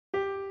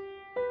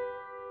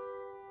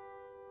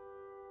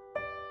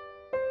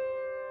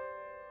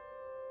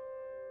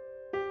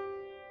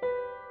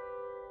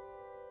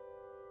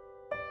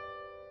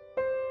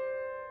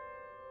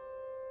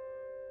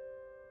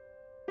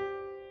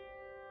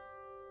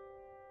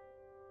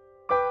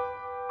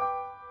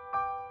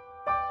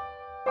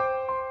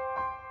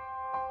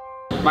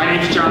My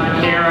name is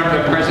John Hare. I'm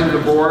the president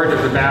of the board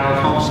of the Battle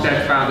of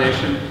Homestead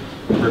Foundation.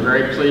 We're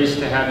very pleased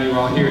to have you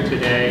all here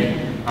today.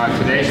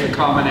 Today's the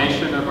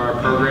culmination of our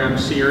program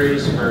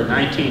series for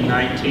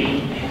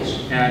 1919,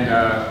 and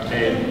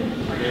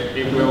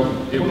it will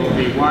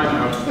be one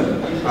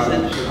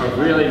of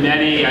really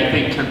many, I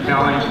think,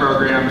 compelling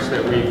programs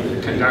that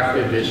we've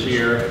conducted this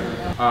year.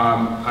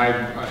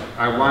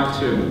 I want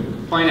to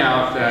point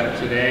out that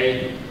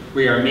today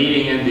we are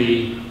meeting in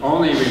the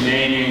only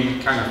remaining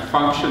kind of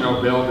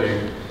functional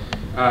building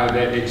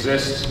that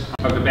exists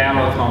of the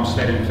Battle of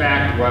Homestead. In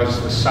fact,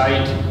 was the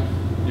site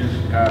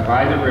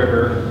by the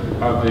river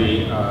of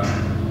the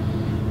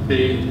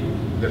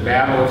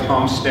Battle of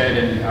Homestead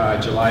in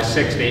July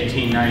 6,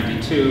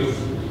 1892,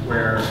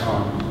 where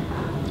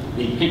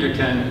the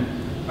Pinkerton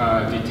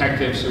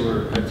detectives who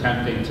were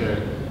attempting to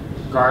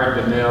guard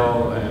the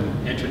mill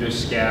and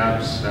introduce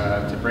scabs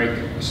to break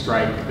a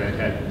strike that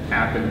had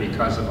happened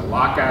because of a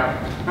lockout,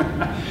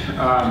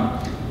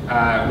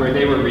 where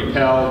they were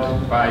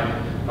repelled by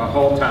the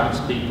whole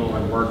townspeople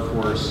and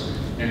workforce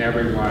and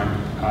everyone.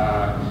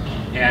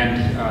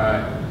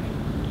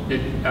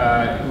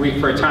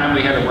 For a time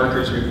we had a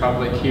workers'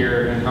 republic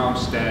here in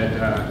Homestead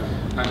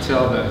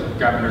until the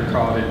governor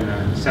called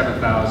in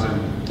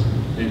 7,000,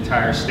 the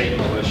entire state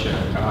militia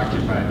to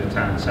occupy the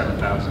town,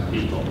 7,000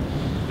 people,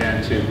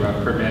 and to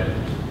permit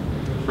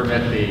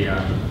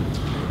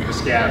the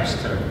scabs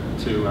to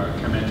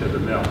come into the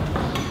mill.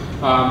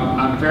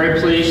 I'm very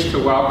pleased to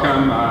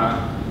welcome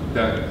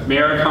the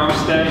mayor of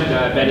Homestead,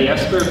 Betty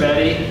Esper.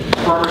 Betty,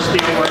 former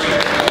steelworker,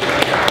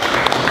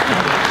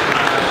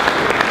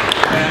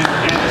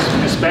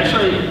 and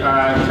especially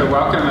to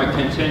welcome a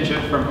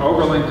contingent from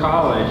Oberlin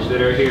College that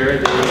are here.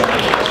 The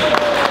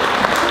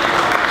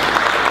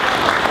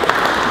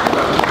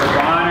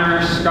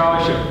Honor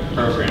Scholarship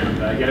Program.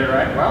 Did I get it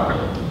right? Welcome,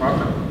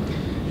 welcome.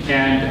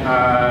 And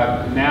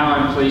now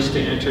I'm pleased to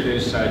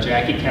introduce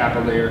Jackie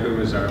Cavalier,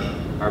 who is our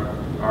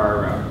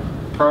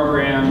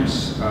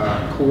programs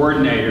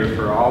coordinator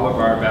for all of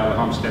our Battle of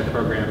Homestead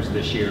programs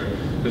this year,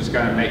 who's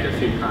going to make a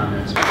few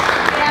comments. Good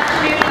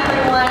afternoon,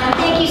 everyone, and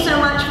thank you so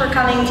much for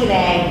coming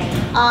today.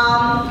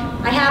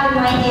 I have in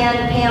my hand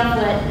a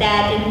pamphlet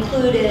that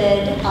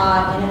included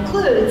and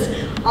includes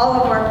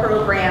all of our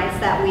programs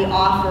that we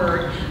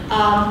offered.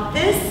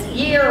 This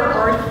year,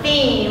 our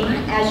theme,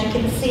 as you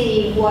can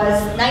see,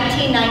 was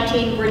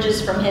 1919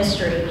 Bridges from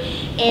History.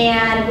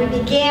 And we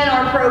began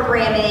our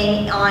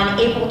programming on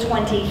April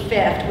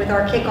 25th with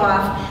our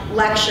kickoff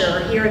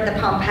lecture here at the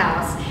Pump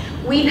House.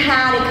 We've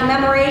had a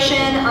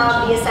commemoration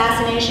of the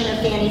assassination of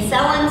Fanny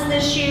Sellens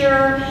this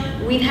year.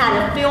 We've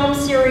had a film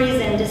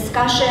series and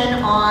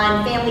discussion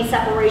on family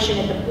separation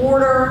at the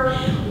border.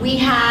 We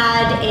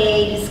had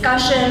a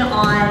discussion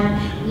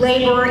on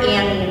labor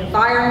and the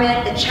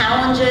environment, the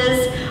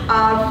challenges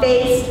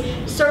faced.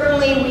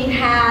 Certainly we've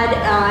had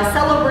a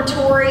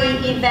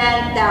celebratory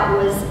event that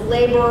was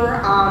labor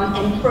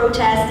and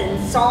protest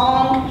and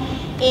song.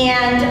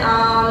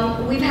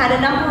 And we've had a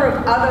number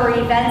of other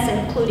events,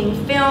 including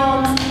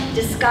films,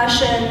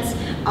 discussions,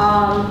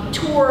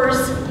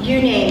 tours,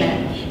 you name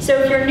it. So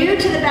if you're new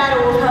to the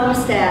Battle of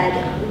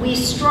Homestead, we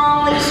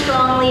strongly,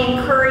 strongly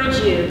encourage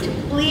you to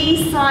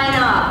please sign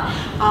up,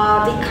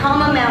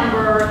 become a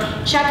member,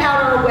 check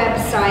out our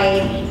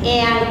website,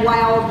 and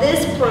while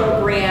this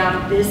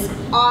program, this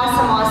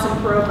awesome, awesome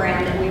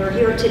program that we are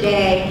here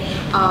today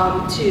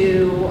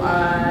to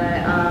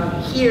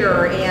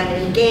hear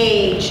and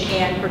engage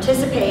and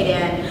participate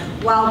in,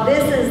 while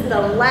this is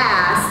the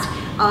last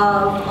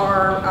of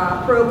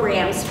our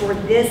programs for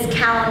this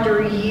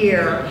calendar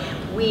year,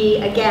 we,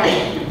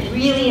 again,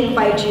 really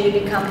invite you to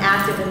become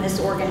active in this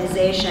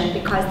organization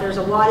because there's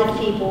a lot of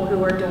people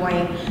who are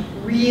doing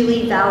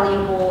really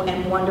valuable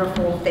and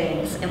wonderful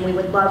things, and we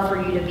would love for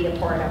you to be a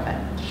part of it.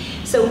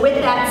 So with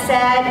that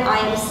said, I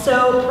am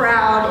so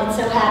proud and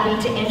so happy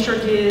to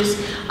introduce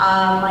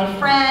my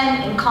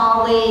friend and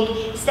colleague,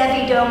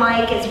 Steffi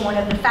Domike is one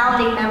of the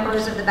founding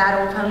members of the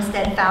Battle of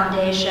Homestead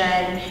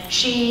Foundation.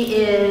 She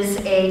is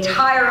a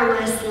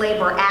tireless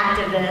labor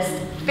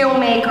activist,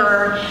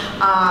 filmmaker,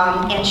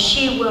 and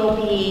she will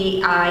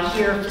be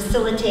here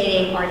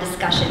facilitating our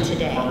discussion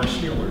today. Former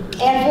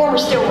steelworker. And former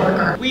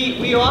steelworker.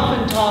 We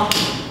often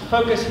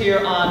focus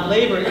here on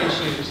labor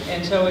issues,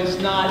 and so it's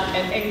not,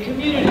 and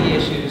community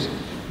issues,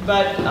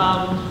 but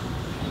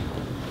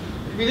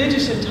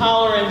religious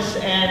intolerance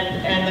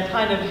and the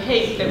kind of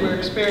hate that we're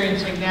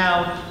experiencing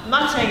now, I'm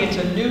not saying it's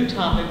a new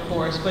topic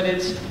for us, but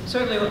it's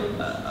certainly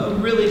a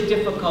really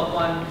difficult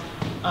one,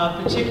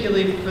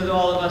 particularly for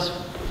all of us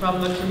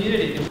from the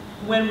community.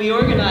 When we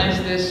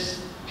organized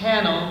this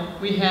panel,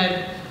 we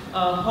had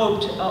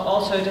hoped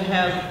also to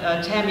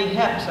have Tammy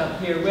Hepps up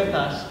here with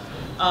us.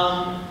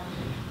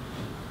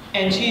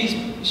 And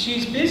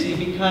she's busy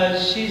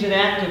because she's an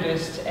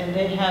activist and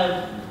they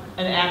have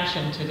an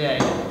action today.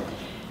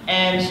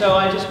 And so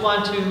I just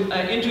want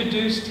to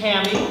introduce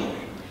Tammy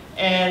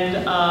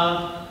and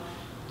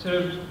sort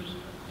of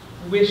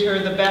wish her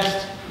the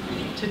best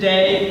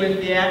today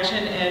with the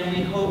action, and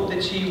we hope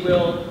that she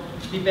will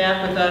be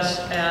back with us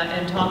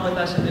and talk with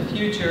us in the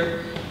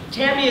future.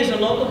 Tammy is a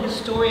local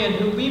historian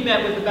who we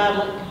met with the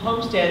Battle of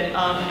Homestead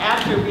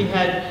after we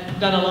had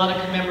done a lot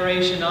of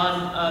commemoration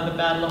on the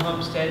Battle of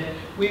Homestead.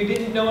 We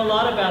didn't know a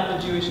lot about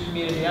the Jewish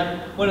community. I'm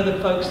one of the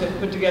folks that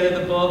put together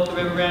the book, The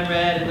River Ran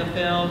Red, and the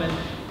film, and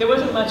there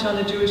wasn't much on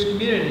the Jewish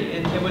community,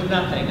 and there was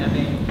nothing, I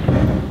mean,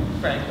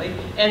 frankly.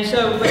 And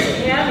so when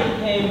Tammy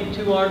came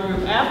to our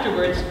group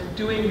afterwards,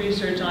 doing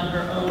research on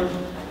her own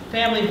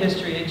family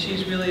history, and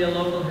she's really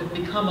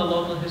become a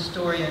local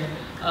historian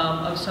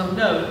of some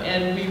note,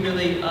 and we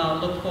really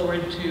look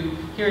forward to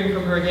hearing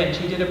from her again.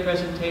 She did a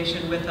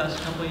presentation with us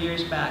a couple of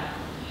years back.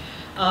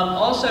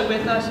 Also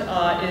with us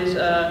is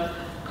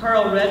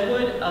Carl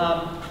Redwood.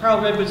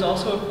 Carl Redwood's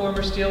also a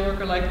former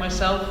steelworker like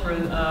myself for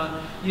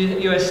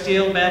U.S.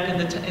 Steel back in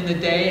the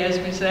day, as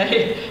we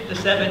say, the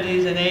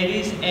 70s and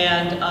 80s,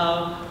 and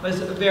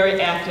was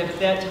very active at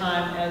that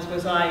time, as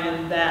was I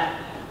in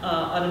that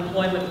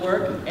unemployment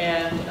work,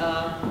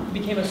 and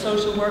became a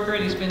social worker,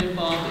 and he's been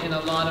involved in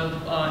a lot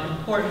of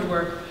important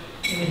work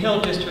in the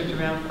Hill District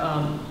around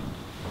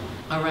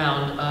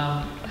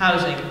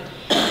housing.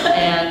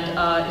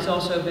 And he's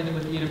also been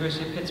with the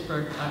University of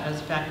Pittsburgh as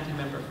a faculty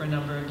member for a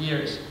number of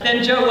years.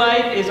 Then Joe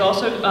White is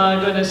also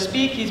going to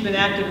speak. He's been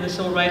active in the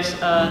civil rights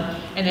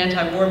and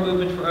anti-war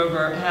movement for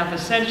over half a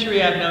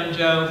century. I've known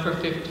Joe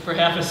for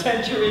half a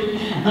century.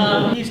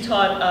 He's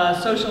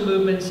taught social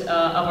movements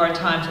of our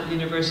times at the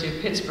University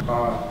of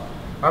Pittsburgh.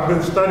 I've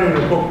been studying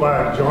a book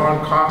by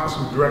John Cox,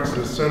 who directs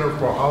the Center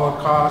for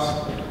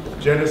Holocaust,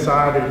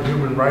 Genocide, and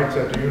Human Rights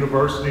at the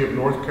University of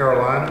North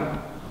Carolina.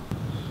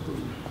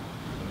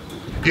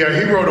 Yeah,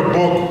 he wrote a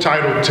book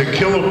titled To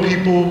Kill a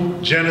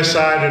People,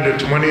 Genocide in the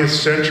 20th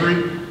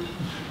Century.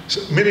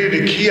 Many of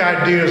the key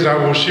ideas I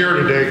will share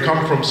today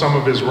come from some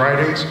of his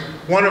writings.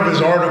 One of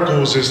his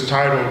articles is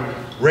titled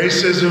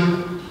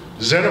Racism,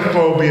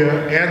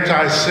 Xenophobia,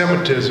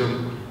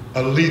 Anti-Semitism,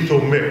 a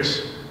Lethal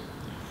Mix.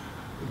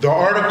 The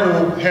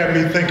article had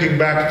me thinking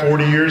back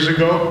 40 years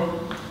ago.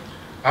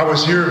 I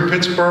was here in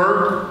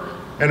Pittsburgh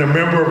and a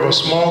member of a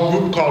small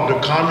group called the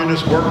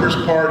Communist Workers'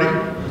 Party.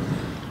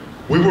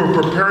 We were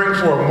preparing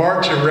for a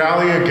march and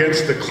rally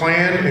against the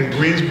Klan in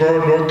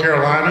Greensboro, North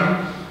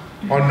Carolina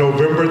on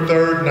November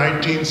 3rd,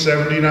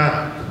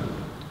 1979.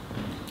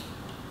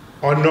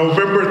 On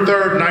November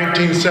 3rd,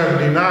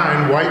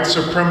 1979, white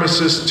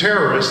supremacist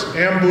terrorists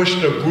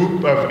ambushed a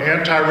group of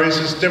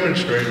anti-racist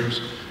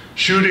demonstrators,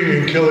 shooting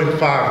and killing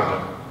 5 of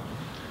them.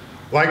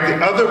 Like the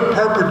other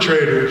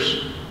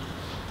perpetrators,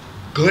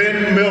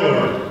 Glenn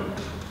Miller,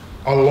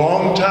 a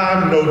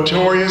longtime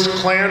notorious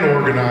Klan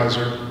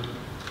organizer,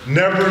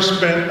 never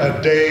spent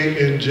a day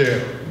in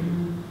jail.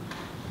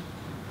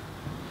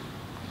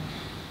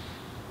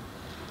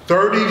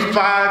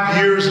 35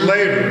 years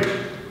later,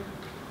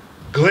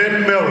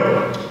 Glenn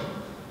Miller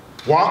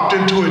walked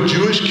into a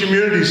Jewish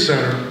community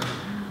center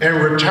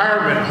and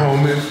retirement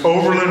home in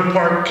Overland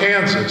Park,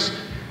 Kansas,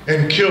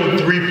 and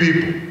killed 3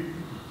 people.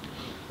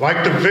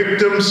 Like the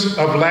victims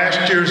of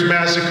last year's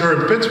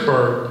massacre in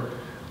Pittsburgh,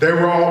 they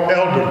were all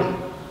elderly.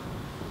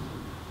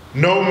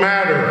 No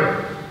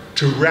matter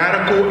to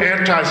radical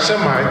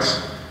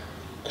anti-Semites,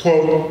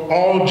 quote,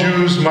 all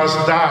Jews must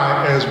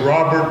die, as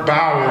Robert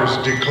Bowers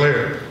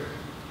declared.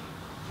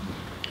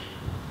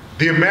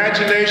 The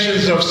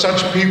imaginations of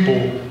such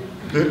people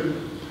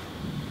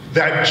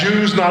that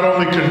Jews not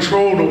only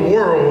control the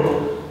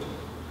world,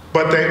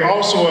 but they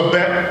also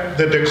abet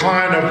the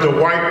decline of the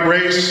white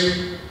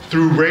race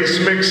through race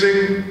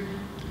mixing,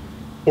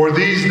 or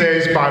these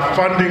days by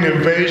funding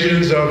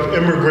invasions of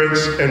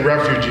immigrants and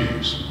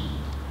refugees.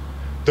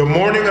 The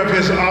morning of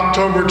his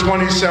October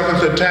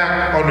 27th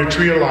attack on the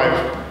Tree of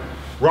Life,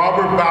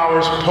 Robert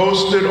Bowers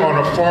posted on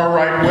a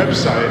far-right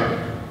website,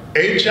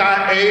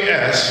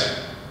 HIAS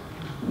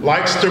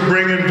likes to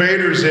bring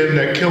invaders in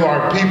that kill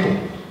our people.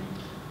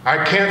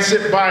 I can't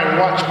sit by and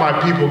watch my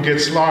people get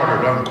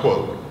slaughtered,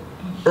 unquote.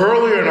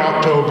 Earlier in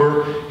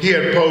October, he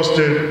had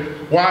posted,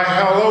 why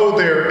hello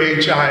there,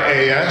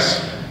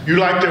 HIAS. You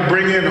like to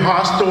bring in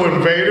hostile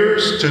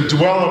invaders to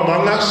dwell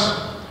among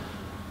us?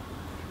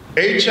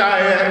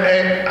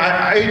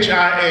 HIAS,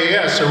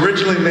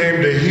 originally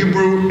named the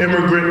Hebrew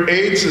Immigrant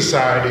Aid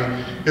Society,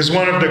 is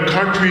one of the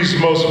country's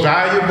most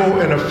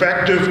valuable and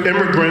effective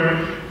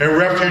immigrant and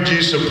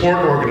refugee support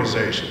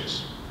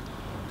organizations.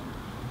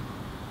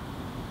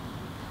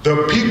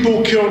 The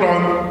people killed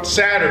on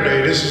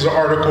Saturday, this is an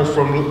article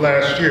from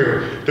last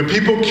year, the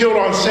people killed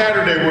on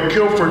Saturday were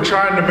killed for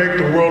trying to make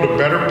the world a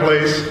better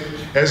place,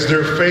 as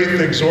their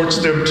faith exhorts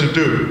them to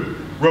do,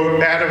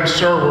 wrote Adam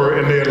Serwer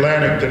in The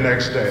Atlantic the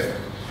next day.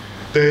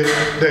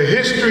 The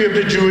history of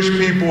the Jewish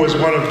people is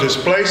one of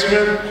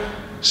displacement,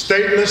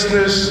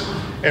 statelessness,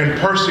 and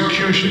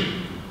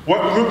persecution.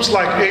 What groups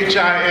like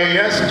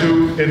HIAS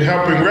do in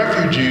helping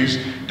refugees,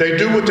 they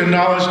do with the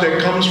knowledge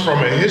that comes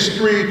from a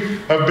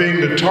history of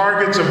being the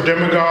targets of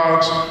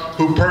demagogues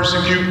who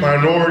persecute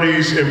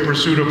minorities in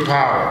pursuit of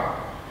power.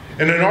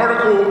 In an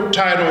article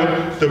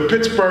titled "The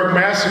Pittsburgh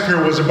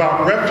Massacre Was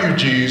About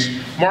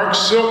Refugees," Mark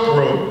Silk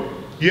wrote,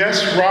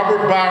 yes,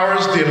 Robert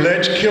Bowers, the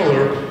alleged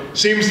killer,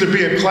 seems to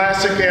be a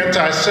classic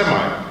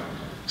anti-Semite,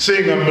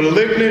 seeing a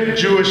malignant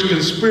Jewish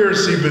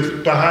conspiracy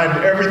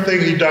behind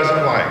everything he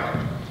doesn't like.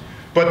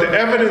 But the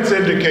evidence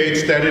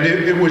indicates that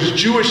it was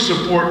Jewish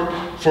support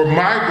for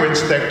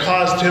migrants that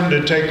caused him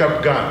to take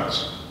up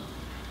guns.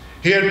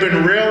 He had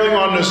been railing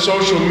on the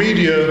social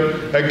media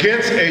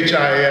against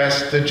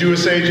HIS, the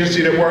Jewish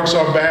agency that works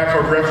on behalf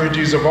of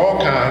refugees of all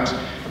kinds.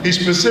 He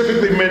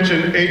specifically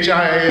mentioned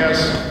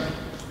HIS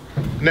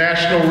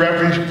National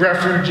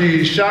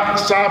Refugee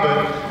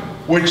Sabbath,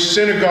 which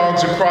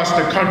synagogues across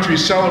the country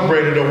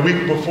celebrated a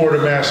week before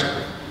the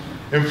massacre.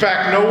 In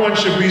fact, no one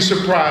should be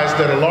surprised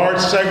that a large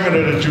segment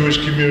of the Jewish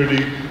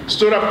community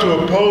stood up to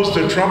oppose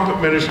the Trump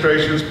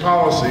administration's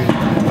policy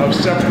of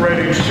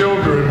separating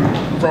children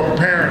from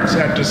parents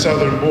at the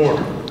southern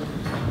border.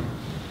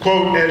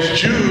 Quote, as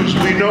Jews,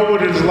 we know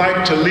what it is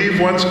like to leave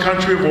one's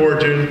country of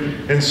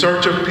origin in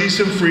search of peace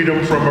and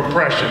freedom from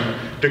oppression,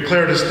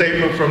 declared a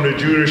statement from the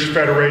Jewish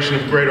Federation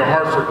of Greater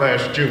Hartford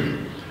last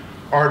June.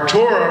 Our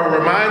Torah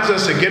reminds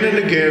us again and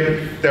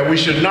again that we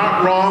should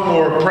not wrong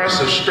or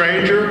oppress a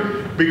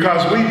stranger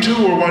because we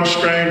too were once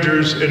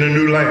strangers in a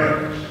new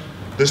land.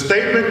 The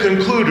statement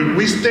concluded,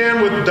 we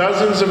stand with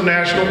dozens of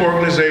national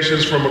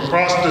organizations from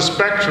across the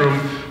spectrum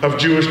of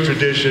Jewish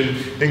tradition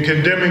in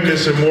condemning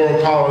this immoral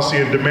policy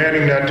and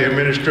demanding that the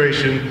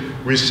administration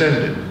rescind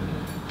it.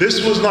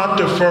 This was not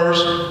the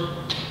first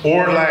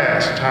or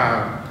last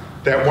time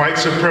that white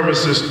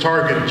supremacists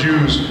target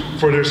Jews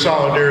for their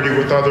solidarity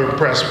with other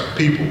oppressed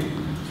people.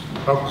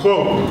 A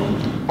quote,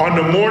 on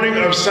the morning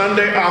of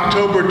Sunday,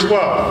 October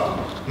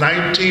 12,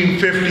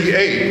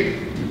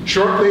 1958,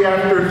 shortly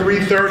after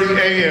 3:30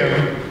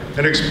 a.m.,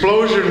 an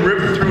explosion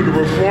ripped through the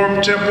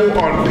Reform Temple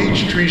on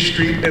Peachtree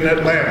Street in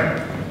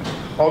Atlanta.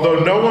 Although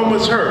no one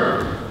was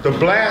hurt, the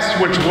blast,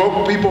 which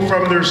woke people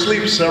from their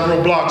sleep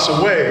several blocks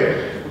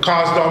away,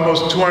 caused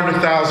almost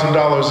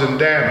 $200,000 in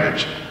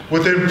damage.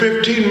 Within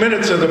 15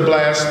 minutes of the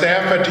blast,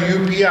 staff at the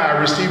UPI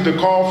received a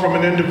call from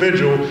an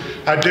individual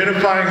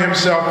identifying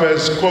himself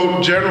as,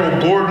 quote,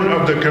 General Gordon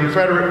of the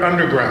Confederate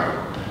Underground.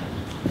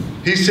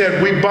 He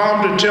said, we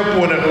bombed a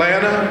temple in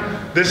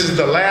Atlanta. This is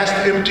the last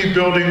empty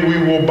building we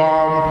will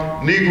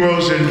bomb.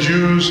 Negroes and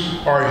Jews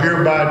are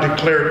hereby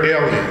declared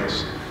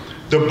aliens.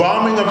 The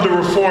bombing of the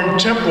Reform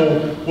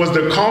Temple was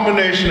the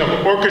culmination of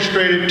an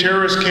orchestrated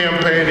terrorist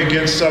campaign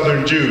against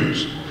Southern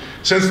Jews.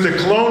 Since the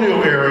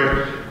colonial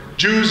era,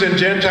 Jews and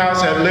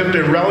Gentiles had lived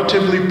in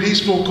relatively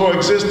peaceful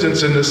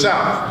coexistence in the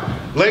South.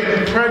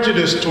 Latent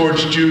prejudice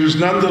towards Jews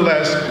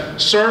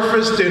nonetheless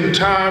surfaced in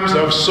times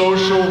of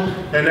social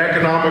and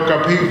economic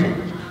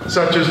upheaval,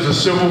 such as the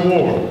Civil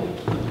War,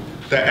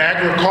 the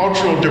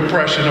agricultural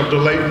depression of the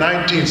late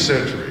 19th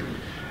century,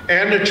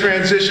 and the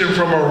transition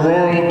from a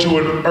rural to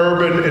an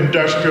urban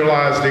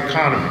industrialized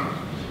economy.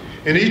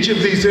 In each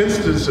of these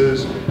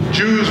instances,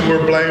 Jews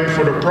were blamed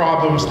for the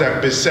problems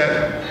that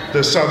beset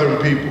the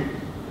Southern people.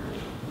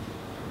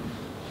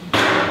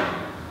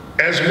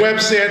 As Webb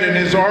said in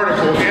his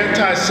article,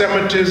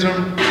 anti-Semitism,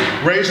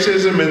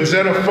 racism, and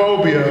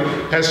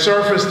xenophobia has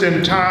surfaced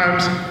in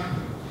times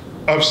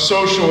of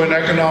social and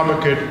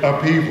economic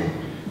upheaval.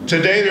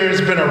 Today, there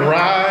has been a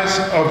rise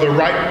of the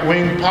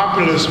right-wing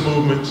populist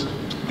movements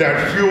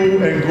that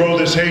fuel and grow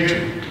this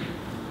hatred.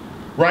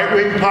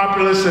 Right-wing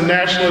populist and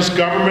nationalist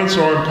governments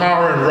are in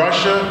power in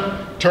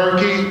Russia,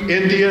 Turkey,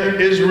 India,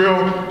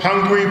 Israel,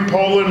 Hungary,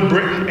 Poland,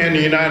 Britain, and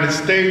the United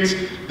States.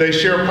 They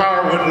share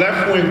power with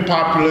left-wing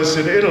populists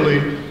in Italy.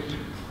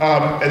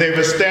 They've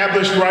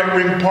established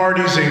right-wing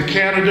parties in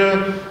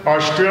Canada.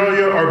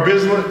 Australia are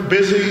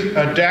busy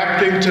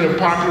adapting to the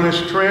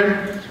populist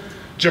trend.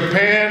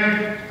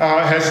 Japan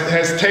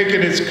has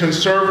taken its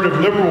conservative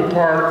liberal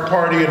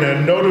party in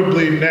a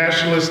notably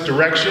nationalist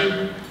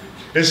direction.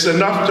 It's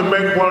enough to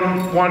make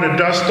one want to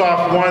dust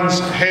off one's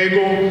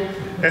Hegel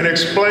and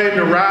explain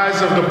the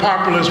rise of the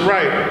populist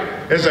right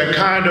as a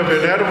kind of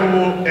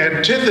inevitable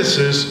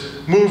antithesis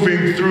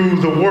moving through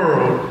the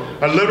world,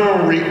 a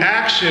literal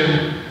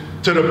reaction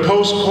to the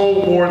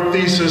post-Cold War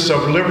thesis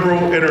of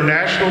liberal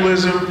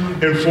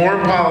internationalism in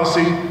foreign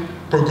policy,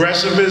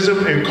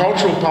 progressivism in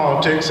cultural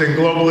politics, and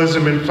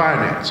globalism in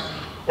finance.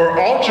 Or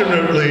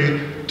alternately,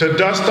 to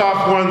dust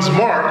off one's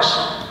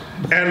Marx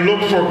and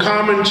look for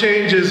common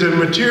changes in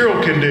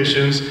material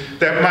conditions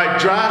that might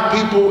drive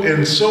people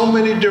in so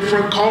many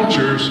different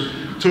cultures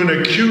to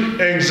an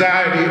acute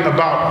anxiety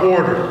about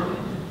order.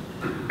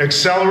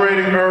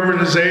 Accelerating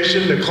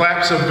urbanization, the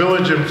collapse of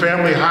village and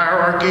family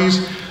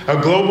hierarchies, a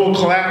global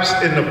collapse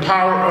in the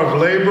power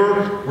of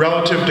labor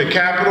relative to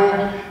capital,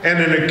 and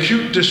an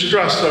acute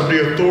distrust of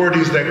the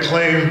authorities that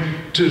claim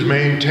to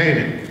maintain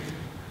it.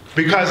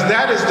 Because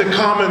that is the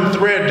common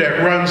thread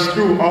that runs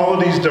through all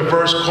of these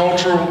diverse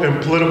cultural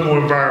and political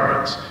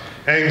environments.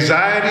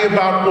 Anxiety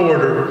about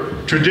order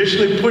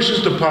traditionally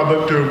pushes the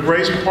public to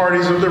embrace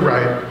parties of the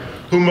right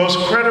who most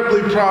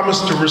credibly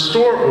promise to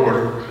restore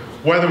order,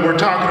 whether we're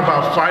talking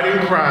about fighting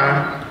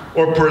crime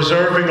or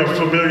preserving a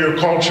familiar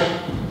culture.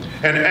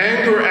 And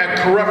anger at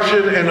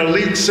corruption and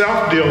elite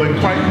self-dealing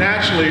quite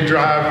naturally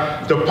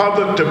drive the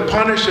public to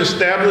punish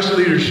established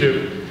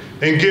leadership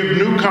and give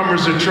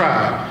newcomers a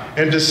try,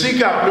 and to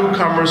seek out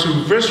newcomers who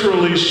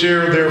viscerally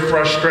share their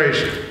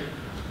frustration.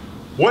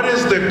 What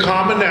is the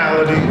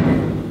commonality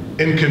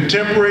in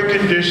contemporary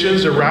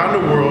conditions around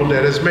the world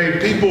that has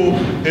made people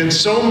in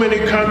so many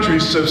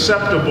countries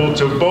susceptible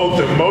to both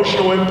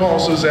emotional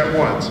impulses at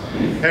once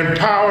and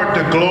powered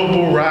the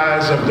global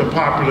rise of the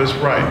populist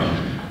right?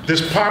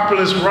 This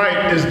populist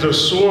right is the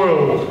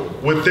soil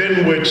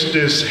within which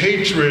this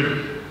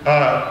hatred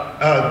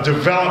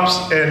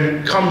develops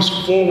and comes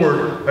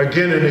forward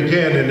again and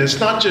again. And it's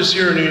not just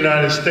here in the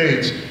United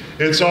States,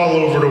 it's all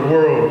over the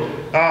world.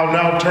 I'll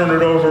now turn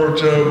it over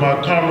to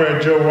my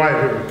comrade Joe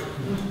Whitehead.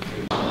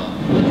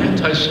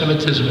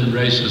 Anti-Semitism and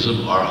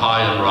racism are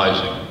high and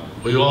rising.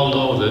 We all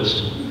know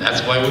this.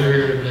 That's why we're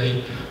here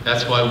today.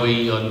 That's why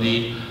we need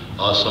indeed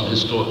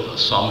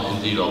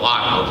a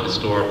lot of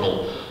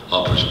historical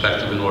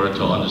perspective in order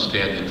to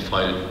understand and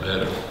fight it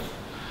better.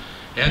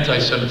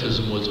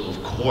 Anti-Semitism was,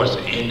 of course,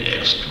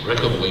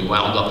 inextricably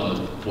wound up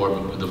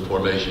in the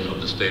formation of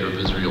the State of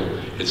Israel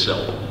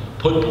itself.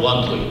 Put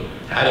bluntly,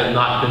 had it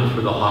not been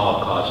for the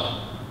Holocaust,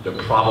 there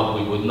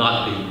probably would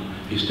not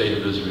be a State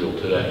of Israel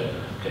today.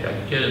 Okay, I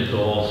can get into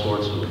all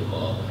sorts of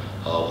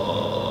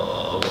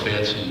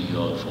fancy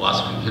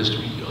philosophy of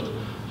history,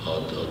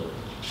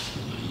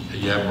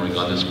 yammering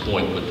on this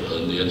point, but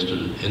in the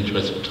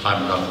interest of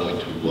time, we're not going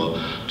to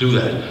do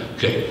that.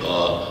 Okay,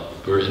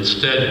 we're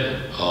instead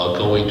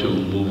going to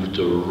move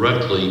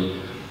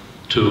directly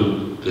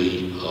to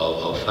the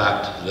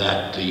fact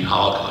that the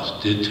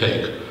Holocaust did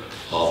take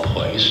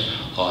place,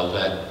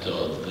 that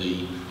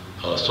the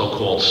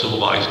so-called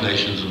civilized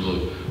nations of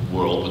the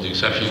world, with the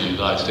exception of the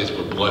United States,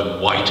 were bled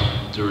white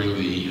during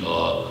the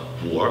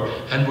war,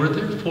 and were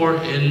therefore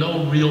in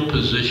no real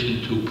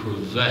position to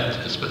prevent,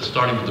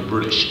 starting with the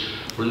British,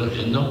 were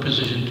in no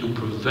position to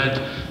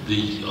prevent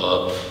the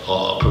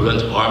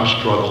armed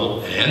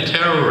struggle and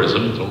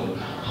terrorism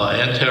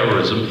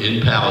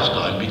in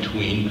Palestine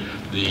between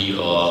the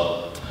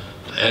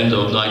end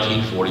of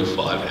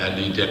 1945 and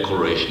the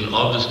declaration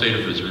of the State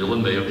of Israel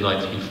in May of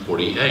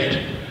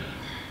 1948.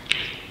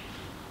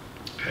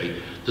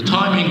 Okay. The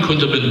timing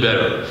couldn't have been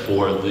better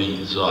for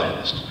the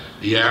Zionists.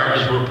 The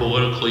Arabs were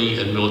politically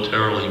and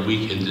militarily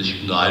weak and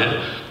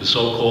disunited. The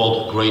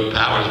so-called great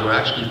powers were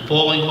actually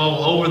falling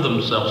all over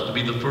themselves to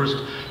be the first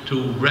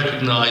to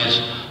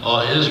recognize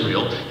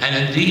Israel. And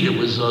indeed, it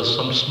was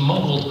some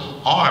smuggled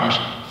arms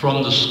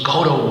from the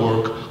Skoda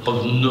work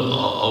of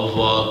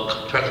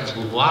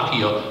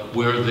Czechoslovakia,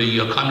 where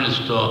the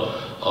communist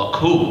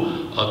coup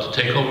to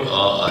take over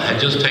had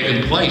just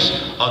taken place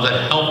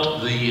that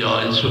helped the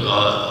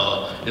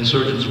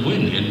insurgents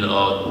win in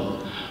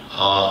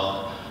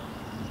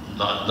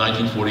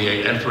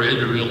 1948, and for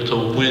Israel to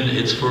win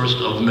its first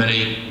of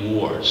many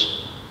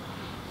wars.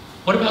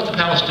 What about the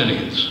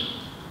Palestinians?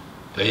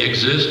 They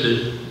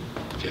existed.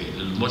 Okay,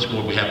 there's much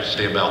more we have to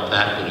say about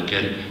that, but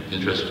again, in the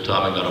interest of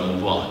time, I gotta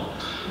move on.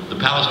 The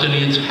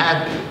Palestinians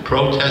had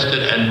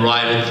protested and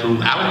rioted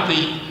throughout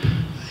the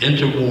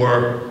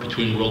interwar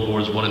between World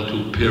Wars I and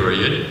II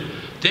period.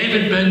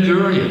 David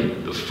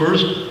Ben-Gurion, the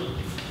first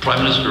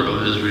Prime Minister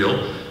of Israel,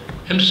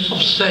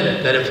 himself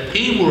said that if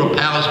he were a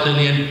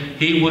Palestinian,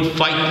 he would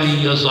fight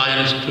the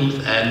Zionists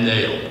tooth and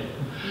nail.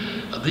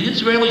 The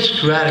Israeli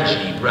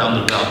strategy around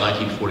about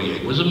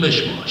 1948 was a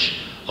mishmash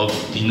of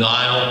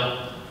denial,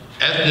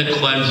 ethnic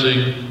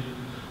cleansing,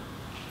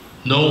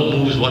 no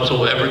moves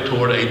whatsoever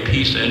toward a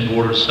peace and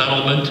border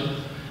settlement,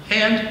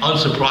 and,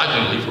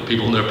 unsurprisingly for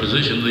people in their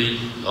position, the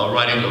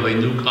writing of a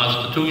new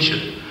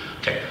constitution.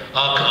 Okay,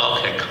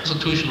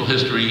 constitutional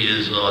history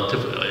is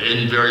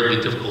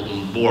invariably difficult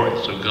and boring,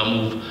 so we're gonna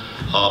move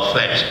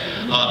fast.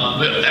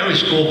 Every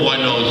schoolboy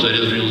knows that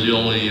Israel is the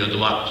only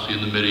democracy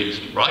in the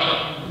Mideast, right?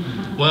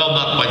 Well,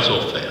 not quite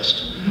so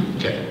fast.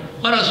 Okay,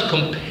 let us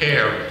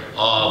compare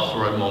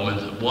for a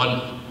moment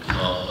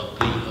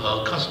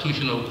the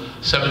Constitution of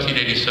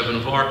 1787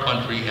 of our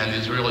country and the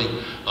Israeli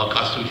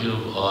Constitution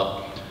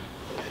of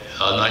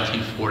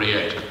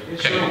 1948.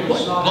 Okay, what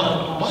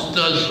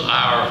does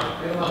our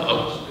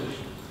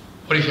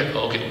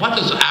what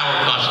does our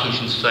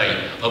Constitution say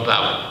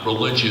about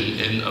religion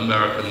in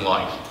American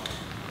life?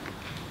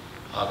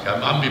 Okay,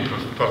 I'm being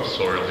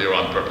professorial here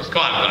on purpose. Go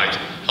on, tonight.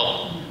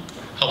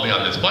 Help me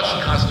on this. What's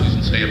the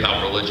Constitution say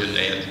about religion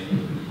and?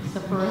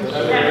 Separation of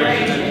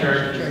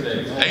church and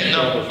state. Hey,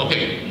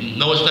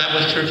 no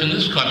established church in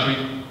this country.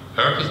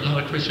 America's not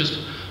a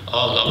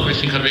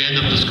Christian country. End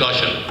of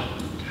discussion.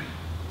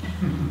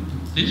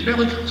 The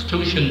Israeli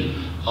Constitution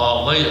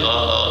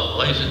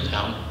lays it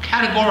down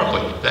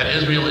categorically that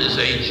Israel is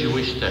a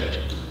Jewish state.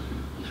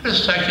 Not a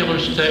secular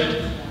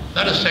state,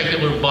 not a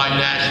secular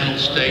binational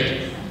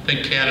state.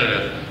 Think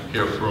Canada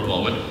here for a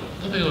moment.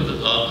 Nothing of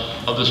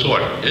the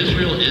sort.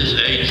 Israel is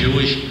a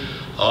Jewish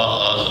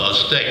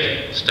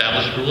state,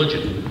 established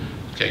religion.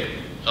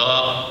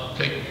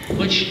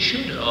 Which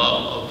should,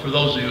 for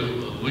those of you,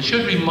 which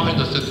should remind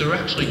us that there are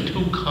actually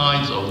two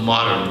kinds of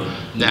modern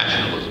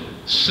nationalism.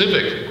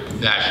 Civic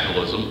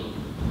nationalism,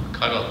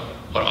 kind of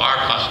what our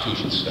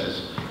Constitution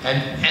says,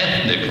 and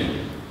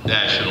ethnic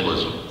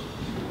nationalism.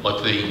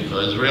 but the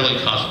Israeli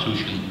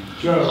Constitution.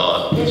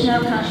 There's no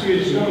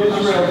constitution.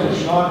 Israel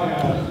does not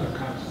have a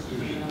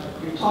constitution.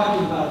 You're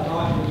talking about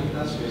documents,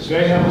 that's basic.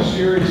 They have a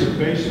series of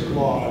basic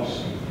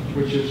laws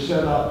which have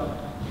set up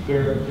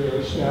their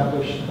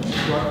established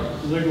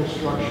legal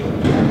structure.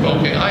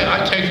 Okay,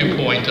 I take your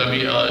point. I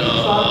mean,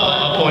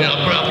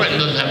 Britain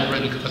doesn't have a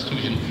written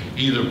constitution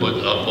either, but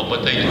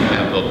they didn't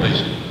have a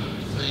basic.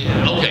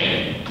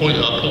 Okay,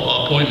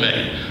 point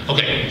made.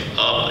 Okay,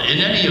 in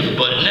any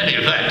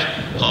event,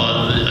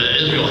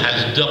 Israel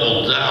has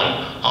doubled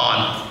down on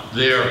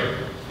their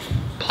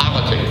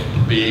politic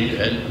being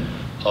an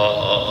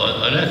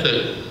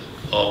ethic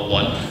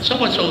one, so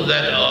much so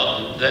that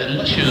that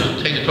unless you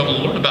take the trouble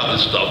to learn about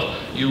this stuff,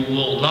 you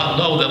will not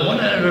know that 1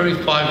 out of every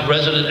 5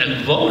 resident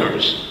and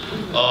voters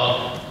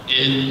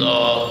in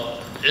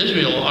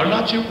Israel are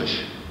not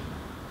Jewish.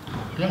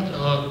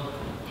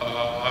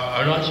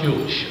 Are not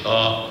Jewish.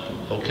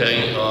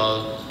 Okay,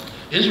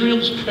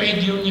 Israel's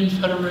trade union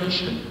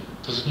federation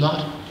does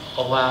not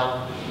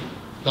allow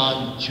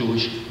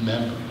non-Jewish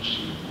members.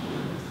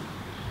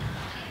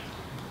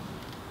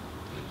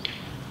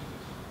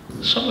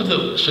 Some of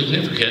the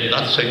significant,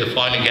 not to say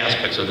defining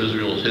aspects of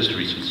Israel's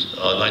history since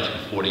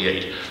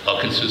 1948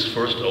 consist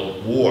first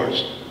of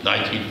wars,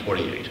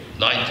 1948,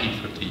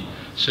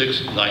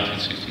 1956,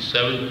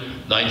 1967,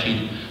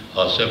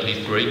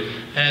 1973,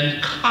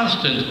 and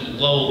constant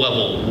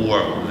low-level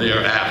war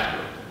thereafter.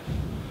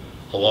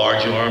 A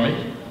large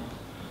army,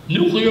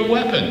 nuclear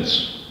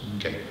weapons.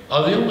 Okay.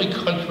 The only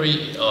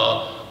country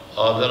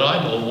that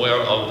I'm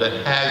aware of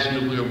that has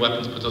nuclear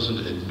weapons but doesn't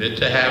admit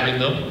to having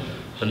them,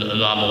 an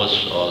anomalous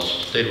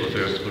state of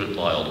affairs, to put it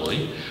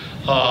mildly.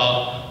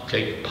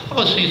 Okay,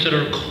 policies that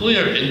are in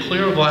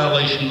clear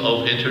violation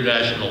of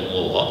international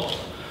law.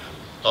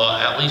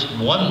 At least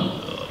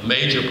one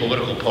major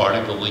political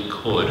party, the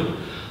Likud,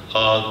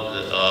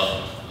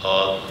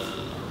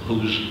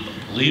 whose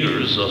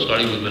leaders,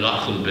 starting with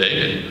Menachem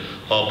Begin,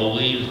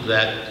 believe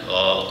that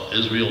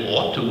Israel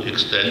ought to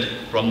extend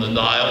from the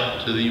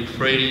Nile to the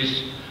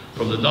Euphrates,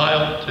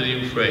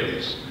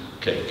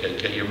 Okay,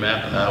 get your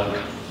map out,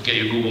 get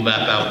your Google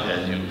map out,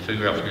 and you can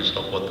figure out for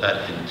yourself what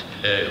that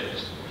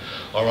entails.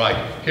 All right,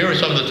 here are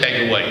some of the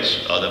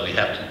takeaways that we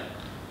have to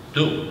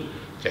do.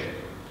 Okay,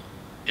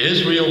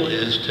 Israel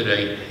is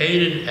today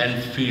hated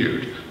and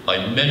feared by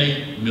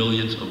many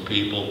millions of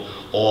people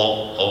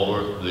all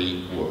over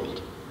the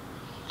world.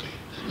 Okay,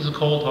 this is a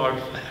cold, hard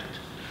fact.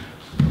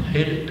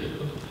 Hated,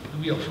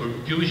 for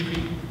Jewish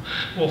people,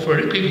 well, for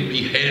any people to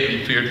be hated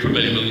and feared for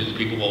many millions of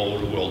people all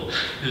over the world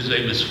is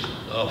a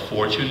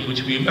misfortune,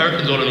 which we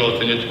Americans ought to know a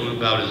thing or two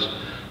about as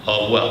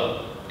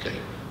well. Okay,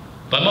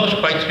 by most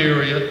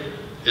criteria,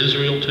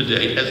 Israel to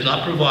date has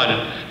not provided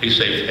a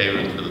safe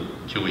haven for the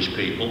Jewish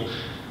people,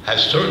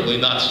 has certainly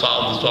not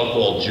solved the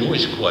so-called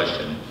Jewish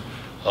question.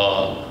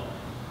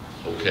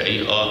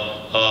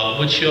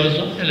 Which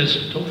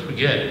Zionists, don't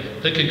forget,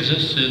 think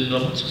exists in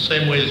much the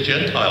same way as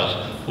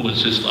Gentiles who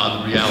insist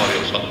on the reality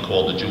of something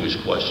called the Jewish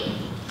question.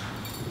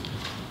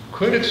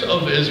 Critics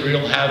of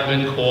Israel have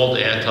been called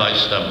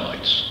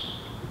anti-Semites.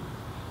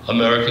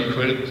 American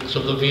critics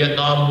of the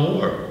Vietnam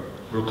War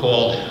were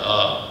called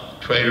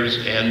traitors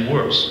and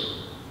worse.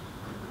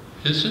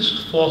 Is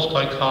this a false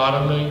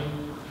dichotomy?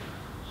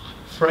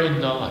 Afraid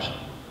not.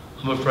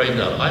 I'm afraid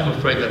not. I'm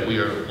afraid that we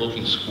are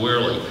looking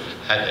squarely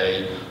at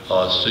a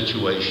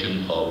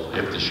situation of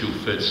if the shoe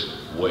fits,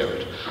 wear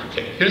it.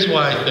 Okay, here's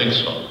why I think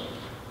so.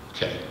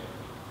 Okay.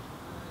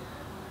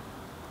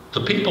 The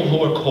people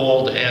who are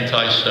called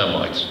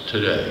anti-Semites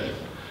today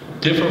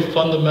differ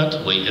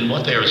fundamentally in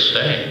what they are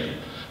saying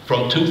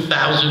from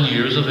 2,000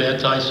 years of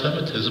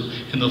anti-Semitism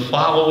in the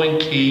following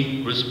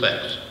key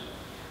respects.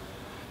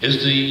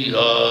 Is the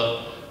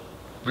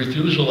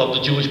refusal of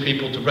the Jewish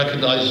people to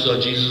recognize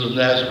Jesus of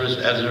Nazareth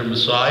as their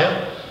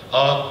Messiah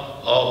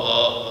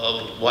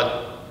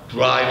what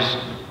drives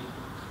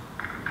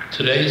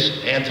today's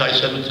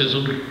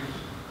anti-Semitism,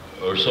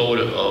 or so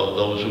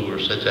those who are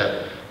said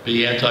to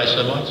be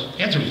anti-Semites?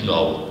 The answer is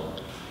no.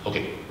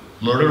 Okay,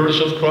 murderers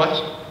of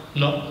Christ?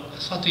 No,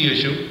 that's not the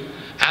issue.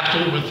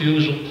 Absolute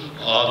refusal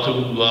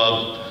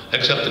to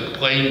accept the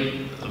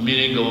plain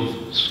meaning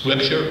of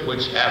Scripture,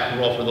 which,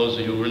 after all, for those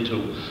of you who are into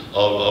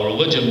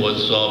religion,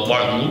 was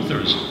Martin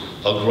Luther's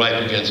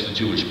gripe against the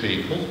Jewish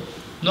people.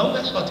 No,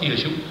 that's not the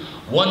issue.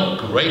 One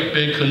great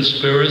big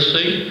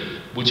conspiracy,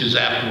 which is,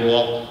 after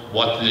all,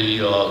 what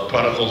the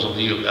Chronicles of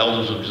the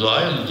Elders of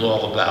Zion is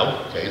all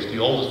about. Okay, it's the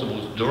oldest and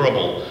most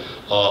durable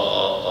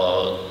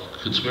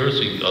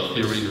conspiracy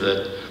theory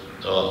that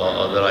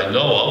I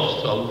know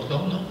of. So,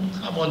 no,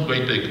 not one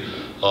great big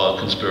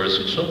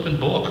conspiracy. It's an open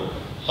book.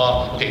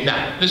 Okay,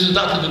 now, this is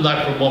not to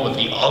deny for a moment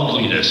the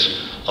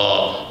ugliness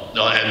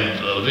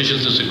and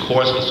viciousness and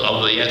coarseness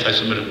of the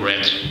anti-Semitic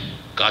rants.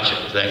 Gotcha,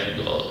 thank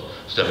you,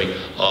 Steffi,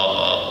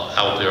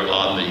 out there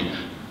on the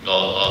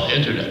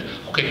internet.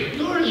 Okay,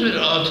 nor is it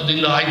to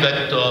deny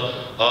that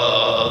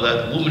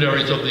that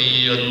luminaries of the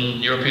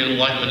European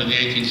Enlightenment in the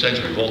 18th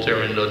century,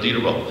 Voltaire and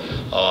Diderot,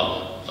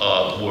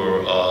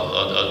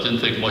 didn't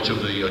think much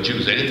of the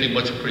Jews. They didn't think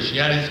much of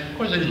Christianity. Of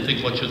course, they didn't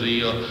think much of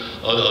the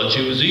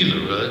Jews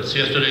either. It's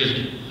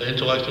yesterday's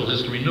intellectual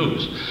history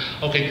news.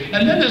 Okay,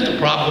 and then there's the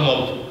problem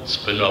of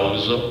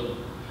Spinoza,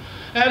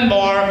 and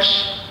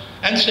Marx,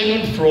 and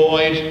Sigmund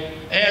Freud,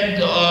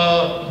 and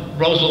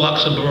Rosa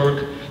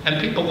Luxemburg, and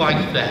people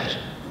like that.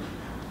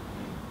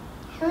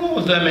 Are all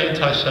of them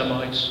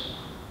anti-Semites?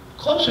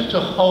 Closer to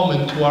home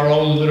and to our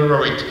own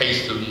literary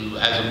taste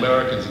as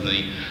Americans in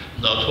the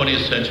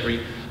 20th century,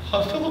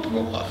 Philip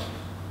Roth.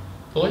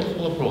 Lloyd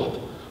Philip Roth.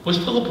 Was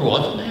Philip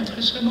Roth an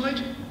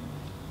anti-Semite?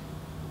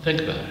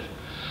 Think about it.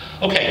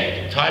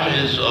 Okay, time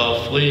is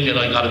fleeing and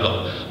I gotta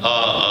go.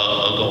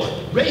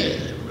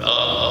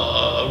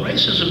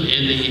 Racism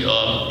in the,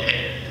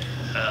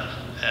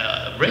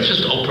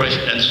 racist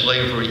oppression and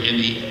slavery in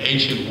the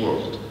ancient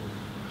world.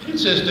 It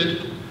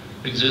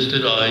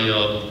existed.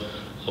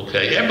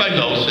 Okay, everybody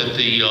knows that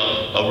the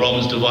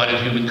Romans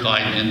divided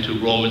humankind into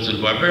Romans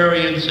and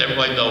barbarians.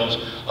 Everybody knows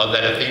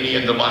that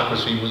Athenian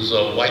democracy was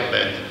white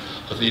men,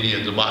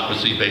 Athenian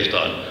democracy based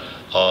on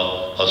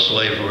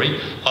slavery.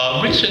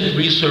 Recent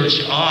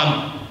research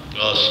on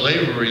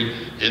slavery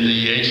in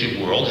the ancient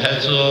world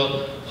has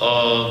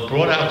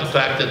brought out the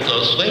fact that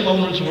slave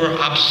owners were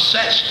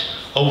obsessed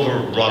over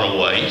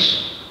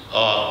runaways,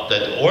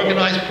 that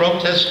organized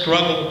protest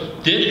struggle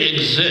did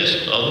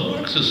exist. The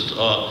Marxists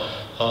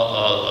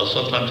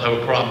sometimes have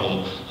a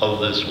problem of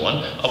this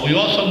one. We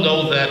also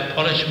know that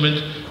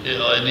punishment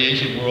in the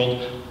ancient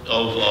world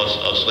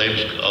of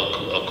slaves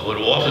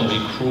could often be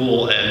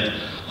cruel and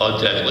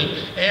deadly.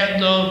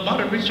 And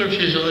modern research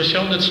has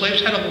shown that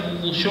slaves had a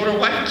little shorter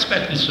life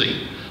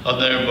expectancy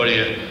than everybody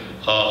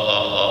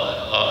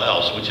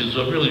else, which is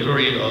really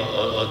very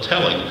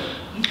telling.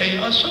 Okay,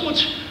 so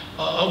much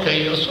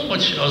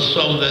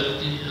so that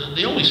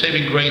the only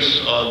saving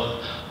grace of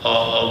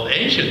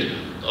ancient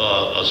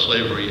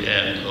slavery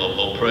and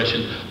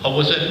oppression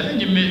was that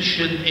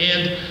manumission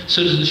and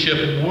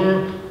citizenship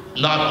were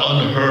not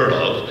unheard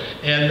of,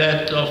 and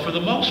that for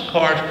the most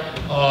part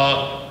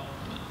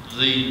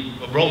the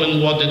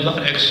Roman law did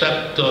not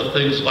accept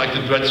things like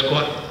the Dred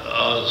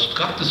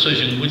Scott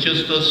decision, which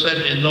is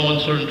said in no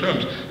uncertain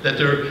terms that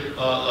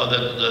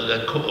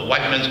that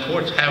white men's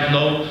courts have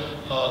no,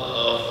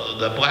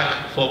 that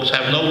black folks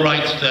have no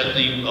rights that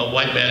the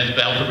white man is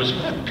bound to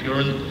respect, pure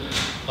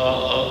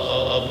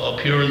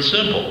and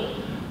simple.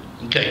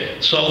 Okay,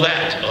 so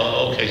that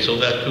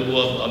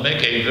to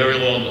make a very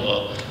long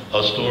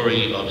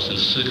story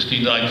since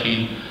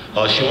 1619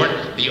 short,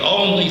 the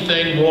only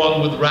thing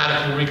wrong with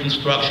radical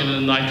Reconstruction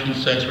in the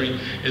 19th century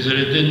is that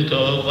it didn't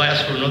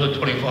last for another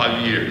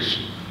 25 years.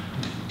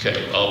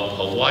 Okay,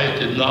 why it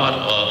did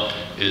not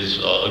is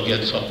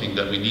again something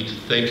that we need to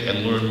think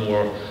and learn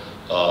more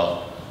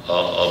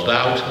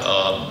about.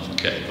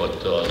 Okay,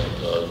 but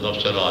enough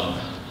said on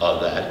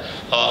that.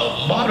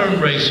 Modern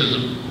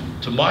racism,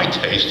 to my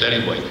taste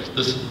anyway,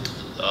 the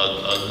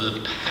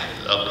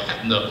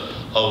pattern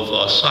of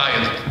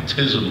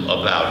scientism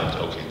about it,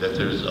 okay, that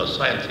there's a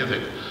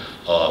scientific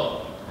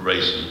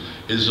racism,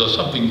 is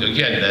something,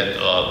 again, that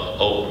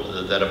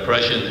that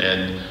oppression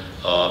and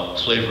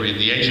slavery in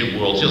the ancient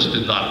world just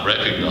did not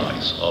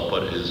recognize,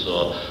 but is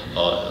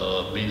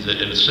means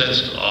that, in a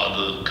sense,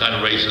 the kind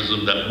of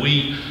racism that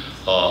we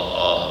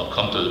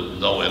come to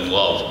know and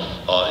love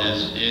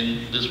is,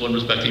 in this one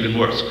respect, even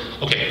worse.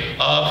 Okay.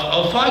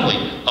 Finally,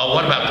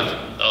 what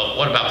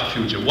about the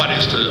future? What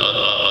is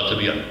to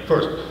be done?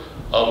 First,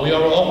 we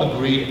are all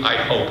agreed, I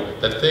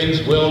hope, that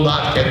things will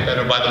not get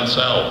better by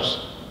themselves.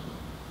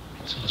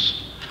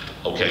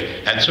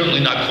 Okay, and certainly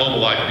not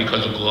globalized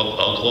because of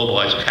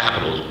globalized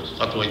capitalism. It's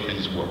not the way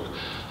things work.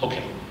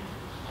 Okay.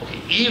 Okay,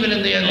 even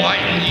in the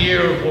enlightened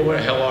year of, where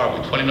the hell are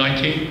we,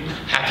 2019?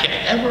 Have you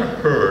ever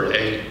heard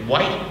a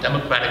white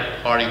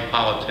Democratic Party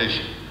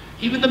politician,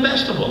 even the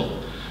best of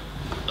them,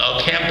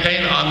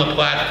 campaign on the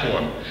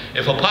platform?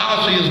 If a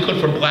policy is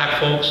good for black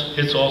folks,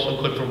 it's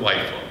also good for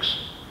white folks.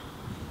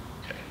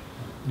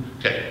 Okay,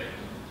 okay,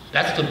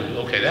 that's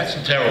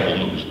the terrible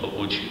news, but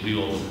which we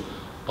all.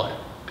 But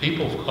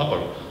people of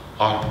color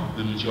are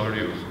the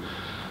majority of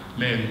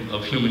men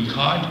of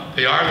humankind.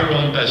 They are their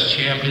own best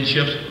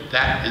championships.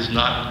 That is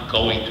not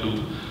going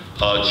to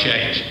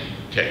change,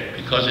 okay?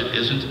 Because it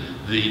isn't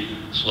the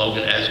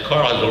slogan, as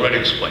Carl has already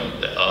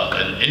explained.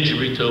 An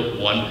injury to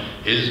one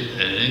is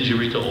an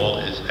injury to all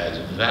is as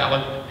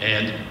valid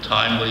and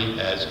timely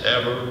as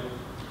ever.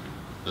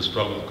 The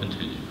struggle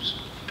continues.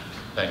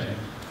 Thank you.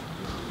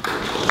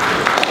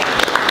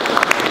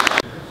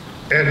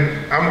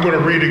 And I'm going to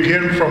read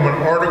again from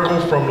an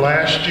article from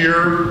last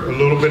year, a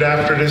little bit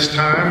after this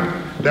time,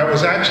 that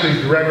was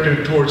actually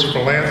directed towards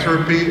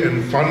philanthropy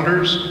and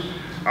funders.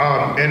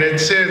 And it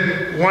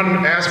said,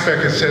 one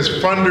aspect, it says,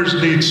 funders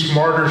need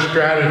smarter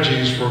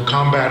strategies for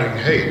combating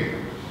hate.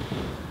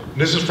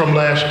 This is from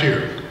last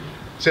year.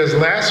 It says,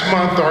 last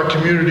month our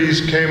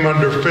communities came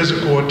under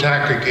physical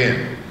attack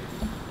again.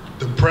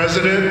 The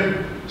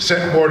president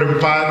sent more than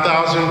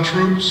 5,000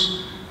 troops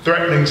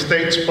threatening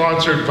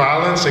state-sponsored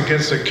violence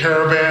against a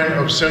caravan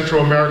of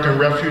Central American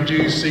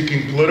refugees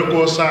seeking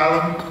political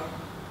asylum.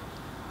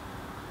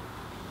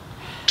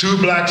 2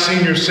 black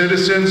senior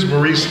citizens,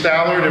 Maurice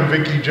Stallard and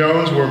Vicki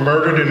Jones, were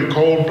murdered in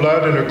cold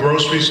blood in a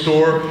grocery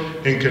store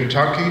in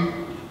Kentucky.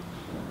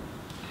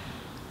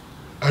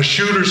 A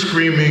shooter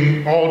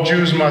screaming, "All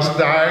Jews must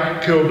die,"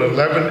 killed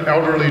 11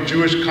 elderly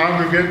Jewish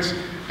congregants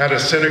at a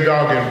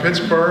synagogue in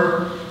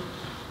Pittsburgh.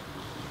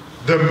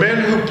 The men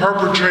who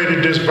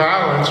perpetrated this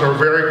violence are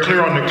very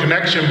clear on the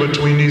connection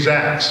between these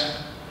acts.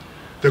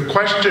 The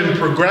question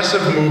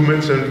progressive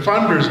movements and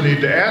funders need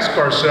to ask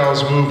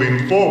ourselves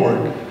moving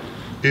forward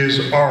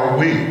is, are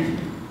we?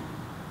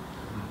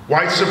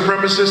 White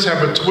supremacists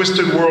have a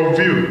twisted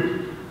worldview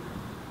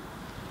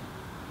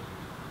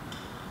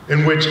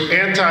in which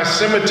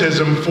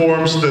anti-Semitism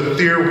forms the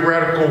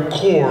theoretical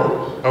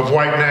core of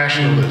white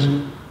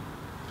nationalism.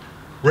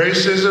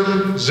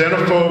 Racism,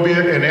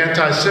 xenophobia, and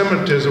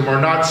anti-Semitism are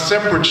not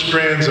separate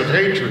strands of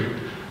hatred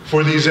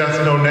for these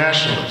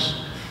ethno-nationalists,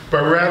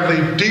 but rather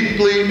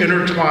deeply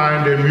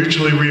intertwined and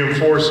mutually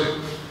reinforcing.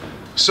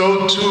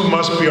 So too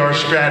must be our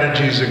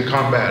strategies in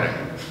combating.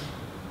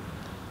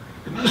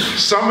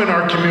 Some in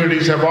our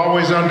communities have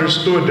always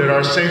understood that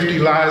our safety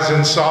lies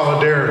in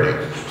solidarity.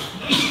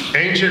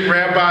 Ancient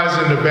rabbis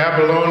in the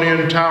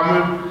Babylonian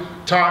Talmud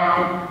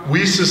taught,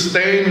 we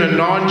sustain the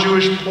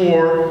non-Jewish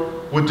poor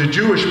with the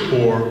Jewish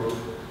poor,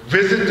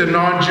 visit the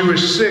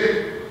non-Jewish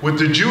sick with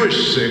the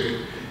Jewish sick,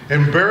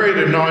 and bury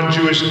the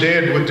non-Jewish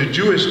dead with the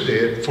Jewish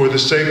dead for the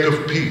sake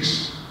of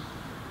peace.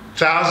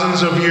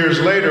 Thousands of years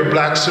later,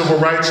 black civil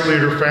rights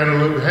leader Fannie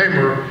Lou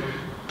Hamer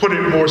put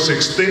it more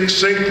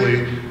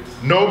succinctly,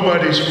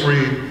 nobody's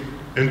free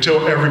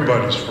until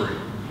everybody's free.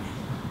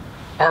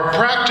 Our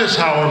practice,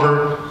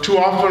 however, too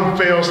often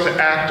fails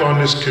to act on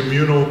this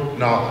communal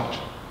knowledge.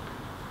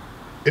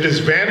 It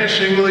is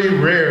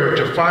vanishingly rare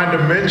to find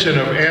a mention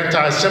of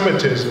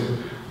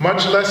anti-Semitism,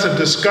 much less a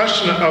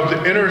discussion of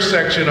the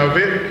intersection of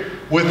it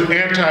with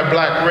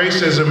anti-black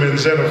racism and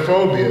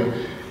xenophobia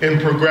in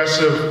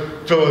progressive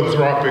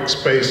philanthropic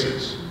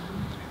spaces.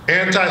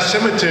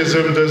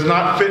 Anti-Semitism does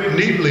not fit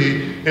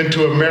neatly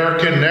into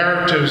American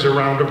narratives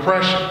around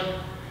oppression,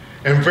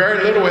 and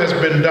very little has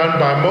been done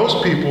by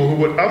most people who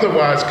would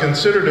otherwise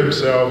consider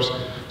themselves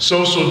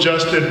social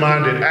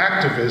justice-minded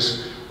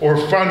activists or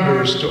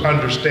funders to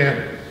understand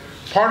it.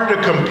 Part of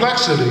the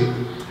complexity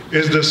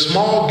is the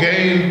small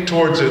gain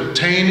towards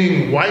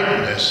attaining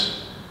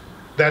whiteness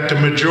that the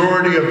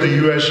majority of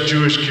the US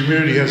Jewish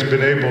community has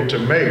been able to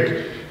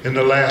make in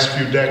the last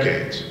few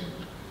decades.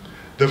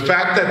 The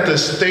fact that the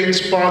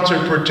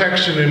state-sponsored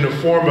protection in the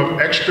form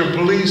of extra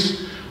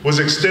police was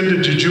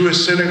extended to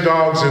Jewish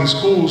synagogues and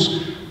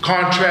schools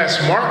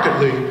contrasts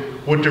markedly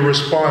with the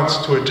response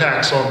to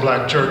attacks on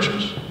black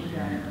churches.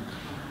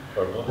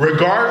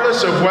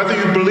 Regardless of whether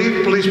you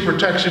believe police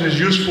protection is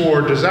useful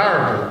or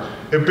desirable,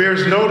 it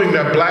bears noting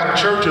that black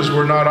churches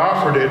were not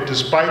offered it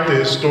despite the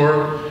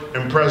historic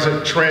and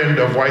present trend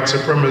of white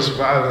supremacist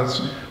violence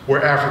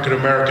where African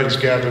Americans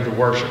gather to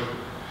worship.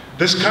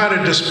 This kind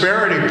of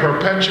disparity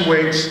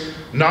perpetuates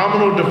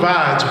nominal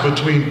divides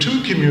between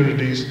two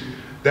communities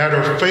that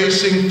are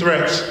facing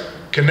threats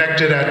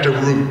connected at the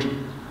root.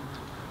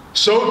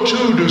 So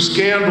too do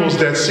scandals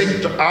that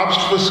seek to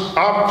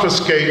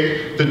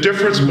obfuscate the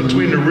difference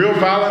between the real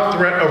violent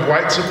threat of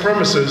white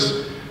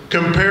supremacists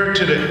compared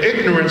to the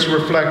ignorance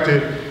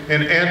reflected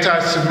in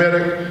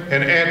anti-Semitic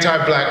and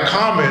anti-black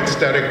comments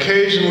that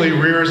occasionally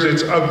rears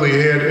its ugly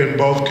head in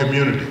both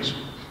communities.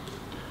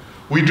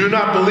 We do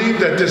not believe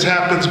that this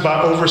happens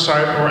by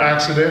oversight or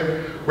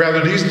accident.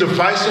 Rather, these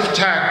divisive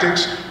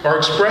tactics are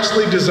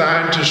expressly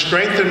designed to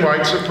strengthen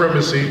white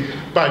supremacy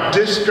by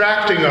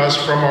distracting us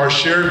from our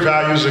shared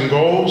values and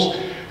goals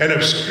and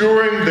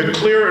obscuring the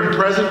clear and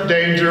present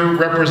danger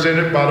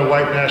represented by the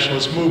white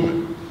nationalist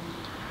movement.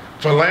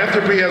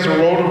 Philanthropy has a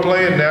role to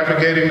play in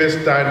navigating this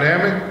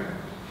dynamic.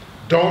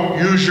 Don't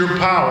use your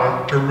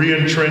power to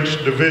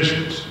re-entrench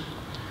divisions.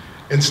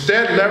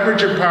 Instead,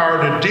 leverage your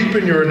power to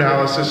deepen your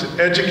analysis and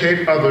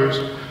educate others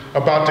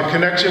about the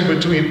connection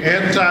between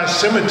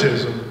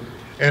anti-Semitism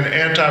and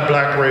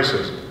anti-black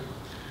racism.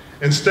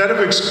 Instead of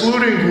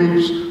excluding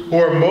groups who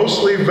are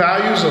mostly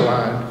values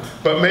aligned,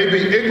 but may be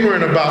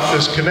ignorant about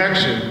this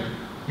connection,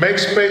 make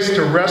space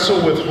to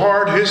wrestle with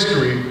hard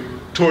history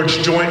towards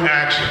joint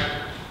action.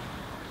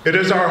 It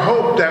is our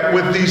hope that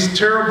with these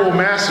terrible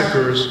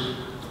massacres,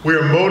 we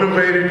are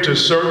motivated to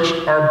search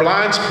our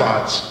blind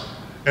spots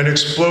and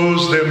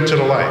expose them to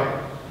the light.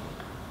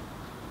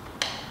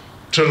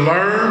 To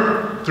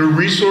learn through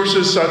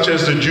resources such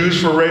as the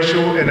Jews for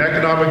Racial and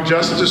Economic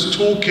Justice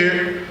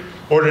Toolkit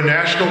or the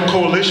National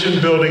Coalition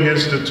Building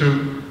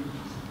Institute,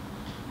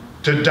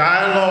 to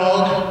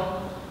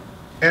dialogue,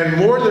 and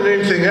more than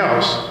anything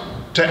else,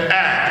 to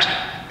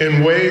act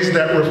in ways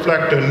that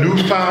reflect a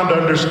newfound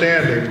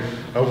understanding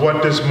of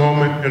what this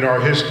moment in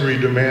our history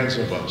demands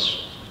of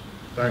us.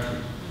 Thank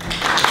you.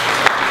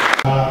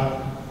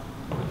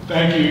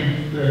 Thank you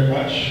very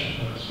much,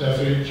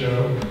 Steffi,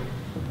 Joe,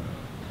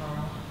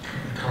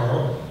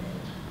 Carl.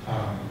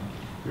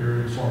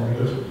 Very informative.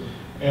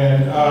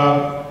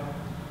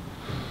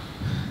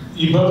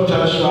 you both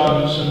touched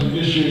on some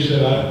issues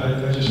that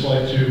I just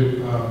like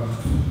to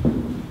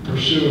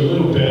pursue a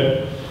little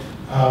bit.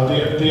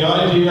 The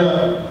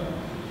idea,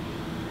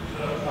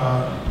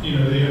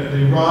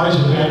 the rise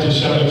of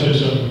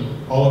anti-Semitism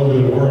all over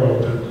the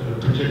world,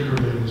 but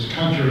particularly in this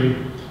country,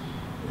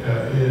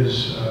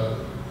 is,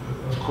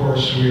 of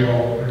course, we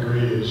all agree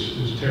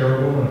is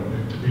terrible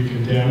and to be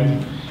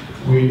condemned.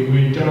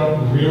 We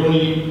don't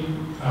really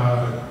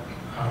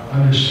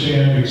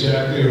understand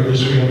exactly, or at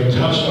least we haven't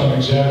touched on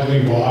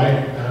exactly why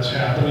that's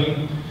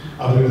happening,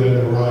 other than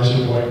the rise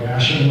of white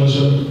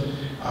nationalism.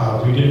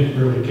 We didn't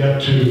really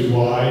get to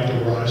why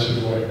the rise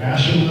of white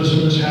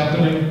nationalism is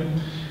happening.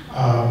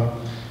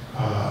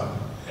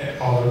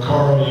 Although,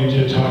 Carl, you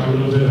did talk a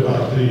little bit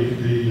about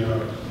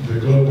the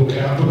global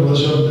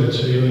capitalism that's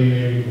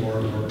alienating more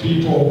and more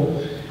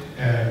people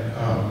and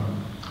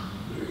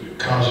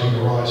causing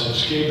the rise of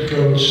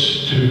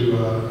scapegoats to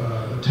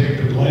take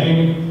the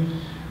blame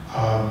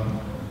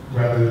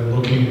rather than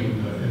looking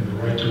in the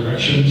right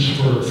directions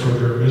for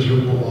their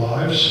miserable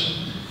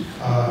lives,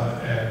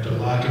 and the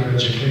lack of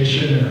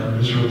education in our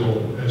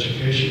miserable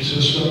education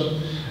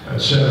system, et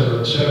cetera,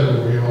 et cetera.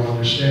 We all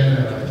understand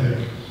that, I think.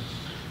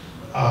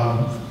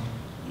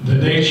 The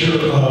nature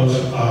of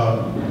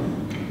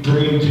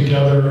bringing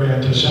together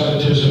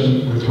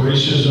anti-Semitism with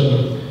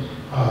racism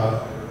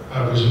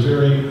was a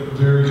very,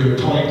 very good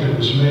point that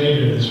was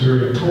made, and is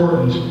very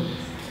important,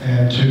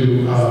 and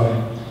to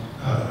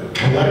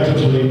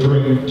collectively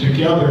bring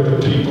together the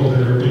people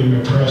that are being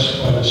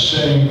oppressed by the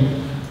same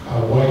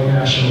white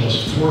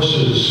nationalist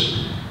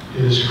forces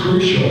is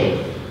crucial.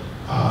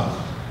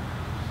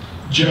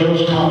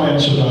 Joe's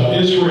comments about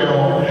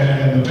Israel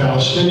and the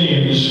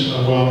Palestinians,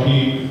 while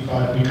he,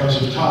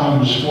 because of time,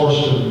 was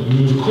forced to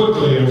move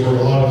quickly over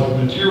a lot of the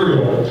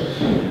material,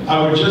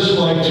 I would just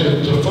like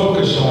to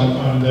focus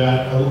on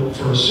that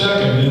for a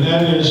second, and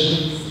that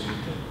is,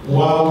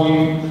 while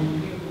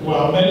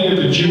many of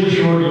the Jewish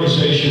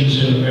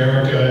organizations in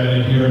America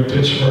and here in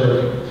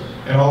Pittsburgh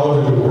and all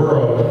over the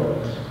world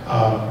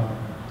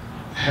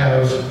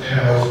have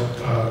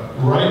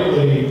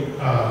rightly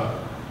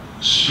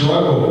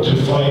struggled to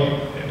fight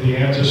the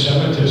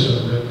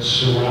anti-Semitism that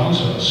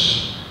surrounds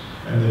us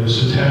and that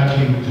is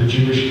attacking the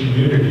Jewish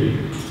community,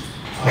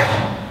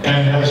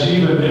 and has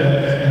even,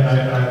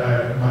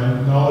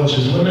 my knowledge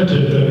is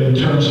limited, but in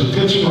terms of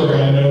Pittsburgh,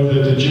 I know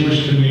that the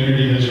Jewish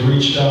community has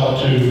reached out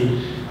to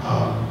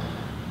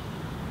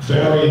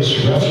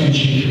various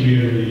refugee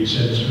communities,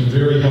 and it's been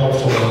very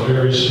helpful and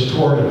very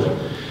supportive.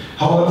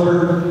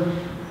 However,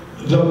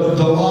 the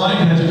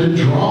line has been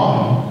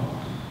drawn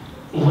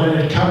when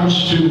it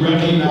comes to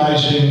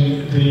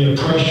recognizing the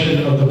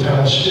oppression of the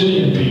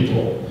Palestinian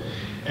people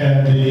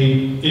and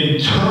the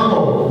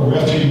internal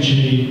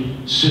refugee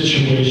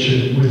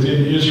situation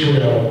within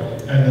Israel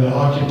and the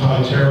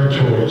occupied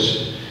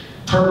territories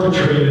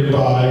perpetrated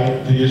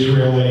by the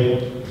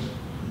Israeli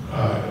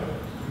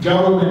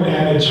government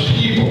and its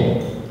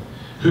people,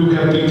 who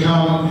have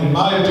become, in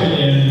my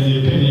opinion, and in the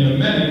opinion of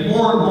many,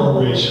 more and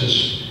more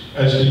racist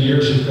as the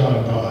years have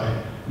gone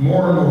by,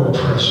 more and more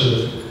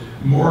oppressive,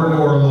 more and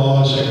more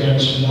laws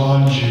against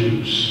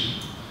non-Jews,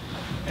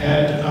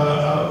 and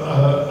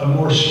a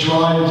more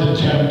strident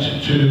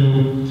attempt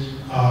to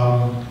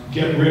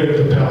get rid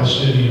of the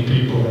Palestinian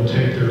people and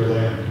take their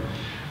land.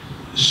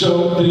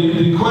 So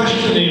the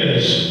question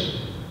is,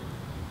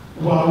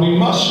 while we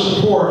must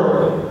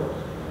support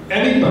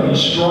anybody's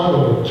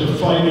struggle to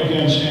fight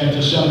against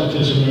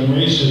anti-Semitism and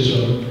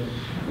racism,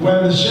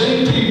 when the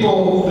same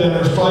people that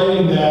are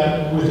fighting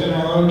that within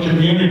our own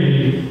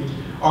community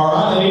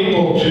are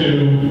unable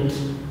to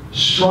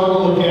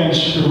struggle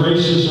against the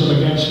racism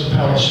against the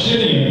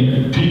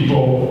Palestinian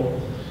people,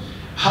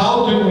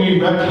 how do we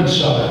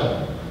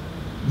reconcile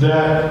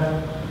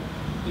that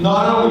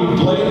not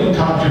only blatant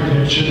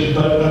contradiction,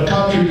 but a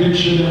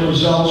contradiction that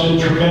results in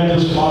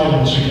tremendous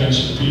violence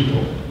against the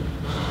people?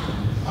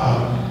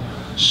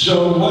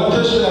 So what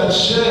does that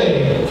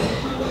say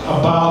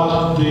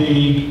about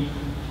the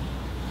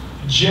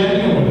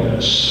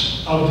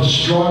genuineness of the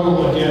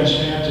struggle against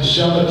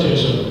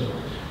anti-Semitism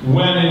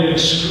when it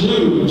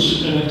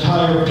excludes an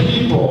entire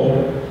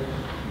people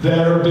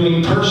that are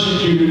being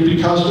persecuted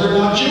because they're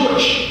not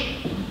Jewish?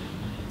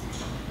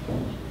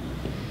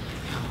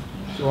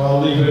 So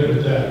I'll leave it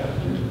at that.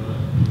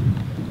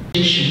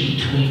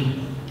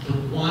 Between the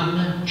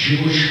one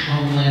Jewish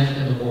homeland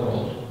in the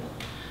world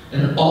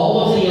and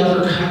all of the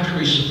other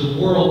countries of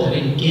the world that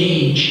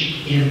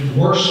engage in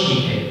worse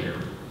behavior,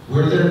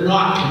 where they're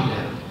not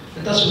condemned.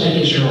 That doesn't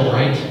make Israel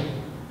right.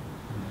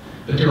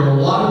 But there are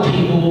a lot of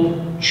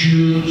people,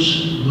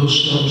 Jews,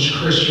 Muslims,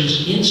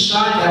 Christians,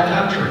 inside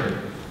that country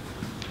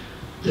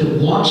that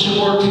want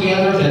to work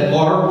together, that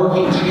are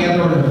working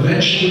together, and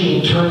eventually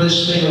will turn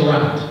this thing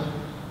around.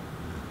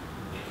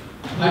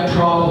 My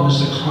problem is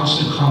the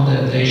constant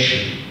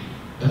condemnation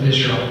of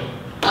Israel.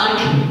 I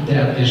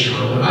condemn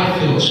Israel, and I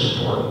feel it's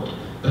important.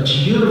 But to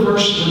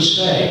universally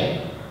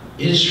say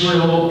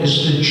Israel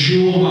is the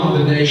Jew among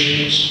the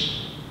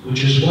nations,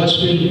 which is what's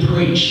being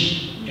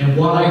preached And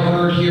what I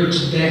heard here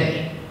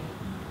today,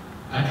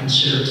 I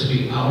consider to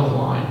be out of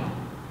line.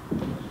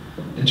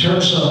 In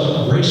terms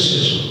of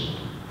racism,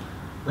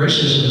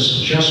 racism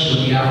isn't just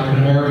with the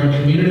African American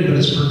community, but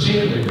it's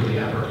particularly with the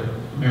African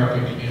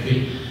American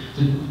community.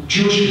 The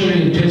Jewish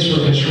community in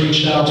Pittsburgh has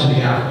reached out to the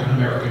African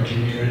American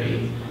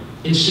community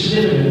in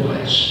significant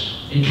ways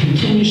and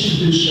continues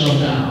to do so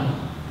now,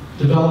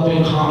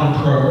 developing common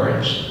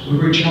programs. We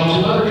reach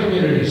out to other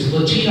communities. The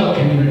Latino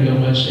community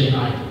on Wednesday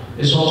night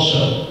is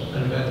also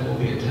an event that we'll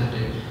be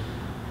attending.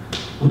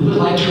 We would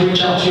like to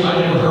reach out to you. I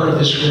never heard of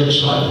this group,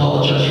 so I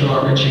apologize for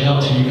not reaching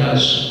out to you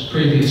guys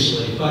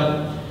previously.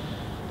 But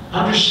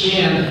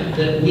understand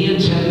that we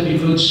intend to be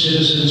good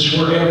citizens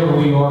wherever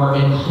we are,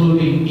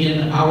 including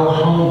in our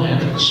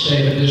homeland, the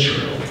state of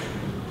Israel.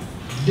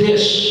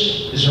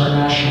 This is our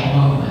national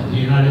homeland, the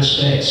United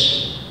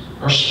States,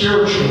 our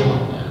spiritual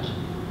homeland,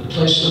 the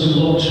place that we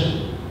look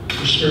to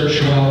for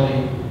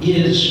spirituality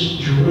is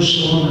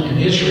Jerusalem and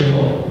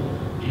Israel,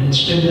 and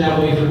it's been that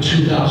way for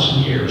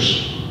 2,000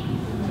 years.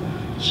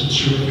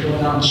 Since we were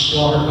thrown out and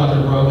slaughtered by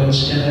the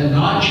Romans, and then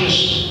not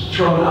just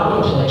thrown out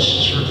of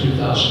places for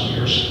 2,000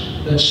 years,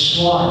 but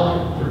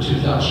slaughtered for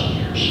 2,000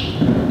 years.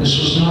 This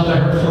was not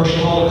the first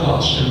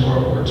Holocaust in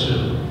World War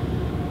II.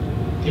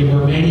 There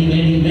were many,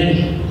 many,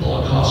 many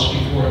Holocausts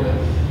before that.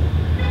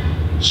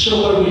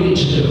 So what do we need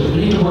to do? We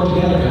need to work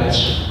together,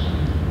 guys.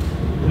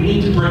 We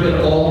need to bring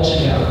it all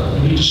together.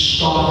 We need to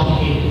stop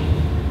hating.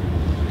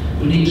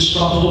 We need to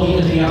stop looking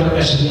at the other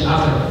as the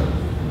other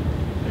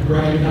and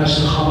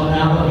recognize the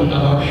commonality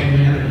of our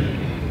humanity.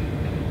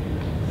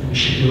 And we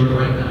should do it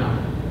right now.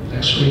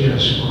 Next week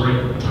is a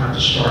great time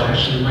to start.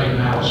 Actually, right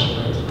now is a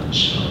great time to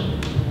start.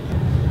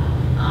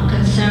 I'm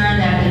concerned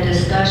that the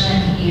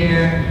discussion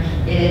here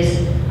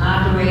is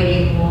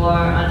operating more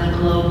on the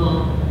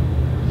global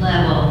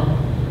level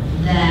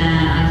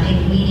than I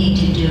think we need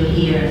to do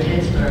here in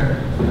Pittsburgh.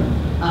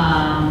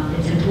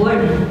 It's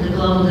important, the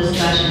global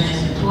discussion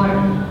is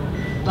important,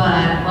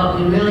 but what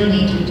we really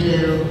need to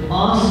do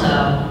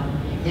also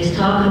is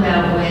talk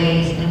about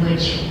ways in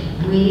which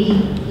we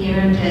here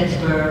in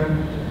Pittsburgh,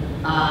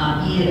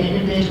 either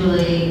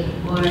individually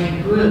or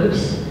in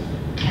groups,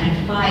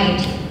 can fight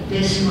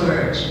this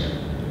scourge.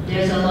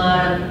 There's a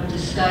lot of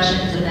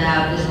discussions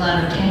about, there's a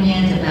lot of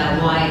opinions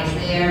about why it's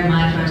there.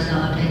 My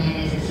personal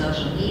opinion is it's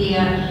social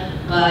media,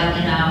 but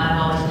you know, I've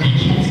always been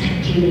against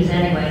computers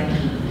anyway.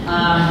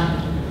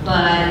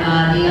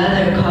 But the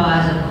other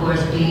cause, of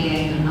course,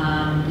 being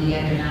the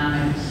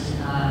economics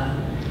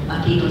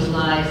of people's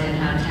lives and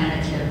how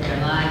tentative their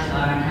lives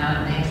are and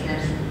how it makes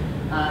them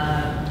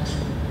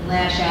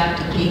lash out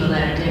to people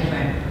that are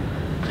different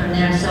from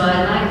them. So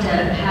I'd like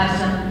to have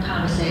some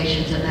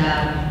conversations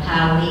about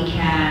how we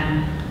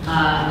can,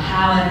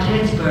 how in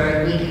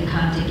Pittsburgh we can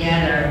come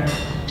together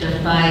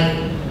to fight.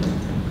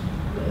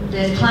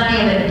 There's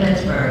plenty of it in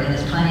Pittsburgh and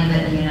there's plenty of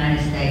it in the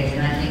United States,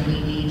 and I think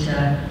we need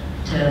to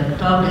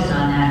focus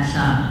on that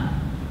some.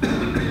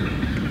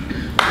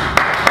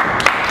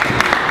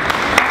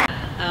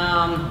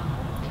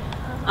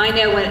 I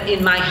know when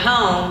in my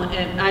home,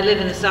 and I live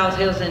in the South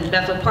Hills in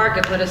Bethel Park,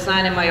 I put a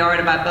sign in my yard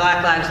about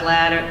Black Lives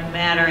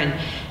Matter and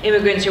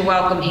immigrants are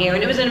welcome here.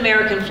 And it was an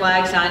American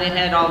flag sign, it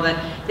had all the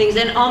things,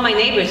 and all my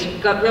neighbors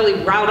got really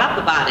riled up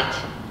about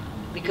it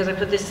because I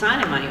put this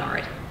sign in my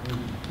yard.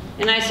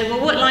 And I said,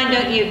 well, what line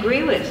don't you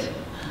agree with?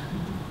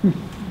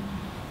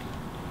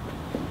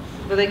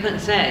 Well, they couldn't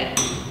say.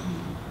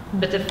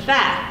 But the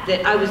fact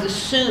that I was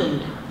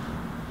assumed,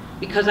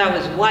 because I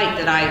was white,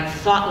 that I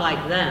thought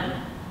like them,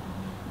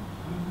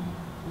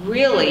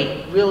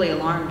 really, really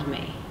alarmed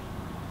me.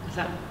 I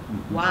thought,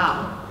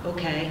 wow,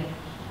 okay,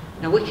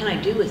 now what can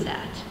I do with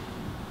that?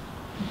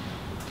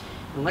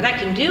 And what I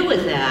can do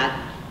with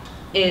that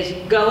is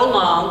go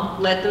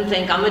along, let them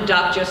think I'm a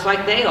duck just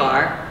like they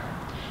are,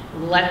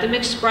 let them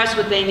express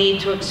what they need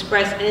to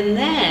express, and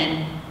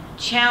then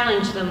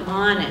challenge them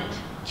on it,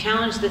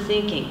 challenge the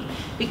thinking.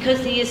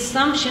 Because the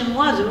assumption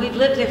was, and we've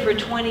lived there for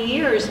 20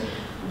 years,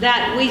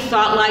 that we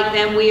thought like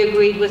them, we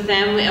agreed with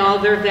them, all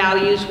their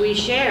values we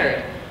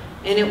shared.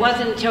 And it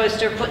wasn't until I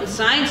started putting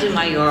signs in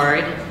my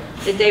yard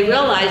that they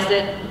realized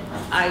that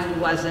I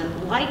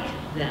wasn't like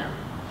them.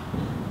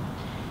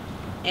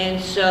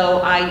 And so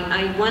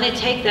I want to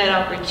take that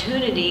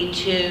opportunity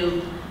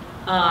to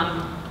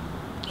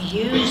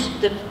use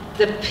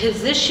the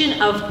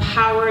position of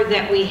power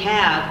that we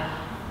have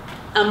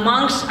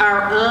amongst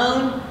our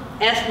own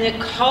ethnic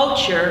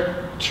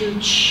culture to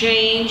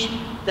change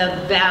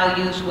the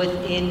values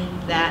within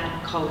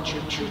that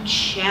culture, to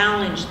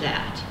challenge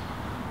that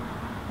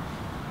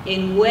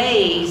in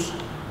ways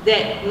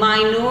that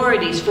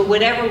minorities, for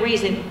whatever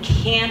reason,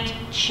 can't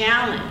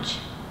challenge.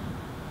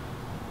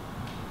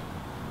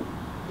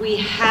 We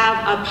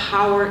have a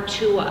power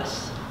to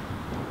us.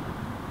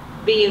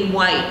 Being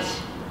white,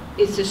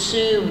 it's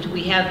assumed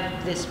we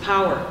have this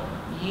power.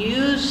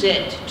 Use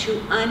it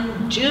to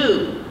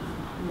undo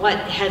what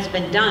has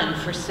been done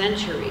for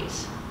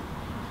centuries.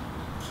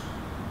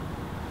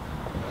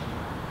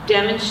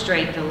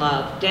 Demonstrate the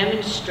love,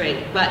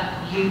 demonstrate, but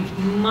you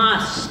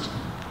must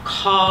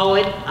Call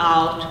it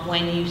out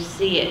when you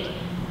see it.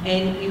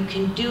 And you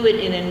can do it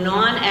in a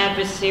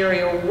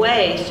non-adversarial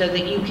way so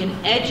that you can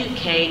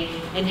educate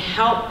and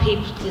help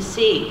people to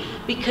see.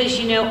 Because,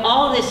 you know,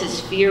 all this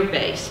is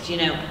fear-based, you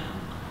know.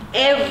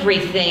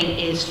 Everything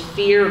is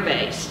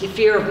fear-based. The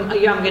fear of,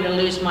 oh, I'm going to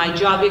lose my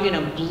job. You're going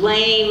to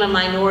blame a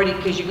minority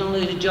because you're going to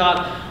lose a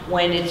job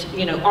when it's,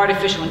 you know,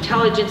 artificial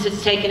intelligence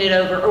that's taken it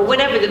over, or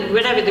whatever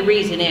the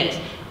reason is.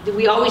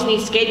 We always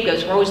need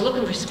scapegoats. We're always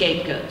looking for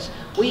scapegoats.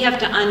 We have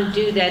to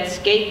undo that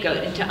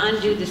scapegoat, and to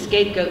undo the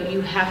scapegoat,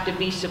 you have to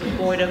be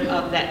supportive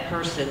of that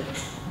person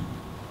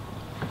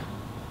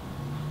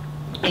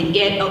and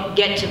get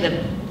to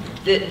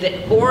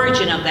the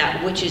origin of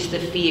that, which is the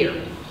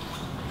fear.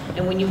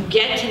 And when you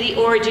get to the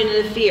origin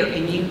of the fear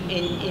and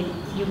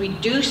you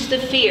reduce the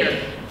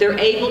fear, they're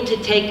able to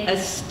take a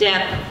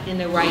step in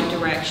the right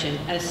direction,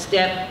 a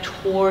step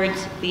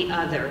towards the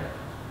other.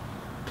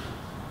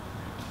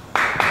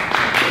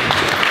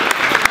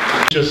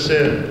 Just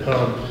said,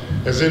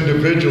 as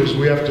individuals,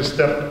 we have to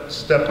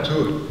step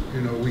to it.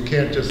 You know, we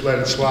can't just let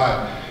it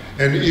slide.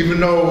 And even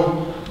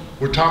though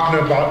we're talking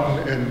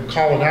about and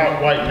calling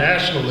out white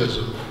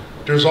nationalism,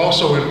 there's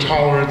also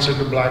intolerance in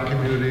the black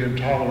community,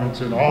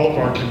 intolerance in all of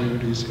our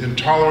communities,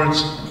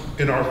 intolerance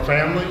in our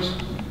families,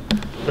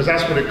 because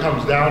that's what it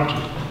comes down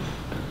to.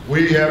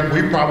 We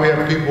probably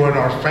have people in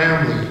our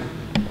family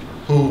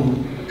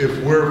who, if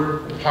we're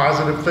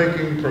positive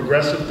thinking,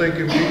 progressive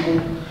thinking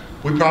people,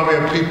 we probably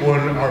have people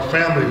in our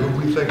family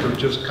who we think are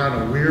just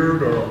kind of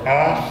weird or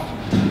off.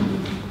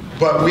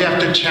 But we have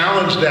to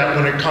challenge that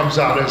when it comes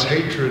out as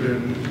hatred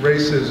and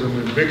racism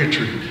and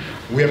bigotry.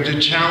 We have to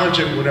challenge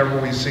it whenever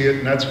we see it,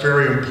 and that's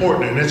very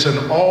important. And it's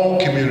in all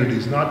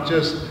communities, not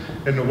just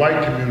in the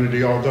white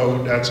community,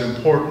 although that's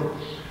important.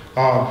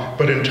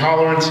 But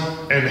intolerance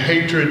and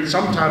hatred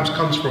sometimes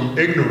comes from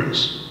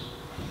ignorance.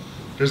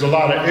 There's a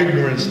lot of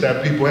ignorance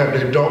that people have.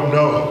 They don't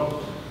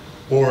know,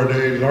 or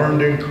they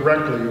learned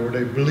incorrectly, or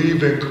they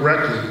believe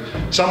incorrectly.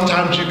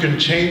 Sometimes you can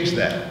change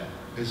that.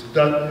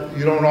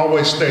 You don't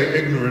always stay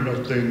ignorant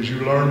of things. You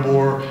learn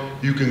more,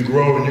 you can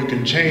grow, and you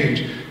can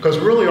change. Because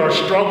really our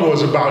struggle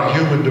is about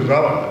human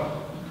development.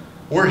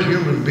 We're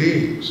human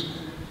beings.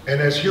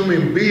 And as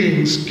human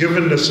beings,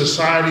 given the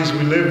societies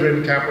we live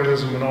in,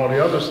 capitalism and all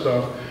the other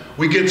stuff,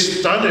 we get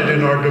stunted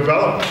in our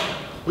development.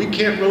 We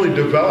can't really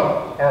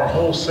develop our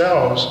whole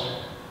selves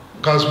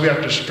because we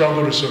have to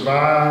struggle to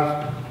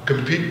survive,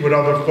 compete with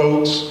other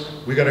folks.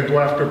 We got to go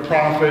after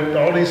profit,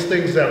 all these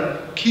things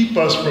that keep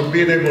us from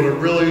being able to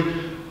really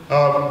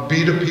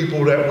be the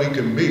people that we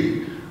can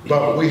be.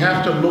 But we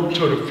have to look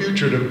to the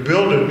future to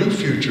build a new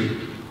future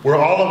where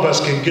all of us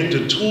can get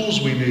the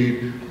tools we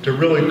need to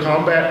really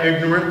combat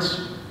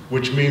ignorance,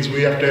 which means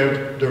we have to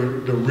have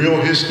the real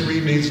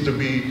history needs to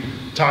be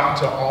taught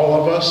to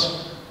all of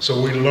us,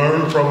 so we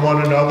learn from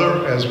one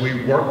another as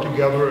we work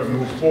together and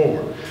move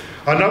forward.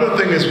 Another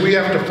thing is we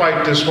have to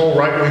fight this whole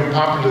right-wing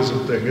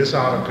populism thing. It's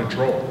out of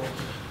control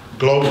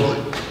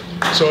globally.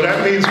 So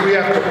that means we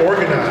have to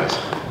organize.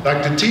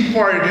 Like the Tea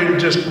Party didn't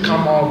just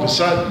come all of a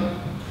sudden.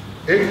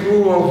 It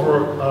grew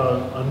over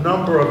a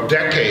number of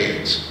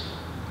decades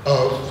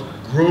of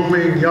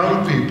grooming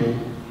young people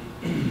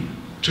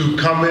to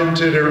come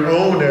into their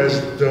own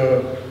as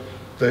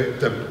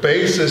the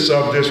basis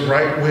of this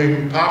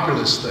right-wing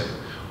populist thing.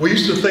 We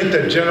used to think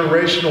that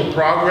generational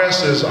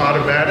progress is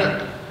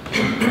automatic.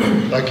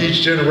 Like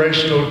each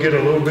generation will get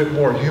a little bit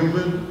more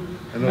human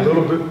and a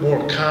little bit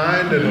more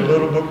kind and a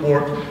little bit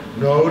more,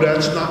 no,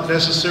 that's not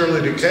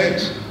necessarily the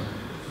case.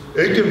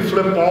 It can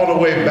flip all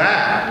the way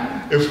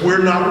back if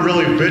we're not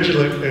really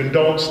vigilant and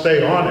don't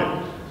stay on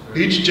it.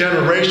 Each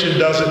generation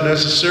doesn't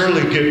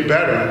necessarily get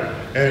better,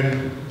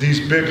 and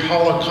these big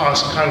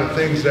Holocaust kind of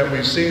things that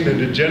we've seen and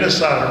the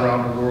genocide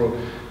around the world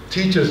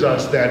teaches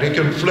us that it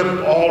can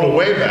flip all the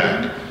way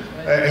back,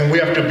 and we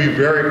have to be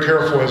very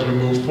careful as we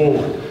move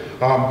forward.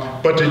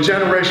 But the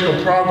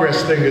generational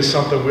progress thing is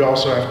something we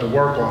also have to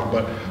work on.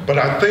 But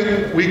I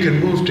think we can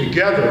move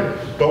together,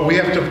 but we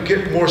have to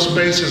get more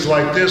spaces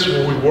like this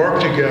where we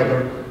work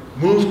together,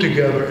 move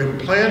together, and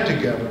plan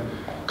together.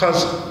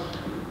 Because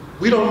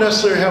we don't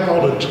necessarily have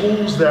all the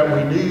tools that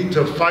we need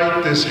to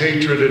fight this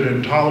hatred and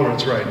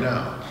intolerance right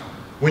now.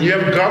 When you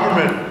have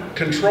government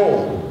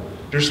control,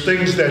 there's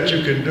things that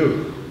you can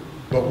do.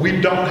 But we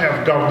don't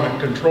have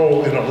government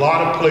control in a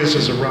lot of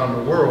places around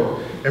the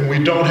world, and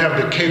we don't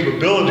have the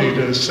capability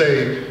to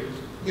say,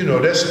 you know,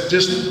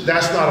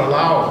 that's not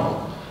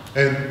allowable,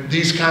 and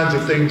these kinds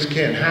of things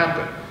can't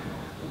happen.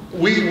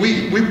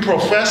 We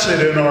profess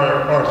it in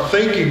our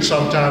thinking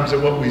sometimes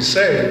in what we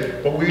say,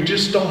 but we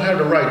just don't have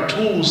the right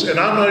tools, and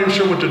I'm not even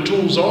sure what the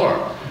tools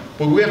are.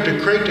 But we have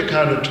to create the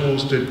kind of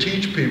tools to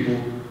teach people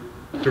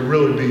to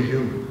really be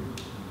human.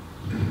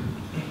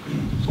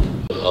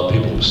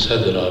 People have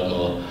said that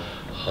I'm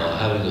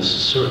having a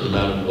certain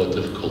amount of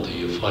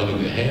difficulty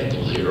finding the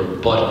handle here,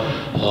 but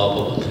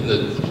one thing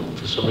that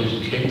for some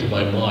reason came to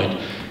my mind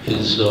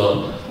is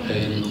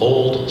an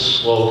old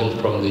slogan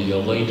from the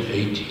late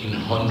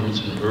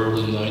 1800s and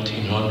early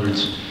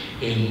 1900s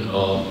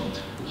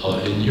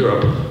in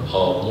Europe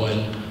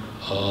when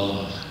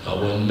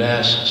when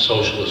mass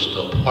socialist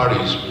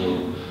parties were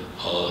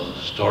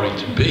starting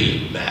to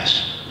be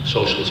mass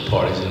socialist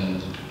parties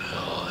and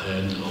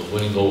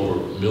winning over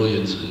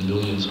millions and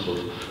millions of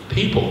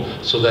people,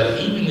 so that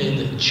even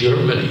in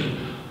Germany,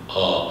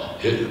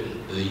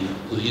 the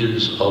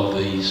leaders of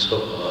the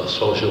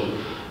social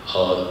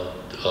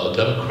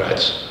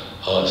Democrats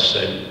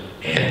said,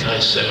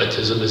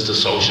 anti-Semitism is the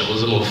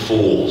socialism of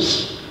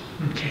fools.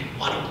 Okay,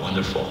 what a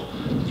wonderful,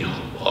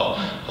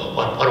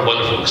 what a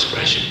wonderful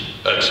expression.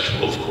 That's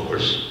true, of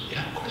course.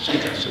 Yeah, of course,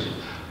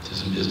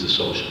 anti-Semitism is the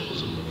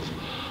socialism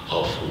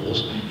of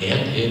fools.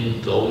 And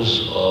in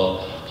those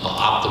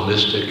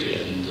optimistic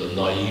and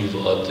naive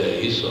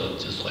days,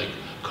 just like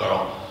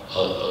Carl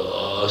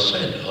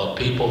said,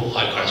 people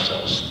like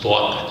ourselves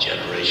thought that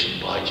generation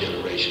by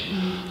generation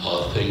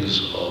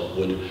things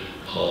would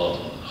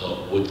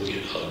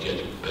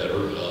get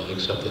better,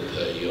 except that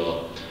they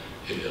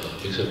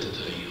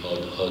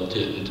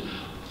didn't,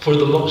 for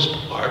the most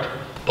part,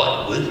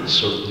 but with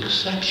certain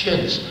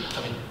exceptions.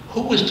 I mean,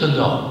 who was to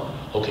know?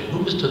 Okay, who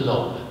was to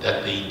know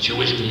that the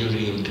Jewish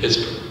community in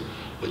Pittsburgh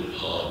would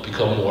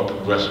become more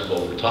progressive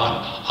over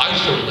time? I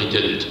certainly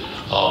didn't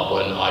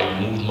when I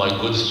moved my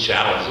goods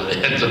chattels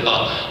and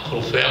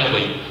little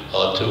family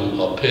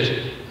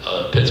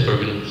to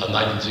Pittsburgh in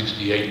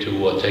 1968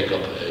 to take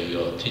up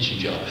a teaching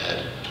job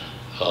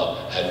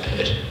at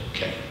Pitt.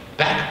 Okay,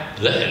 back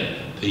then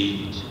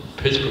the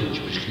Pittsburgh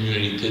Jewish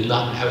community did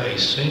not have a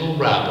single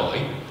rabbi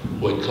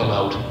who had come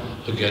out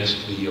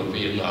against the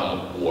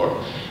Vietnam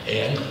War,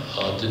 and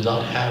did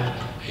not have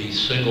a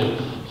single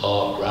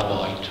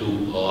rabbi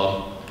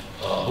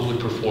who would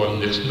perform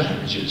mixed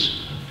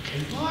marriages.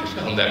 Okay, well, I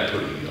found that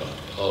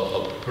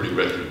pretty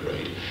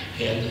retrograde,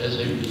 and as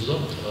a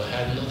result,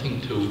 had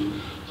nothing to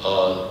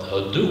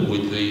do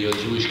with the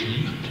Jewish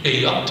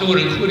community up to and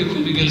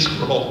including in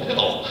Squirrel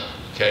Hill.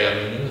 Okay, I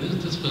mean,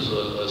 this was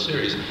a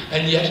series,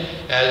 and yet,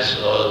 as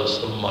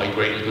some of my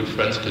great and good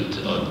friends could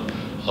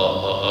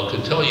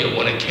tell you,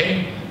 when it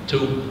came to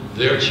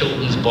their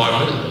children's bar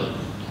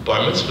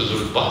mitzvahs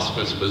or bas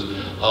mitzvahs,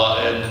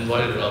 and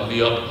invited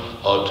me up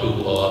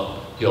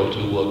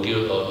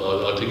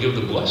to give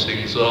the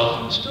blessings,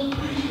 I'm still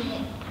pretty good.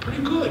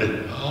 Pretty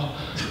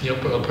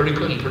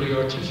good and pretty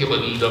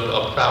articulate and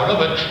proud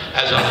of it,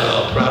 as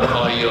I'm proud of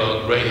my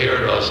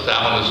gray-haired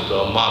Stalinist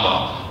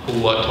mama,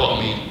 who taught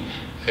me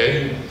a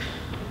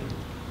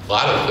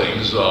lot of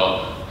things,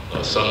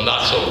 some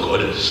not so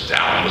good.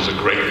 Stalin was a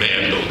great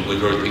man, don't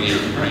believe everything you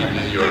read in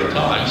the New York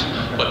Times,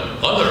 but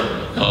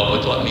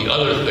taught me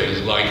other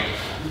things like,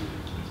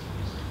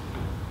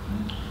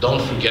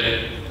 don't forget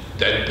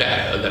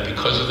that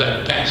because of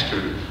that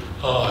bastard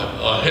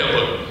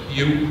Hitler,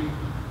 you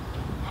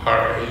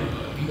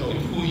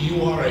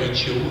are a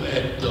Jew,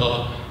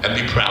 and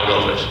be proud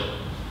of it.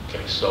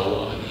 Okay,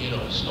 so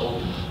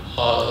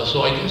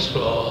so I guess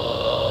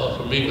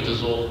for me, what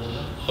this all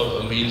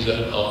means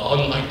that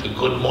unlike the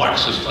good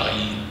Marxist I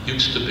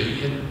used to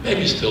be, and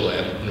maybe still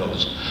am, who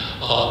knows,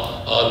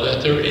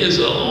 that there is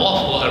an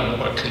awful lot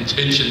more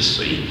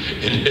contingency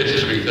in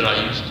history than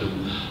I used to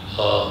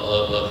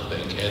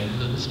think,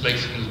 and this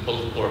makes things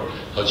both more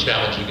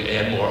challenging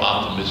and more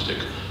optimistic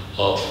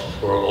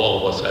for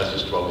all of us as the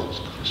struggle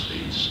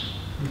proceeds.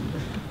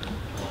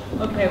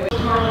 Okay,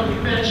 Carl,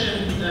 you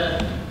mentioned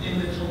that in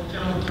the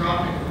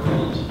philanthropic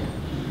world,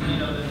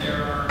 that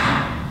there are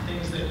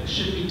things that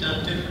should be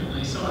done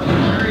differently. So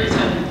I'm curious,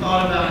 have you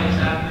thought about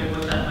exactly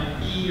what that might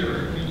be?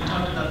 Or you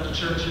talked about the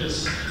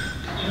church's,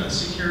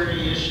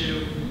 security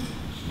issue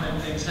when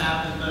things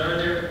happen, but are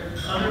there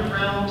other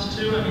realms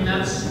too? I mean,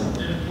 that's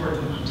an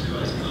important one too,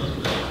 I suppose.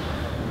 But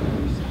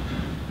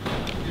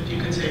if you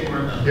could say more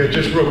about that. Yeah,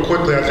 just real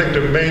quickly, I think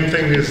the main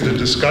thing is the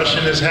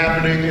discussion is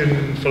happening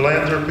in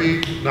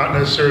philanthropy, not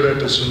necessarily that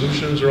the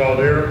solutions are all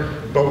there,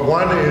 but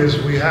one is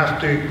we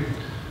have to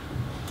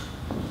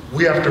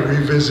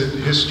revisit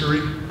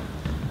history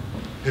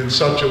in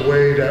such a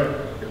way that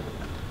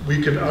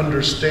we can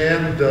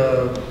understand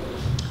the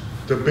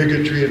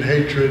bigotry and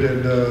hatred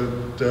and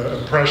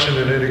the oppression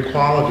and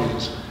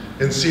inequalities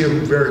and see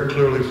them very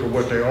clearly for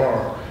what they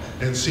are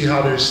and see how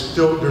they're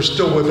still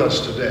with us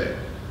today.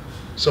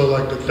 So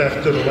like the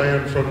theft of the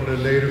land from the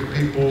native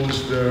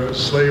peoples, the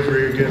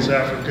slavery against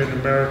African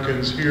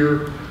Americans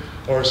here,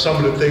 are some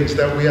of the things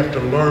that we have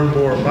to learn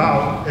more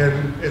about,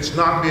 and it's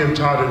not being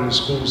taught in the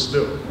schools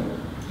still.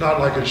 Not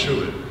like it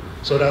should.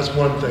 So that's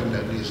one thing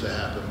that needs to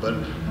happen. But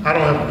I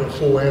don't have the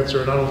full answer,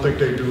 and I don't think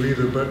they do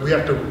either, but we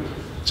have to,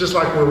 just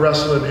like we're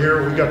wrestling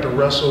here, we got to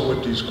wrestle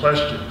with these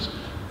questions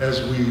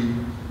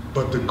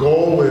but the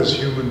goal is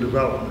human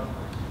development.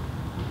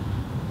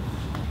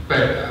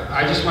 But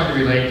I just want to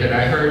relate that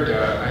I heard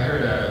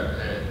a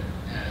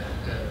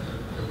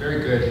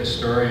very good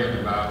historian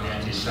about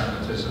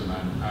anti-Semitism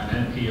on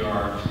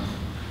NPR,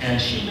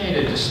 and she made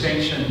a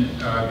distinction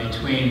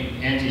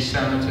between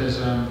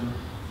anti-Semitism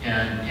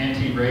and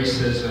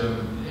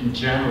anti-racism in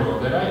general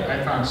that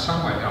I found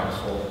somewhat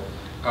helpful.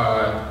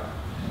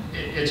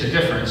 It's a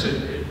difference.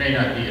 It may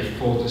not be a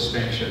full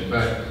distinction,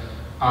 but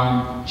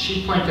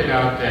she pointed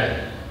out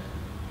that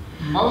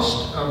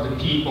most of the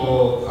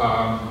people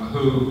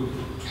who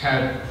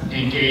have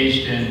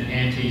engaged in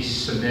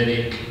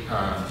anti-Semitic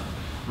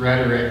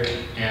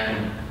rhetoric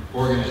and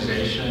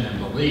organization and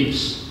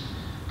beliefs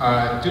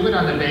do it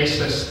on the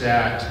basis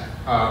that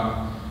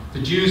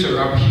the Jews are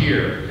up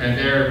here and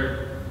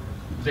they're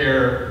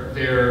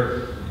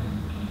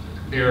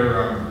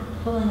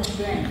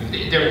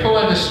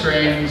pulling the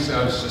strings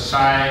of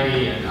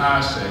society and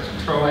us and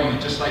controlling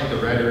it, just like the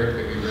rhetoric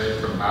that we read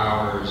from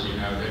Bowers, you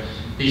know, that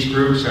these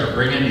groups are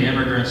bringing the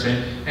immigrants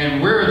in,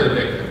 and we're the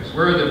victims.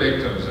 We're the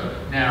victims of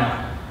it.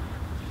 Now,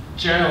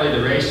 generally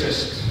the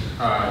racists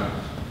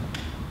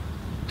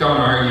don't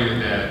argue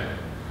that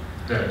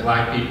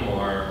black people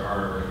are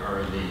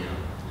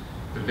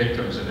the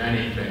victims of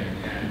anything,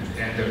 and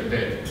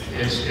that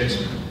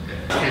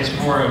it's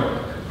more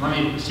of, let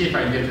me see if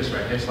I can get this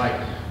right. It's like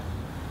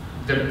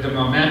the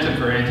momentum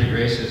for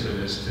anti-racism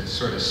is to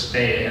sort of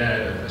stay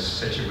ahead of the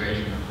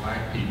situation of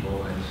black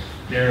people, and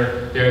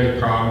they're the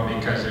problem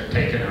because they're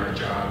taking our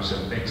jobs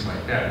and things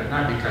like that, but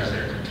not because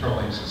they're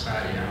controlling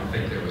society. I don't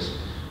think there was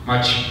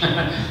much,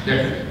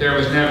 there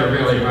was never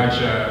really much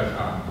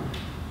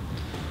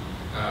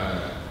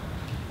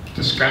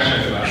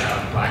discussion about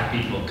how black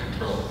people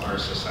control our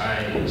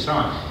society and so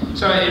on.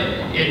 So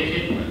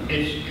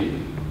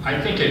I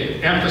think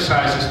it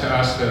emphasizes to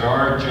us that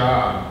our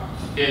job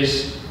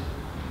is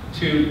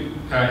to,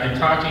 in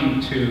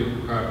talking to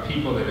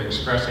people that are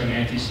expressing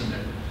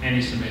anti-Semitic and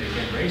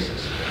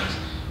racist things,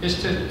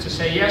 is to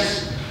say,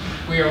 yes,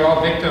 we are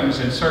all victims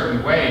in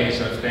certain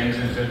ways of things,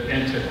 and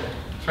to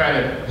try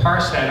to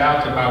parse that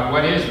out about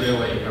what is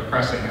really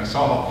oppressing us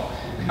all.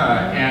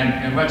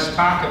 And let's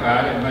talk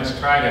about it, and let's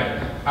try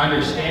to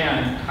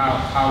understand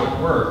how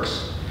it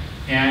works.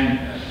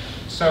 And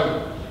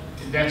so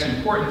that's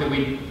important that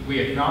we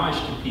acknowledge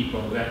to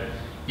people that,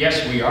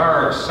 yes, we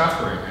are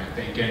suffering, I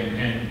think,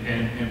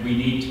 and we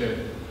need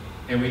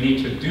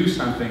to do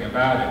something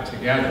about it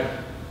together.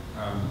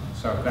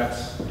 So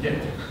that's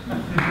it.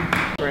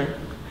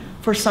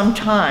 For some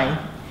time,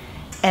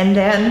 and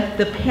then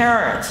the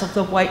parents of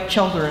the white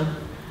children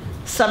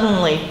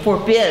suddenly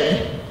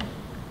forbid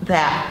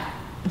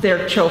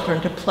their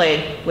children to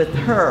play with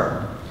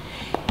her.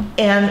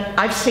 And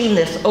I've seen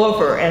this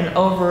over and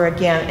over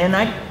again. And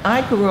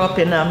I grew up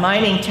in a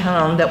mining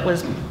town that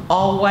was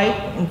all white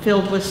and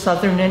filled with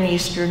Southern and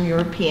Eastern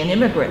European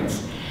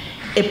immigrants.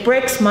 It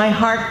breaks my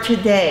heart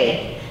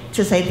today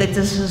to say that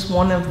this is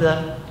one of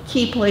the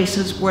key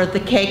places where the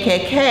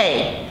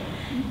KKK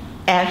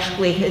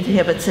actually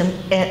inhabits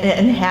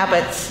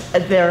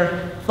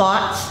their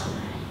thoughts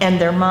and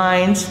their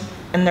minds,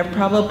 and they're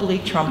probably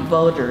Trump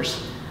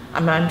voters.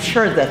 I'm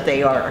sure that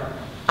they are.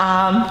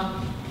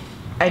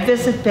 I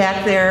visit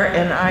back there,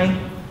 and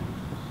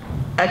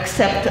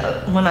except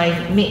when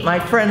I meet my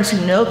friends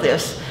who know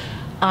this,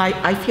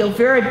 I feel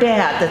very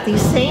bad that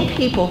these same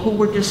people who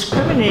were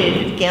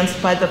discriminated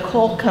against by the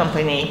coal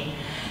company,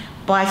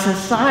 by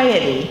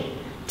society,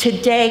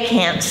 today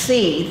can't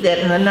see that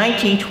in the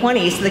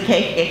 1920s the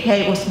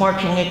KKK was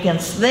marching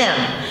against them,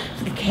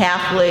 the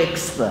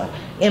Catholics, the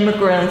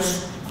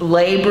immigrants,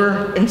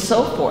 labor, and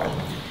so forth.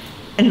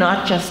 And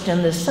not just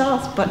in the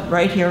South, but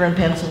right here in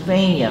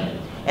Pennsylvania.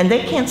 And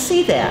they can't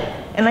see that.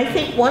 And I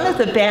think one of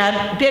the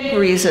big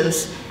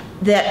reasons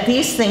that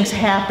these things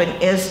happen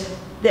is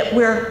that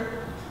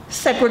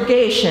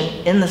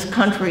segregation in this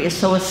country is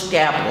so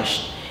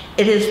established.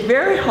 It is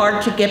very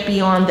hard to get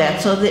beyond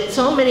that, so that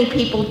so many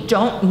people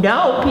don't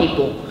know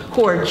people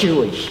who are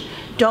Jewish,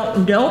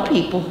 don't know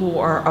people who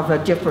are of a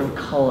different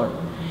color.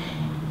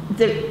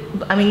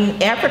 I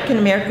mean, African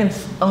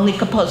Americans only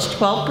compose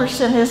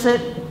 12%, is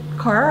it,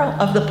 Carl,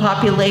 of the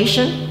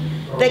population?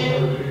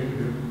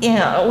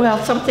 Yeah, well,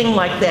 something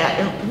like that.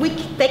 And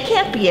they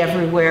can't be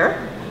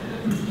everywhere.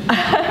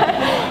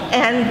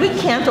 And we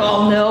can't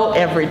all know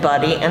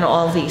everybody and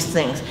all these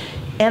things.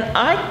 And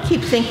I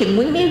keep thinking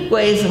we need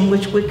ways in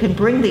which we can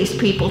bring these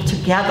people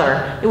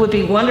together. It would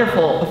be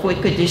wonderful if we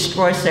could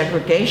destroy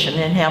segregation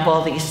and have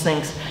all these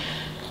things.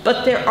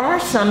 But there are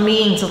some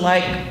means,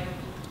 like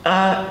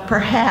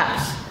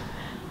perhaps,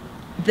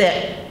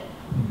 that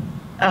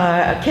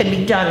can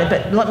be done.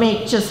 But let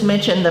me just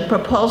mention the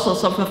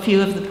proposals of a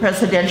few of the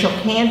presidential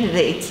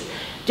candidates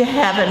to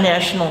have a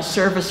national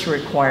service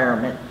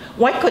requirement.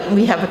 Why couldn't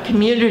we have a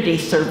community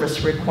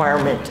service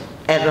requirement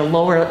at a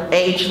lower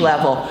age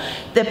level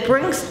that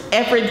brings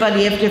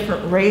everybody of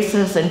different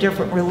races and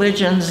different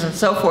religions and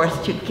so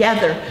forth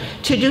together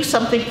to do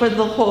something for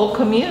the whole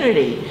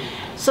community,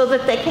 so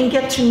that they can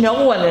get to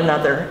know one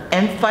another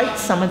and fight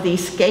some of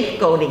these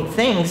scapegoating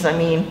things? I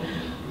mean,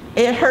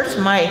 it hurts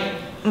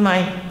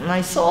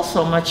my soul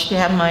so much to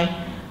have my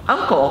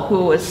uncle,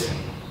 who was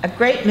a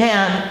great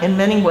man in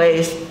many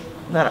ways,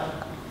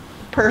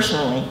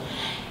 personally,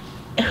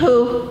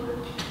 who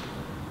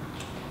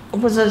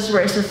was as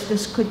racist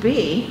as could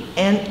be,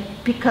 and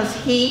because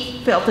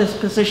he felt his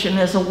position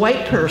as a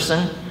white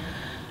person,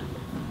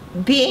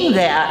 being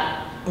that,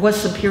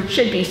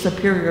 should be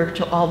superior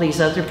to all these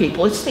other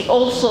people. It's the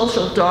old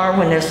social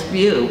Darwinist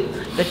view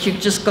that you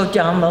just go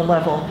down the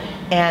level.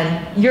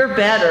 and you're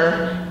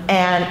better,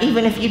 and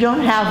even if you don't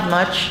have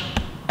much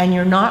and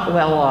you're not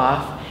well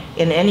off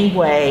in any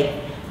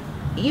way,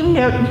 you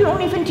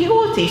don't even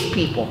deal with these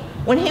people.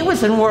 When he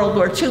was in World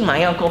War II,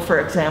 my uncle, for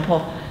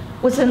example,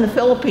 was in the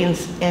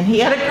Philippines, and he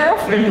had a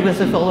girlfriend who was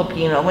a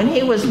Filipino, and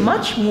he was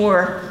much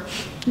more,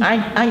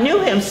 I knew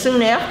him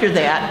soon after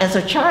that as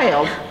a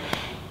child,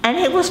 and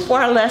he was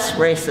far less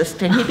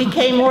racist, and he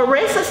became more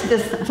racist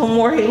the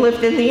more he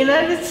lived in the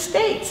United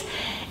States.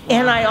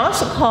 And I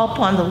also call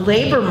upon the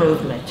labor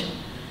movement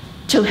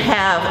to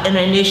have and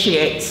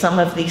initiate some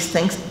of these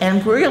things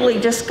and really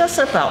discuss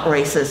about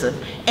racism.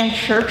 And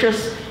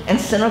churches and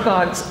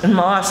synagogues and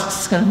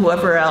mosques and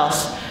whoever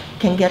else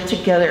can get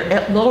together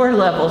at lower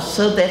levels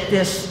so that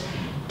this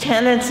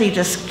tendency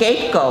to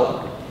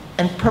scapegoat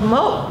and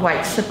promote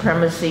white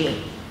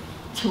supremacy,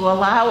 to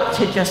allow it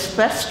to just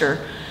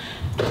fester,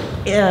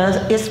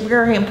 is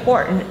very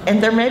important.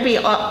 And there may be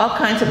all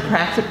kinds of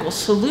practical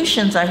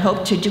solutions, I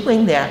hope, to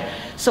doing that.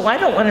 So I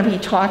don't want to be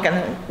talking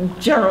in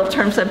general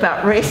terms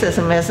about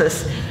racism as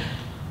this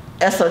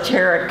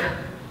esoteric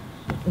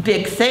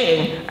big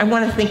thing. I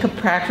want to think of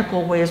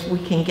practical ways we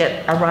can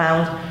get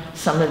around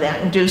some of that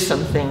and do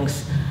some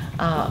things.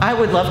 I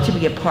would love to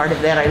be a part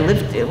of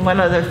that. One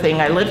other thing,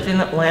 I lived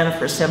in Atlanta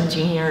for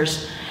 17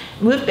 years,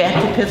 moved back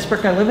to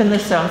Pittsburgh. I live in the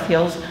South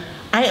Hills.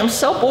 I am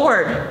so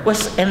bored,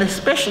 and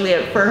especially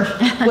at first,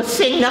 with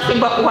seeing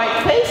nothing but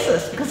white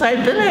faces, because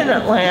I'd been in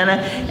Atlanta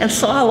and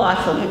saw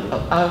lots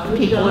of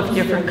people of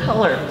different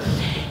color.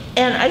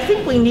 And I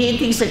think we need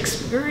these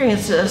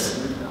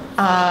experiences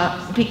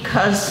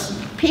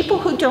because people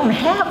who don't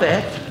have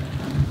it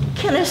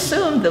can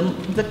assume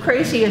the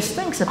craziest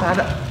things about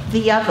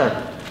the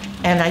other.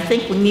 And I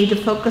think we need to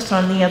focus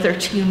on the other,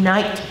 to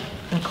unite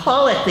and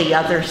call it the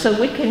other, so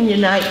we can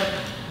unite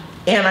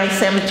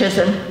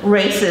anti-Semitism,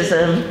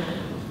 racism,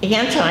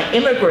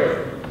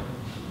 anti-immigrant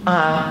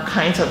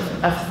kinds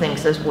of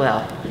things as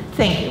well.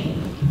 Thank you.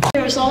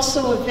 There's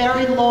also a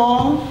very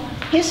long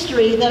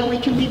history that we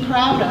can be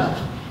proud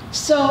of.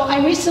 So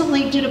I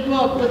recently did a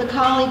book with a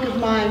colleague of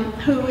mine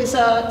who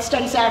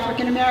studies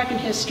African American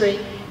history.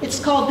 It's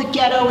called The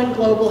Ghetto in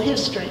Global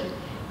History.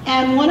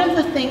 And one of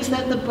the things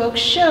that the book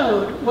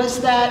showed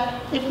was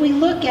that if we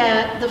look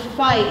at the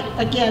fight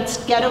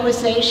against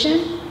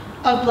ghettoization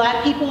of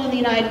black people in the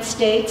United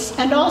States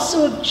and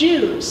also of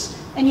Jews,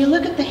 and you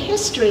look at the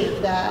history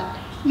of that,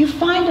 you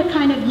find a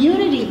kind of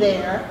unity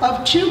there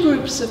of two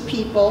groups of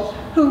people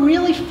who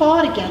really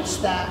fought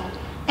against that.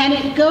 And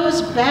it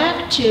goes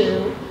back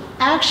to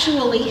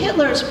actually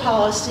Hitler's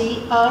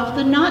policy of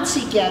the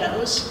Nazi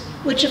ghettos,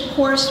 which of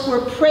course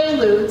were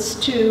preludes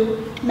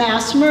to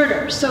mass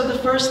murder. So the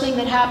first thing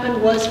that happened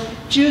was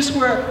Jews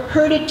were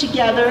herded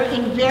together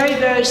in very,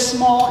 very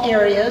small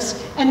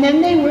areas, and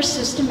then they were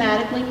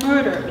systematically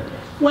murdered.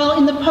 Well,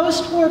 in the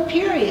post-war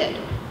period,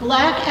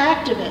 black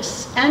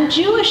activists and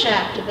Jewish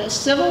activists,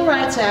 civil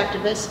rights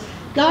activists,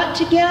 got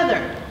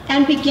together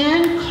and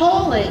began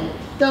calling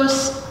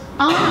those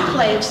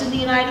enclaves in the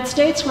United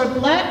States where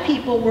black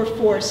people were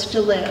forced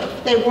to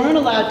live, they weren't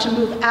allowed to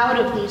move out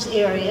of these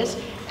areas,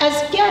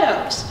 as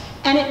ghettos.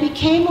 And it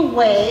became a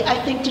way, I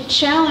think, to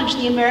challenge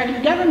the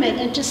American government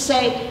and to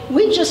say,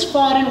 we just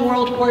fought in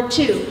World War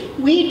II.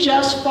 We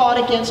just fought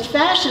against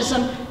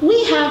fascism.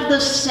 We have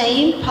the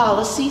same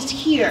policies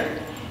here.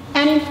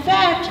 And in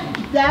fact,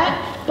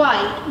 that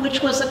fight,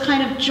 which was a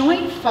kind of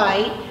joint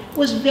fight,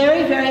 was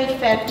very, very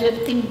effective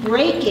in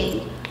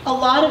breaking a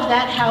lot of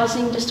that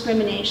housing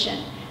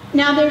discrimination.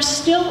 Now, there's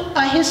still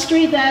a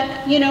history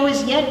that,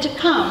 is yet to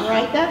come,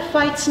 right? That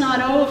fight's not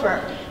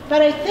over.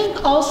 But I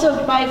think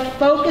also by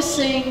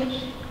focusing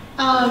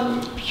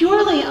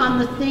purely on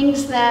the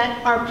things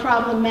that are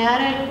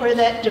problematic or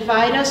that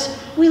divide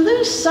us, we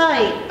lose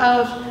sight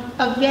of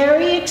a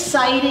very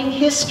exciting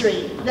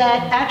history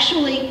that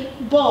actually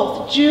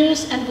both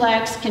Jews and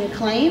blacks can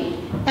claim,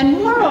 and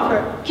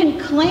moreover, can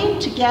claim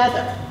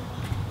together.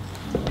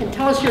 And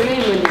tell us your name,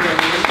 Wendy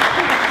Goldman.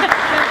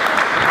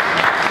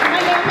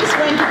 My name is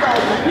Wendy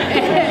Goldman.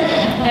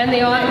 And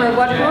the author of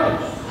what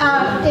book?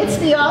 It's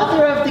the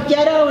author of The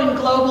Ghetto in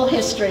Global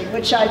History,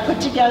 which I put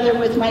together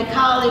with my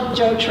colleague,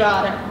 Joe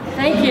Trotter.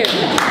 Thank you.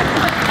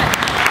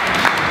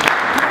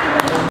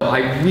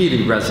 I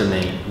really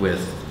resonate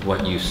with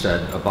what you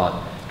said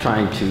about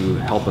trying to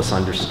help us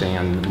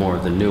understand more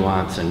of the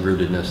nuance and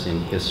rootedness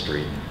in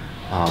history.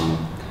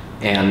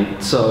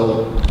 And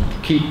so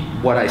keep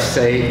what I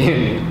say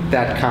in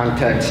that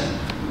context.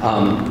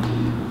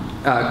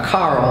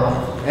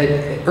 Carl,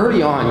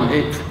 early on,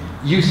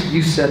 you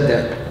said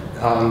that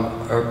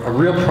a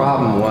real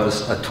problem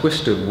was a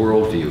twisted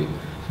worldview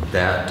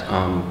that,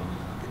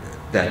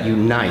 that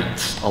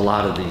unites a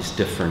lot of these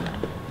different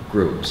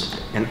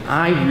groups. And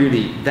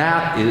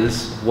that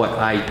is what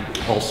I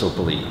also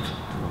believe,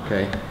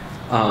 okay?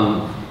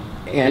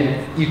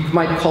 And you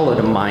might call it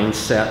a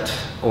mindset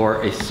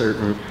or a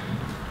certain,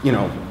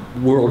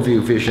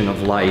 worldview, vision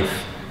of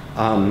life.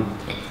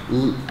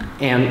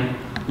 And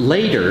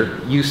later,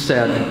 you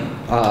said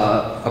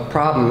a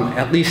problem,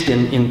 at least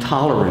in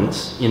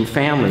intolerance in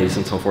families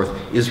and so forth,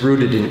 is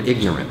rooted in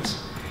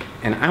ignorance.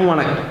 And I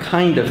want to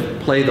kind of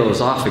play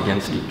those off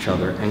against each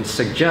other and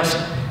suggest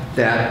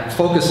that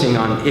focusing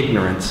on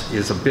ignorance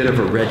is a bit of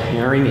a red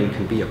herring and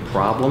can be a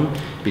problem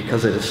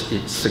because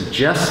it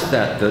suggests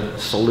that the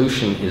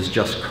solution is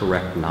just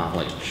correct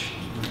knowledge.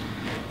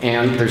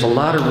 And there's a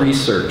lot of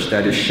research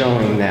that is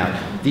showing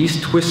that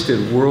these twisted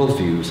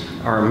worldviews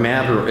are a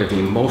matter of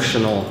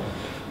emotional,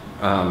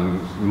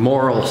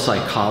 moral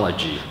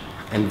psychology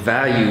and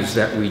values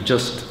that we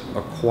just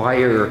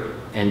acquire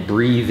and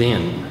breathe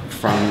in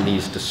from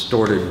these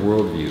distorted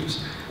worldviews.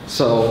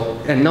 So,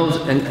 and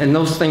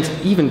those things,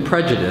 even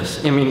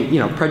prejudice, I mean, you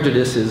know,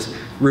 prejudice is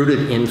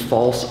rooted in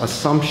false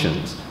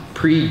assumptions,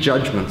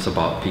 prejudgments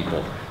about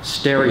people,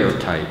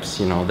 stereotypes,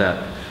 you know,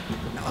 that,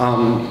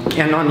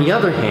 and on the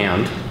other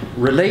hand,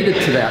 related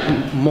to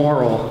that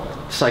moral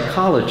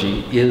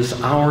psychology is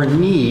our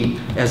need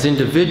as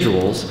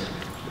individuals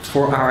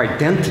for our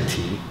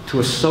identity to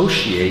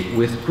associate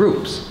with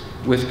groups,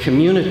 with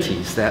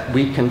communities that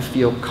we can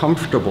feel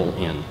comfortable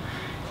in,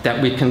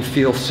 that we can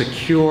feel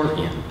secure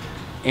in.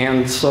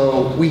 And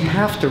so we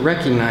have to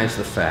recognize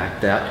the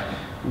fact that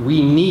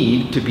we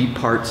need to be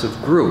parts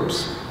of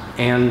groups.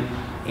 And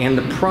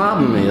the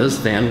problem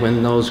is then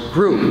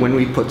when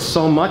we put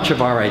so much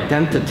of our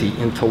identity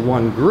into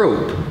one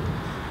group,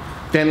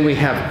 then we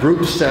have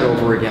groups set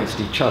over against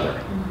each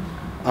other.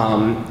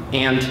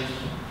 And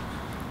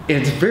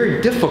it's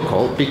very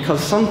difficult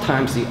because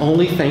sometimes the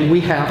only thing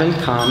we have in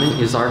common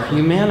is our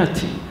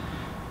humanity.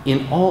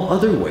 In all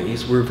other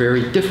ways, we're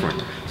very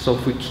different. So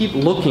if we keep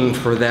looking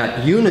for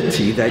that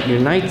unity that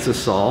unites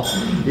us all,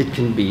 it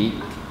can be,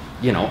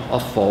 you know, a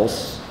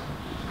false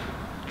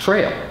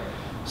trail.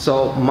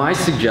 So my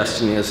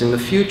suggestion is, in the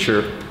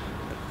future,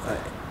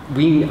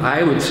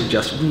 I would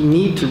suggest we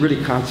need to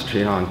really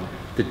concentrate on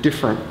the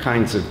different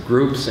kinds of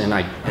groups and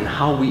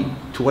how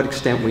to what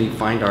extent we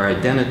find our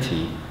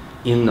identity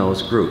in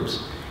those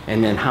groups,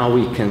 and then how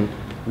we can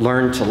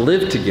learn to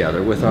live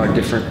together with our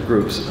different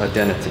groups'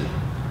 identity.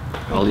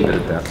 I'll leave it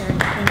at that.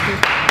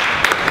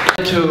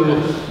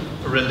 To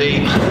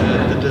relate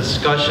the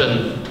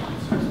discussion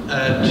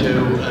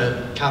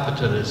to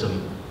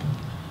capitalism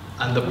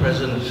and the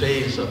present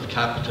phase of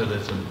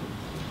capitalism,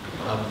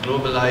 of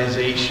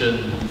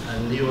globalization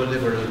and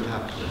neoliberal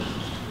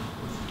capitalism.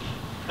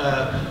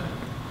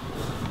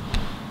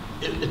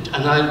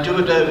 And I'll do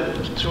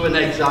it through an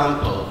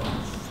example.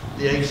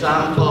 The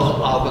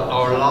example of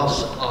our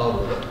loss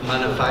of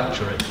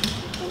manufacturing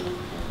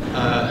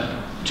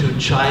to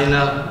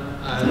China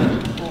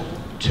and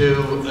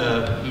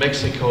to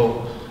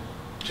Mexico,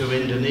 to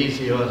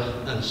Indonesia,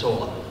 and so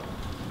on.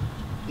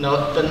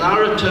 Now, the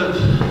narrative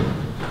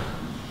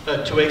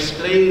to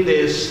explain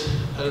this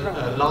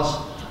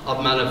loss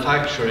of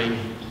manufacturing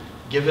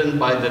given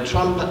by the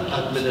Trump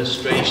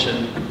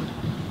administration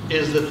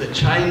is that the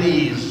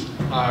Chinese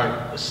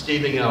are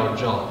stealing our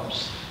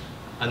jobs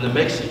and the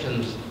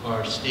Mexicans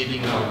are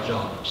stealing our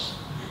jobs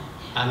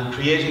and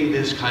creating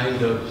this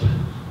kind of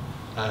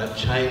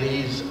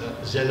Chinese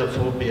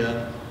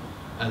xenophobia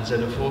and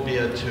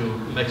xenophobia to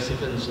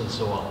Mexicans and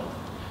so on.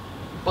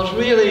 But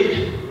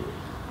really,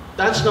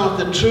 that's not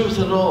the truth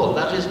at all.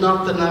 That is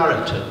not the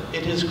narrative.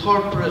 It is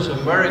corporate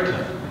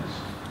America,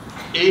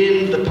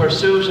 in the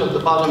pursuit of the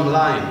bottom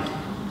line,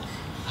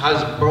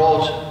 has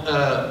brought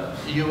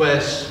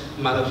US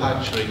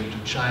manufacturing to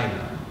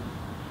China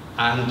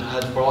and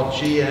has brought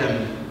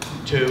GM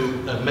to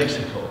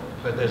Mexico,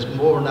 where there's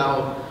more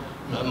now,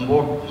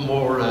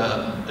 more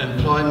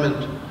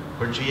employment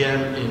for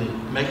GM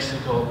in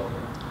Mexico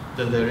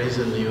than there is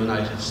in the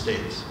United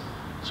States.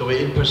 So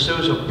we're in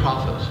pursuit of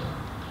profit.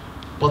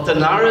 But the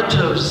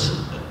narratives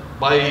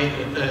by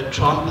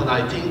Trump, and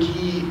I think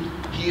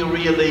he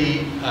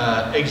really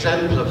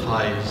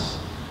exemplifies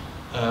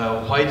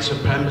white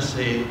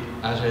supremacy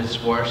at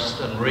its worst,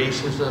 and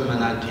racism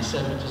and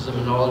anti-Semitism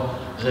and all,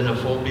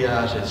 xenophobia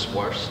at its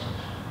worst.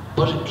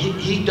 But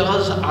he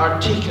does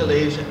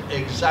articulate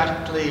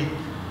exactly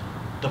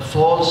the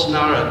false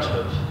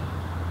narrative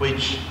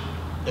which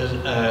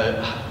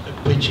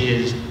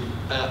is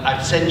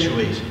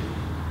accentuating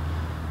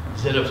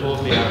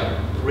xenophobia,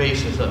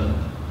 racism,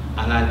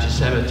 and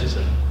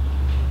anti-Semitism.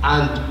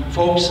 And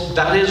folks,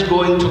 that is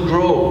going to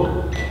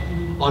grow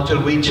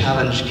until we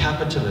challenge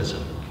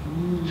capitalism.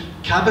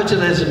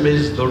 Capitalism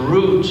is the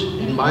root,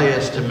 in my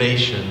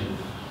estimation,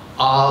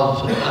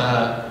 of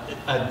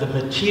the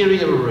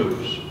material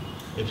root.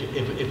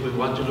 If we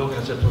want to look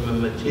at it from a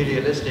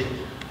materialistic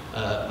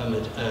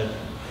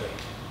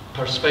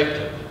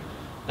perspective,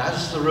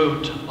 that's the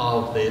root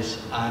of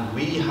this, and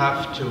we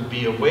have to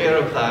be aware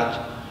of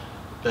that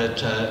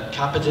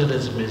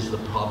capitalism is the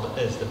problem,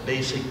 is the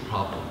basic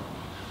problem.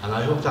 And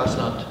I hope that's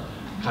not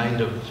kind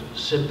of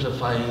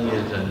simplifying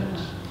it and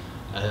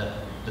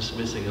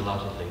dismissing a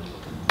lot of things.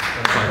 A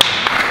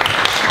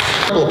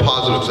couple of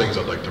positive things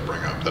I'd like to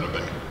bring up that have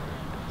been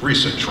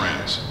recent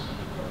trends.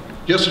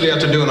 Yesterday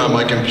afternoon on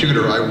my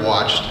computer, I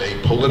watched a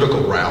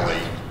political rally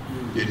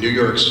in New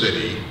York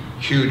City,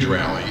 huge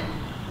rally,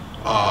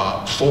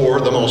 for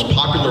the most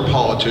popular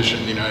politician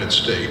in the United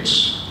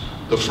States,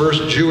 the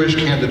first Jewish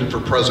candidate for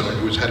president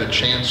who's had a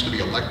chance to be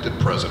elected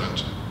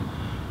president,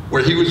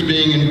 where he was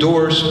being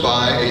endorsed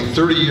by a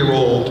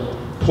 30-year-old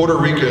Puerto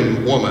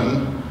Rican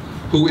woman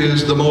who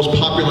is the most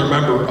popular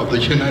member of the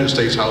United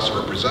States House of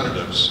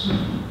Representatives.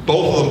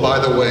 Both of them, by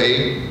the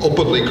way,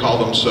 openly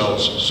call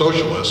themselves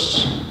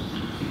socialists.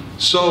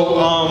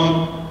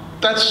 So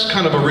that's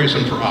kind of a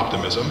reason for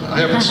optimism. I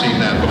haven't seen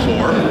that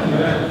before.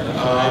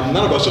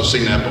 None of us have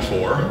seen that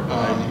before.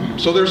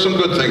 So there's some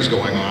good things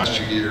going on last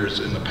few years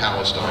in the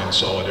Palestine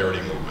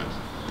solidarity movement.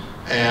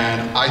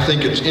 And I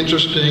think it's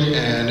interesting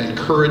and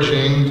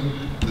encouraging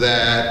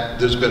that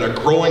there's been a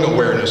growing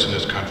awareness in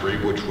this country,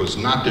 which was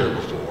not there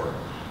before,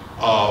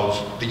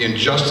 of the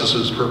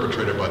injustices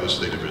perpetrated by the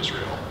State of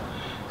Israel.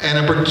 And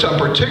I'm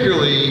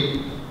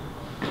particularly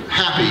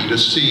happy to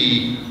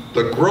see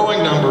the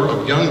growing number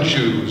of young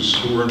Jews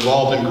who were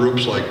involved in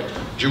groups like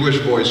Jewish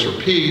Voice for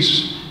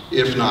Peace,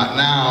 If Not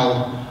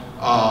Now,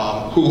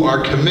 who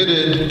are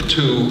committed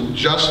to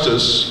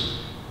justice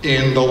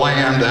in the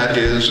land that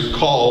is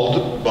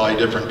called by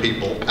different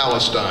people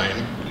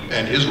Palestine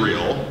and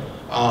Israel,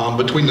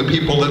 between the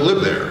people that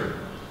live there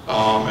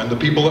and the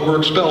people that were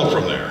expelled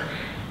from there.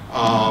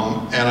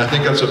 And I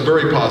think that's a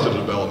very positive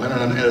development,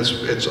 and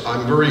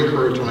I'm very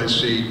encouraged when I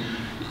see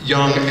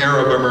young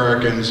Arab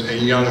Americans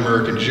and young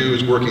American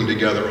Jews working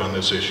together on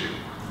this issue.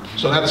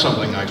 So that's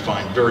something I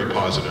find very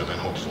positive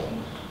and hopeful.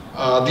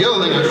 The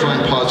other thing I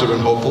find positive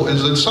and hopeful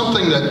is it's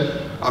something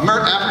that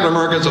African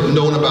Americans have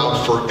known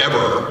about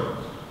forever.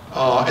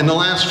 In the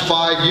last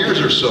 5 years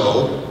or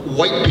so,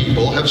 white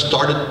people have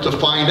started to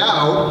find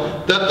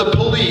out that the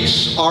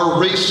police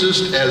are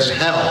racist as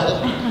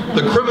hell.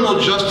 The criminal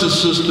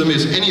justice system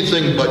is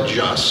anything but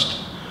just.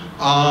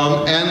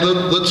 And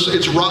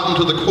it's rotten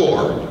to the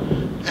core.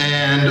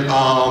 And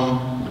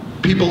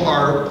people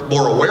are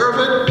more aware of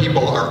it,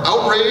 people are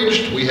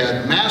outraged. We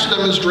had mass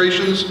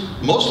demonstrations,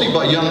 mostly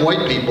by young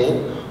white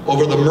people,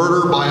 over the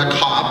murder by a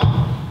cop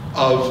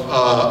of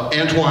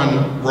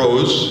Antoine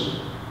Rose.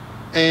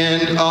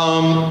 And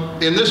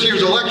in this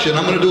year's election,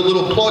 I'm going to do a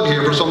little plug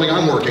here for something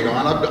I'm working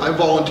on. I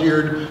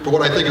volunteered for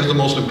what I think is the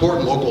most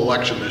important local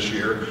election this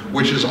year,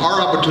 which is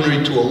our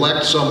opportunity to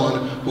elect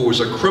someone who is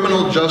a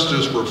criminal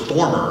justice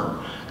reformer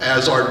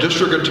as our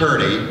district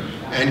attorney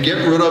and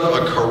get rid of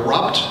a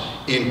corrupt,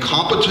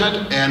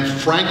 incompetent, and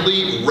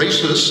frankly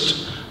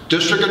racist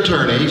district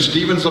attorney,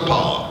 Stephen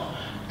Zappala.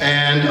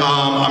 And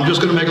I'm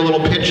just going to make a little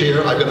pitch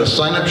here. I've got a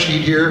sign-up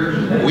sheet here.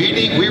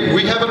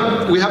 We have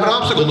an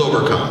obstacle to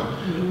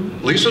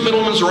overcome. Lisa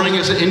Middleman's running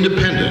as an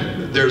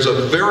independent. There's a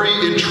very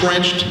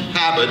entrenched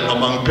habit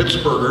among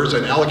Pittsburghers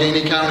and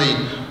Allegheny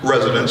County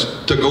residents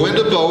to go in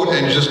to vote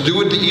and just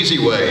do it the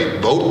easy way.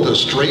 Vote the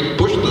straight,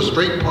 push the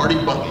straight party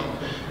button.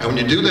 And when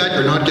you do that,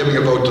 you're not giving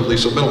a vote to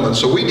Lisa Middleman.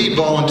 So we need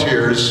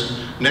volunteers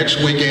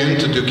next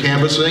weekend to do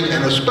canvassing,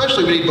 and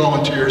especially we need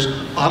volunteers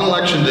on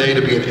election day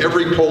to be in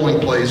every polling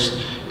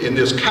place in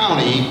this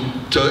county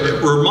to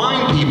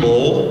remind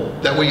people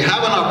that we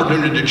have an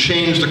opportunity to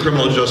change the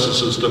criminal justice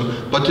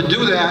system, but to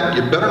do that,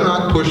 you better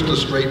not push the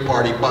straight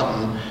party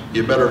button,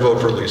 you better vote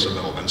for Lisa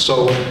Middleman.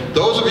 So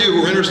those of you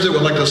who are interested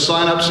would like to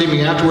sign up, see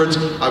me afterwards,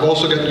 I've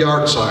also got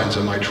yard signs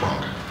in my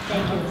trunk.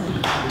 Thank you.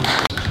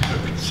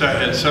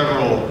 Had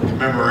several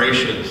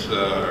commemorations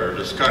or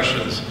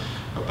discussions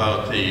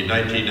about the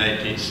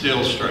 1919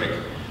 steel strike,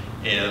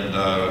 and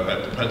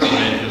at the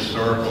Pennsylvania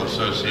Historical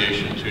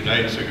Association 2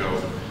 nights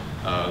ago,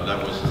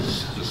 that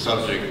was the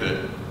subject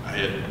that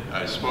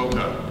I spoke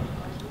of.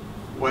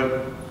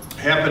 What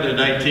happened in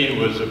 19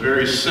 was a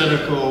very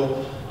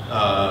cynical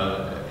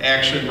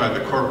action by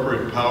the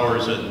corporate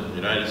powers in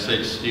United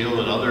States Steel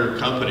and other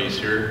companies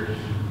here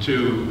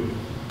to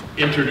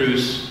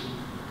introduce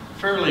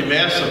fairly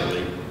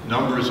massively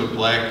numbers of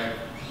black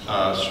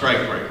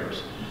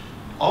strikebreakers,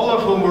 all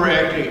of whom were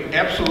acting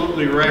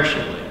absolutely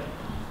rationally.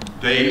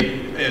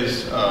 They,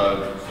 as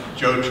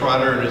Joe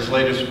Trotter in his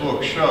latest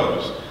book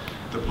shows,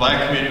 the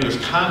black community was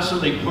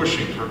constantly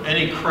pushing for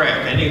any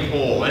crack, any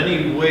hole,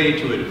 any way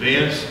to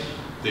advance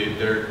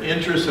their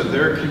interests of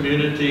their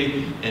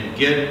community and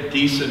get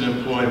decent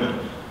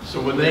employment.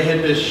 So when they had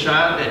this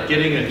shot at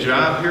getting a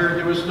job here,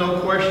 there was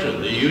no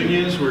question. The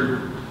unions were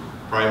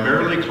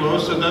primarily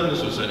close to them.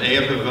 This was an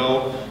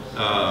AFL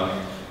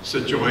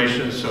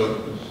situation,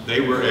 so they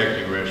were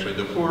acting rationally.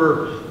 The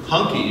poor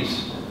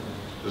hunkies,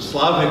 the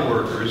Slavic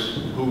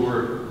workers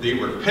who they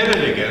were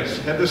pitted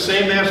against, had the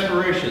same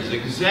aspirations,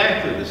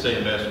 exactly the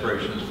same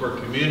aspirations for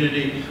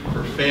community,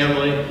 for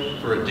family,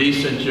 for a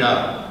decent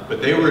job.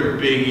 But they were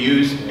being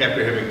used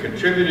after having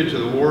contributed to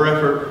the war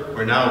effort.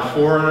 We're now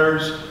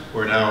foreigners,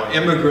 we're now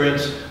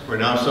immigrants, we're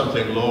now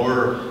something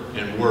lower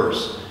and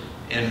worse.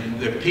 And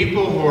the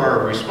people who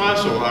are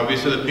responsible,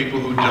 obviously the people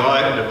who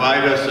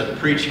divide us and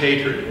preach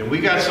hatred. And we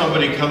got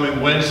somebody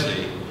coming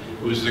Wednesday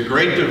who's the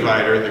great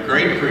divider, the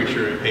great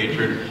preacher of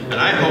hatred, and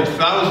I hope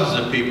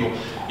thousands of people.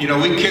 You know,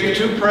 we kicked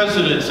 2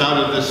 presidents out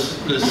of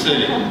this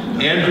city.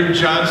 Andrew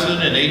Johnson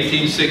in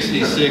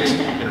 1866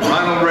 and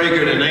Ronald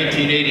Reagan in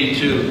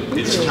 1982.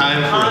 It's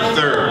time for a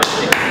third.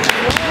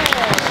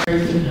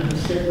 In the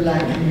Homestead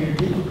black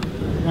community,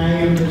 and I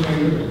am the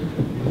mayor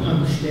of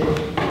Homestead,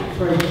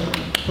 probably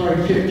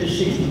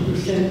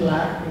 50–60%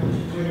 black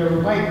and whatever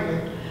white,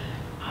 but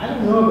I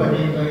don't know about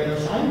anybody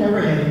else. I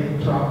never had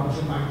any problems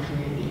in my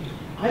community.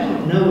 I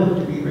don't know what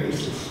to be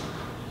racist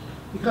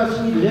because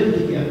we lived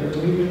together,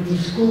 we went to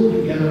school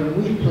together, and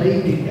we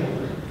played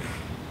together.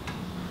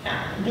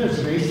 There's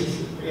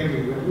racism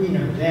everywhere, we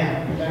know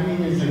that, but I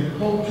mean, as a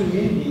whole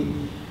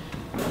community,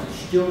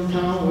 still in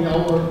town, we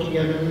all work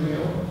together in the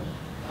mill.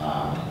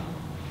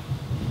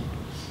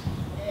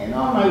 And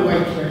all my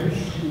white friends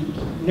who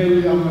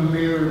know I'm a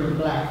mayor of a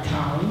black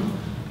town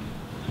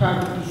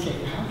probably say,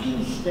 how can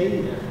you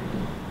stay there?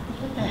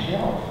 What the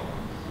hell?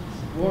 I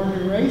was born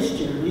and raised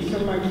here. These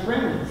are my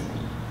friends.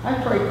 I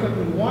probably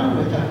couldn't have won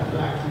without the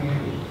black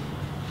community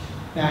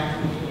back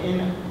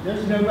and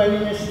there's nobody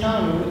in this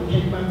town who would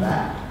take my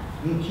back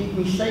and keep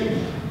me safe.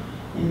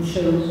 And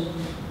so,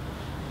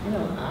 you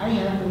know, I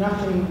have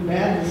nothing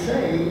bad to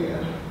say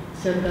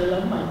except I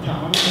love my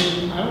town,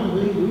 and I don't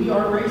believe we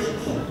are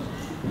racist.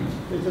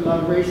 There's a lot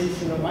of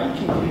racists in the white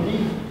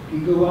community. You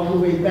go all the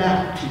way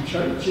back to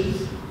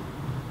churches.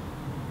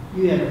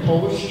 You had a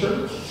Polish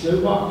church,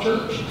 Slovak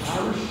church,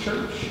 Irish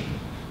church,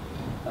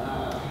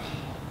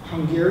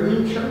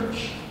 Hungarian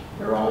church.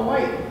 They're all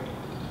white.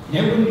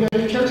 They wouldn't go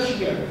to church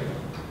together.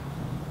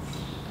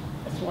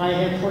 That's why I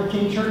had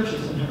 14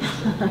 churches in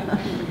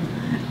Homestead.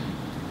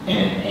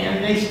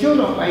 And they still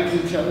don't like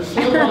each other.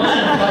 Slovaks don't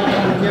like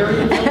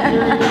Hungarians,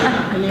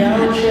 and the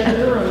Irish had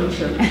their own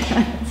church.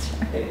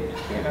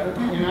 You know,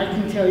 and I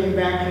can tell you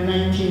back in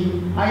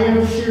I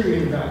am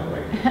Syrian, by the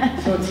way.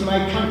 So it's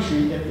my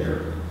country that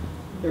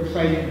they're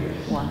fighting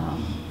with. Wow.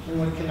 And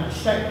what can I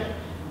say?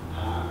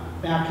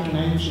 Back in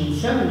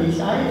 1970s,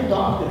 I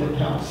adopted a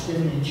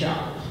Palestinian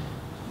child.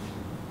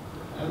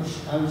 I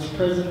was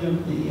president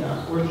of the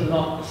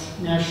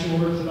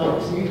National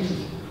Orthodox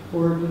Youth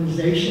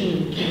Organization,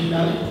 and it came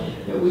out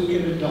that we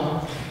could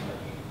adopt.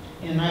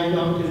 And I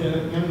adopted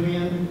a young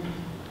man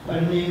by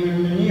the name of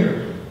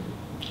Munir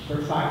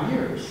for 5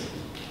 years.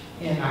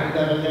 And I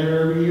got a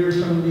letter every year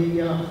from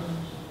the,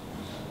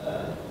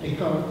 they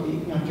call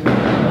it not the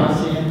Red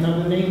Cross, they had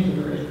another name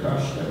for the Red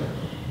Cross,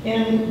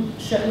 and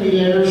sent me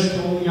letters,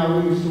 told me how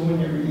he was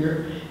doing every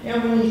year.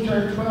 And when he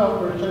turned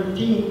 12 or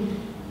 13,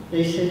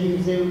 they said he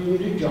was able to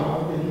do the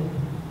job and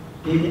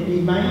they didn't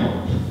need my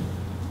help.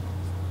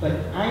 But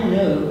I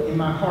know in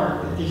my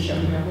heart that this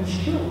young man was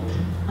killed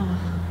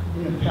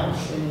in the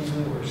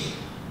Palestinian wars.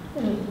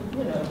 And,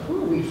 you know,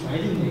 who are we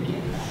fighting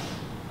against?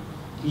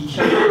 Each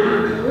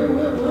other.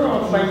 We're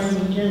all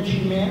fighting against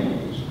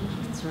humanity.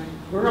 That's right.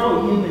 We're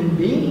all human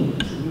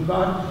beings, and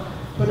God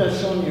put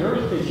us on the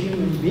earth as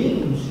human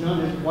beings, not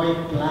as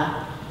white,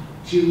 black,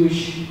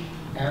 Jewish,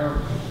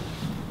 Arab.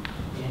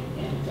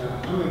 And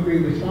I'm going to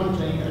agree with one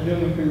thing. I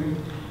don't agree with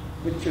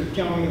what you're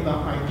telling me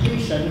about my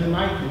police. I know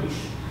my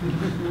police.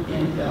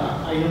 And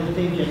I don't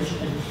think it's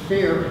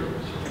fair to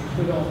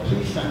put all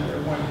police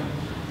under one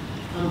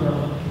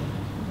umbrella.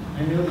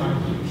 I know my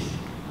police.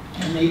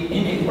 And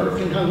they work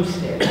in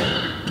Homestead,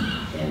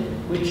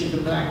 which is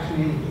a black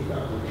community, by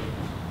the way.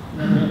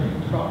 None of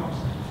any problems.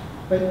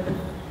 But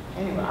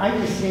anyway, I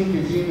just think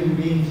as human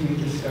beings we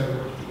just got to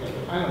work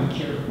together. I don't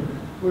care.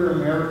 We're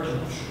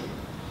Americans.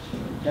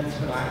 That's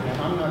what I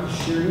am. I'm not a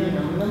Syrian,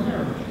 I'm an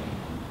American.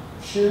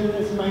 Syrian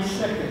is my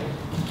second.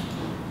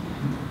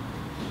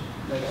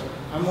 But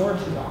I'm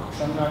Orthodox.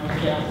 I'm not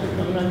Catholic,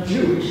 I'm not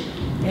Jewish.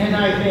 And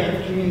I've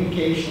had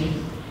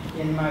communication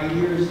in my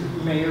years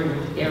as mayor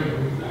with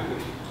everybody.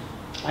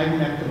 I've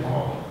met them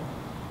all.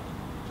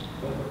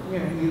 But, you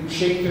know, you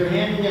shake their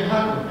hand and you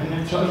hug them, and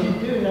that's all you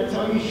do, and that's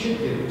all you should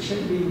do. It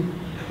shouldn't be,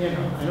 you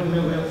know, I don't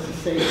know what else to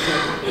say.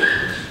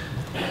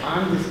 So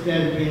I'm just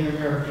glad to be an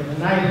American,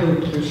 and I hope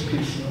there's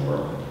peace in the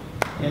world.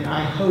 And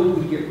I hope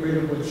we get rid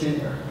of what's in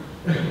there.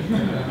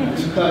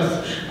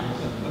 Because,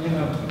 you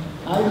know,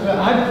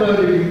 I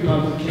voted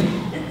Republican.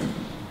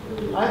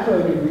 I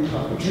voted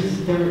Republican, as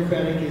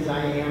democratic as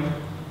I am.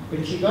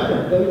 But you got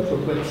to vote for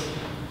what's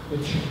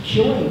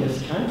killing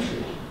this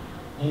country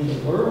and the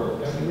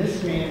world. I mean,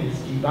 this man is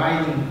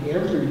dividing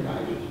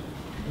everybody,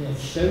 and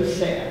it's so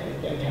sad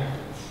that that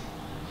happens.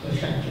 So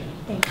thank you.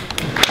 Thank you.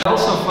 I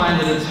also find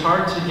that it's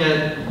hard to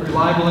get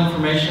reliable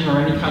information or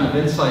any kind of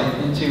insight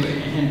into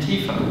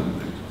Antifa,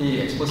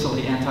 the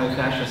explicitly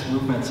anti-fascist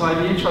movement. So I'd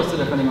be interested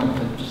if anyone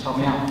could just help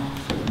me out.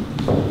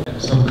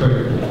 So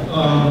Craig,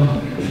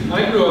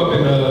 I grew up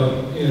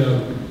in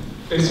a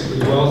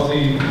basically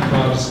wealthy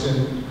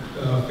Protestant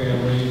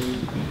family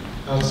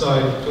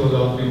outside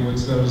Philadelphia,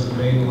 what's known as the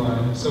Main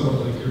Line,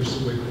 somewhat like your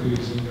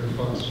Wickleys and your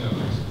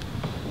Foxjowers.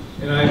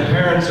 And I had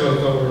parents who I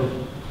thought were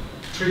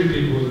treated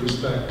people with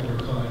respect and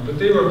were kind, but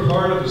they were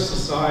part of a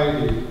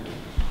society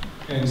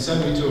and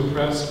sent me to a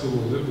prep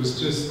school that was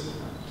just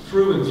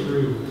through and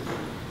through,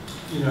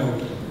 you know,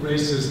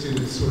 racist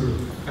in its sort of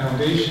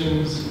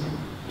foundations,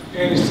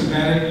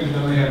 anti-Semitic, even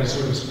though they had a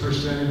sort of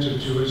percentage of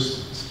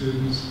Jewish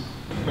students.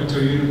 Went to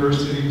a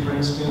university,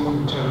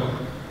 Princeton,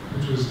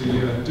 which was the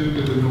Duke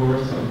of the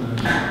North,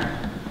 and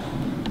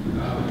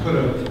put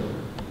a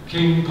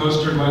king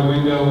poster in my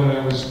window when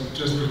I was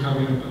just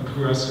becoming a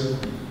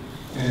progressive,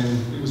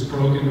 and it was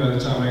broken by the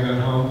time I got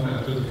home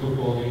after the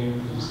football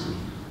game.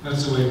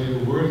 That's the way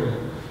people were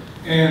then.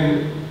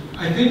 And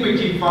I think we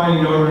keep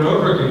finding over and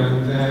over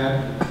again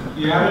that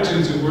the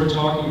attitudes that we're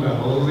talking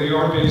about, although they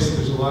are based,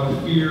 there's a lot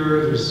of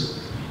fear,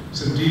 there's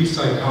some deep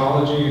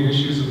psychology and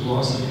issues of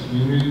loss of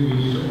community we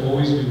need to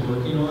always be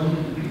working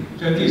on,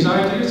 that these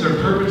ideas are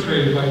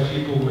perpetrated by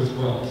people with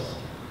wealth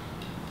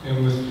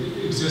and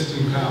with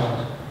existing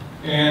power.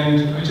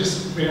 And I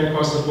just ran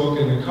across a book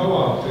in the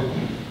co-op that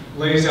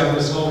lays out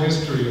this whole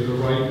history of the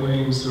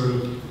right-wing sort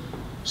of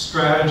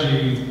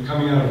strategy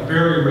coming out of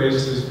very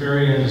racist,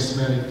 very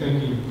anti-Semitic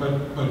thinking, but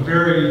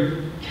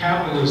very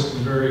capitalist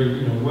and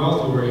very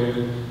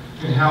wealth-oriented,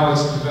 and how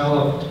it's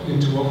developed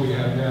into what we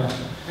have now.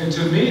 And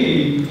to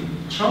me,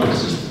 Trump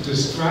is just a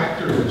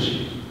distractor in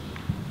chief.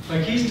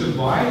 Like, he's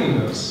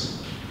dividing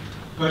us,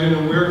 but in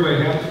a weird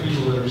way, half the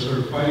people that are sort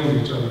of fighting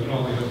each other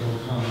probably have no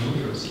common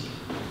interest.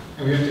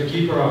 And we have to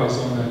keep our eyes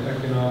on that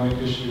economic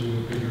issue in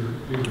the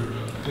bigger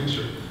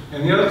picture.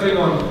 And the other thing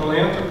on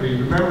philanthropy,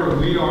 remember,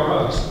 we are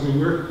us. I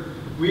mean,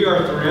 we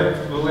are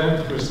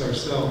philanthropists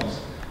ourselves.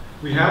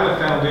 We have a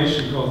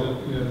foundation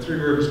called the Three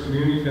Rivers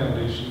Community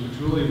Foundation, which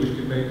really we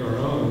could make our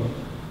own,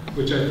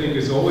 which I think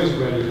is always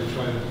ready to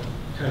try to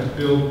kind of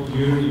build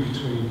unity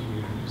between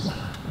communities.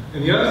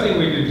 And the other thing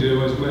we could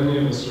do, as many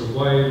of us are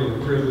white or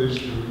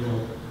privileged or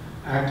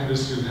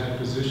activists who've had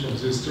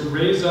positions, is to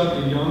raise up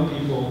the young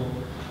people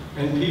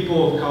and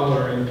people of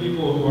color and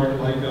people who aren't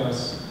like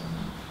us,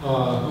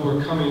 who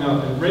are coming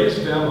up, and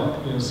raise them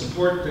up,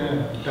 support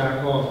them,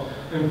 back off.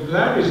 And for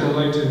that reason, I'd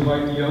like to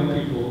invite the young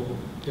people,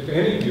 if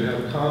any of you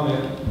have a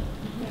comment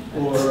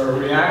or a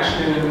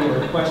reaction or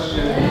a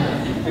question,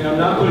 and I'm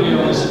not putting you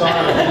on the spot,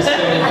 I'm just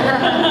saying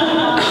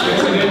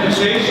it's an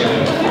invitation.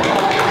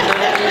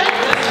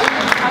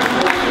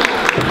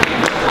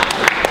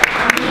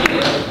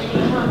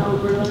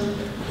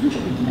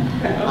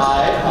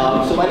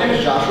 Hi, so my name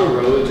is Joshua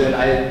Rhodes,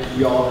 and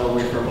you all know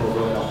me from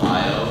over in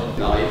Ohio.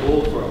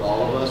 Valuable for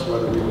all of us,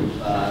 whether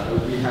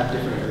we have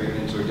different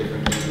agreements or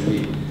different things that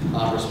we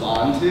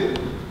respond to.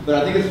 But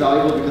I think it's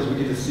valuable because we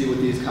get to see what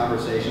these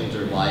conversations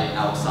are like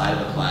outside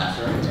of the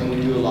classroom, and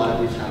we do a lot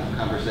of these kinds of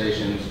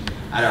conversations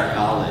at our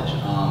college.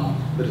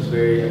 But it's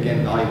very,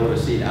 again, valuable to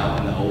see it out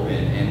in the open,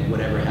 and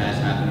whatever has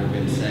happened or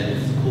been said,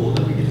 it's cool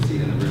that we get to see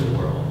it in the real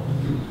world.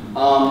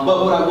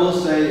 But what I will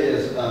say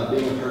is,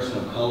 being a person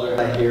of color,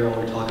 I hear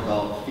when we talk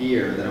about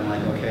fear that I'm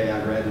like, okay,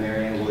 I read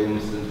Marianne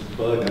Williamson's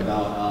book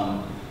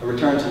about A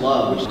Return to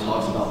Love, which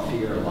talks about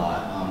fear a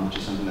lot, which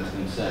is something that's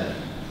been said.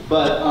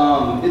 But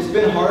it's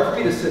been hard for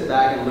me to sit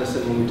back and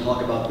listen when we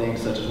talk about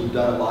things such as we've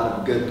done a lot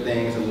of good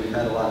things and we've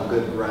had a lot of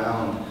good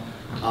ground,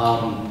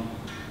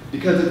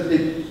 because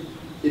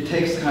it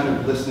takes kind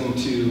of listening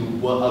to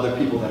what other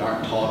people that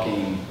aren't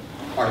talking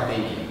are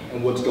thinking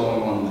and what's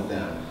going on with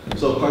them.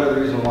 So part of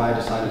the reason why I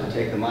decided to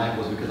take the mic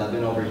was because I've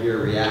been over here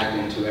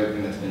reacting to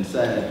everything that's been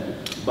said,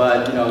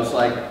 but it's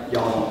like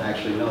y'all don't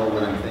actually know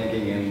what I'm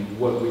thinking and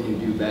what we can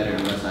do better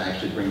unless I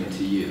actually bring it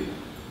to you.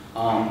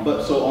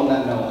 But so on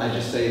that note, I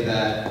just say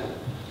that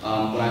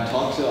when I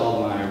talk to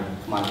all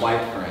of my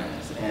white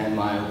friends and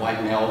my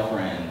white male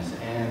friends,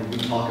 and we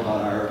talk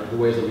about the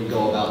ways that we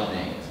go about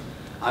things,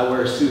 I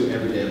wear a suit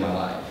every day of my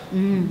life.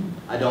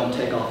 I don't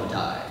take off a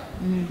tie.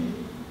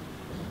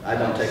 I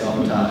don't take off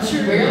a tie.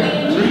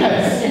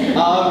 Yes. And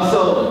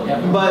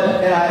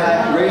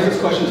I raised this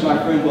question to my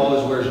friend who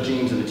always wears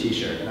jeans and a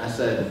t-shirt, and I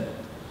said,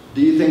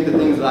 do you think the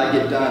things that I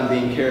get done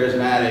being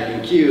charismatic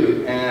and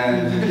cute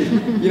and,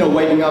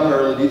 waking up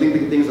early, do you think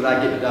the things that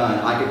I get done,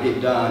 I could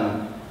get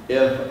done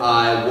if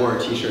I wore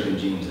a t-shirt and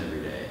jeans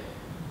every day?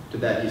 To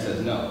that he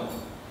says no.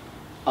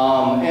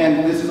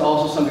 And this is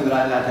also something that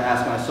I had to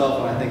ask myself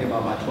when I think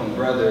about my twin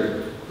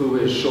brother, who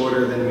is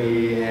shorter than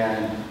me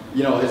and,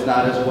 is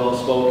not as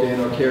well-spoken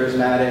or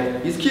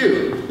charismatic. He's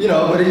cute,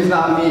 but he's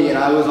not me, and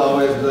I was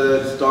always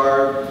the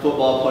star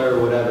football player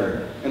or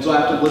whatever. And so I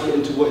have to look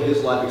into what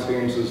his life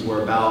experiences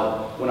were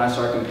about when I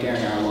start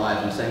comparing our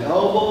lives and saying,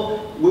 oh, well,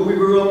 where we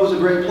grew up was a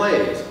great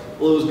place.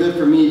 Well, it was good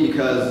for me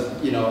because,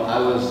 I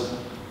was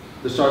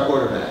the star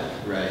quarterback,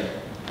 right?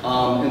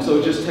 And so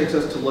it just takes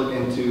us to look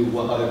into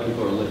what other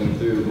people are living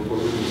through before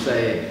we can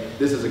say,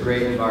 this is a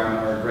great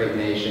environment or a great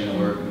nation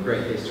or a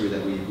great history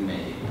that we've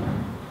made.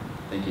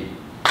 Thank you.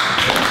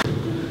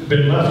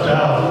 Been left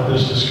out of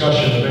this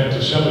discussion of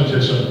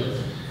anti-Semitism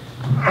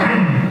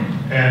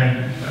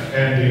and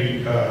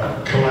the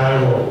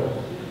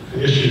collateral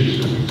issues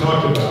that we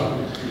talked about,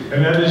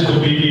 and that is the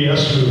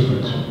BDS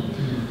movement.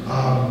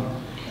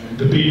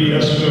 The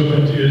BDS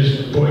movement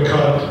is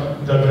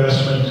boycott,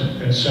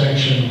 divestment, and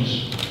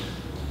sanctions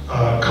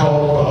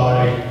called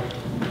by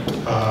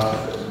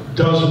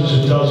dozens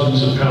and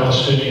dozens of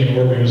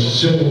Palestinian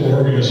civil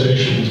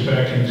organizations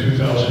back in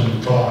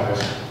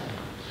 2005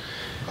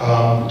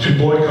 to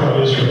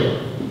boycott Israel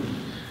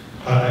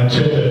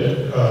until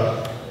it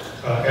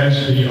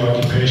ends the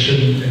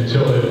occupation,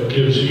 until it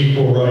gives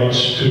equal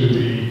rights to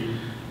the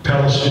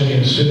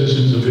Palestinian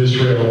citizens of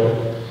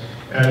Israel,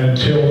 and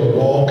until the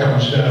wall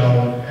comes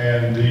down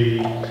and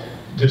the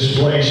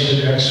displaced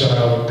and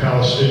exiled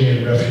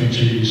Palestinian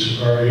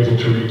refugees are able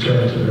to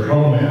return to their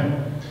homeland.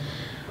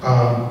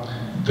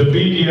 The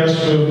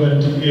BDS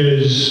movement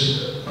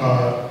is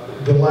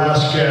the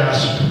last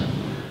gasp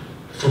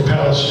for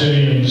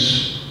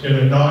Palestinians in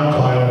a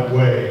nonviolent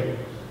way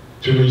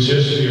to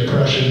resist the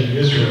oppression in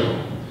Israel.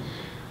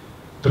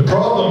 The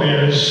problem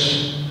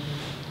is,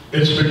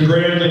 it's been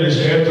branded as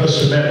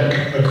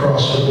anti-Semitic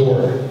across the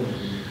board.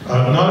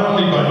 Not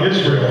only by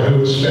Israel, who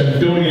has spent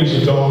billions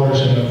of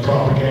dollars in a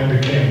propaganda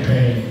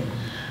campaign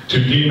to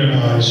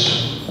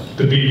demonize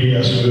the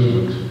BDS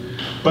movement,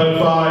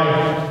 but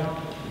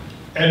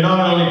and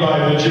not only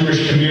by the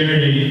Jewish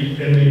community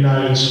in the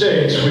United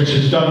States, which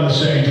has done the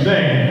same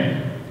thing,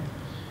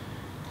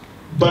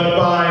 but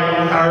by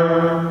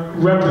our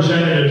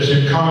representatives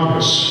in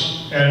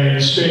Congress and in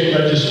state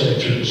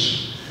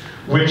legislatures,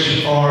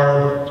 which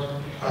are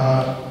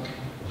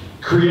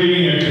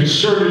creating a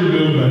concerted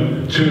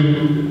movement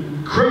to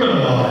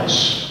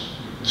criminalize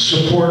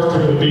support for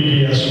the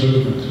BDS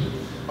movement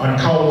on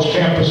college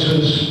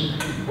campuses,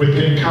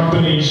 within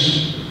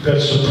companies that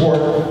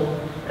support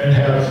and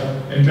have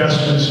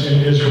investments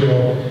in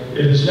Israel.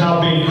 It is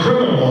now being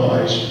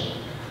criminalized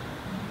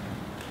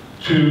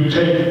to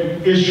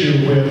take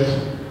issue with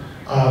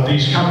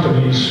these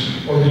companies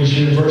or these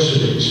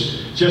universities.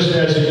 Just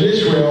as in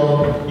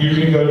Israel, you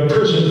can go to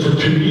prison for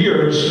 2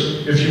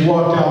 years if you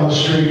walk down the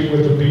street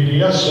with a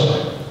BDS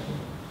sign.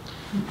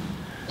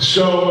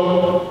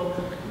 So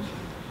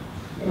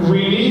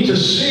we need to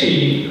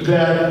see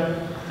that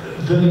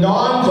the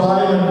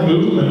nonviolent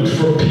movement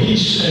for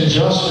peace and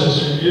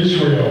justice in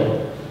Israel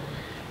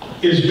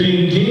is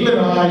being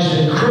demonized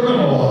and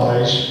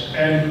criminalized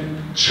and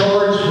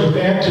charged with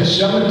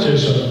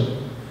anti-Semitism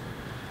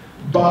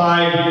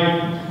by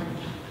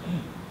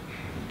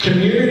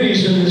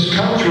communities in this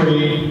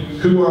country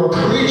who are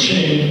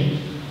preaching,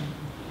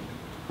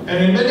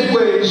 and in many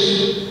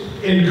ways,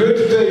 in good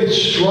faith,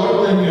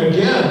 struggling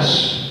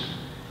against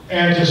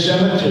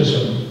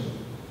anti-Semitism,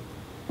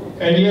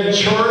 and yet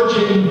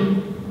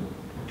charging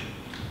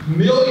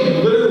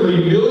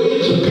literally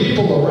millions of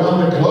people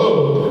around the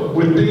globe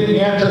with being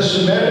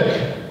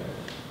anti-Semitic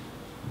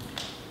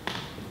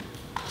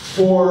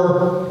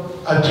for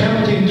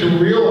attempting to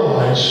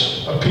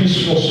realize a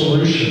peaceful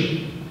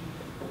solution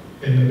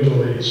in the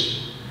Middle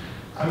East.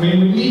 I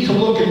mean, we need to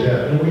look at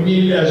that, and we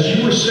need, as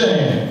you were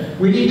saying,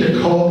 we need to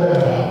call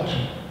that out.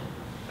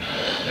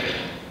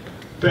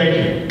 Thank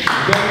you.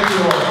 Thank you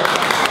all.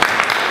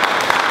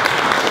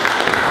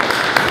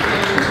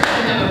 I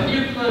have a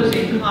few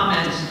closing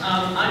comments.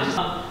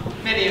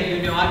 Many of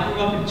you know, I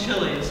grew up in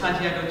Chile, in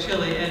Santiago,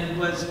 Chile, and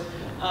was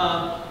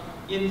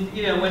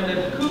when the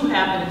coup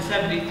happened in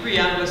 '73,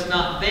 I was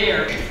not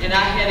there, and I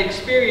had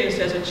experienced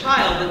as a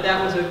child that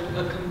that was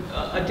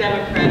a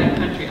democratic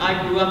country.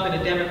 I grew up in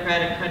a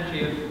democratic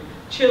country of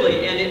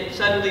Chile, and it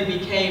suddenly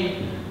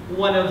became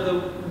one of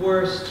the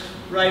worst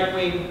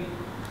right-wing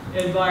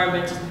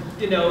environments,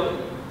 in our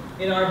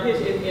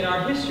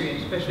history,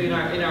 especially in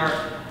our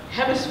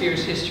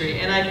hemisphere's history.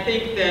 And I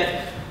think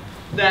that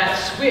that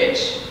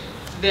switch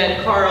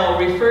that Carl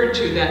referred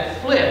to, that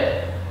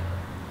flip,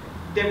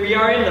 that we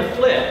are in the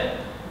flip.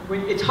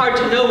 It's hard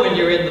to know when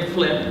you're in the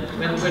flip,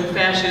 when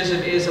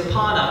fascism is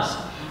upon us.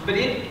 But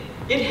it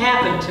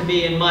happened to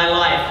me in my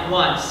life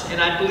once,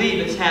 and I believe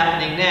it's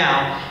happening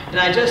now. And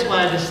I just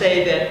wanted to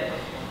say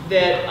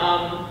that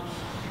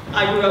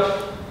I grew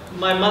up,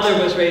 my mother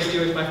was raised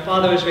Jewish, my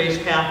father was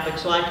raised Catholic,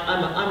 so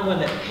I'm one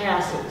that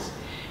passes.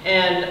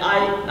 And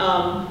I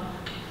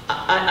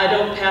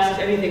don't pass as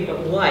anything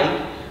but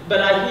white. But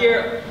I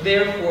hear,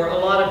 therefore, a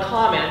lot of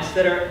comments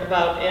that are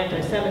about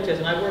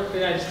anti-Semitism. I work for the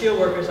United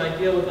Steelworkers. I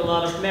deal with a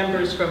lot of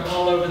members from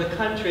all over the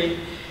country.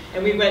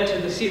 And we went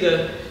to see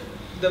the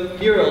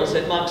murals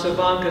at Max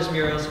Ovanka's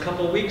murals a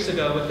couple of weeks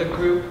ago with a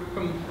group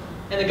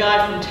and the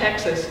guy from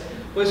Texas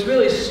was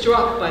really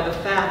struck by the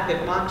fact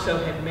that Maxo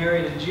had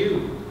married a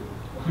Jew.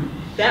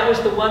 That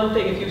was the one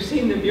thing, if you've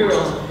seen the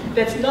murals,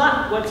 that's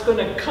not what's going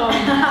to come,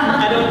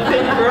 I don't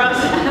think, for us.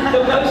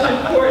 The most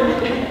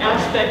important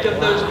aspect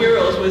of those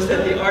murals was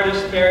that the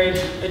artist married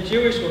a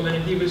Jewish woman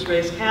and he was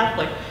raised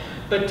Catholic.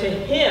 But to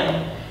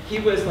him, he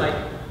was like,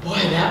 boy,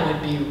 that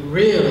would be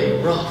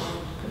really rough.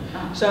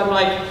 So I'm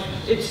like,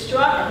 it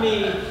struck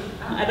me,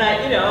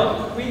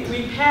 and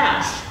we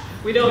pass.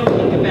 We don't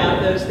think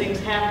about those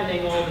things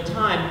happening all the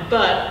time,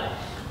 but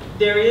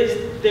there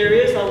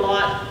is a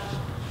lot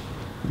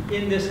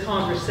in this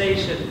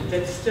conversation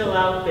that's still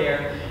out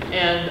there.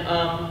 And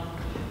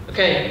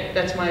okay,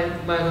 that's my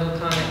little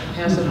comment.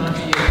 Pass it on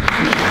to you.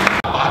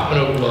 I'm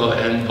going to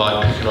end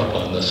by picking up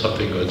on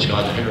something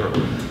John Hare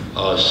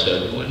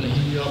said when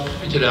he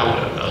pointed out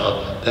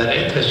that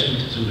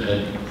anti-Semitism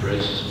and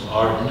racism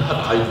are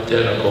not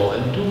identical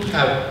and do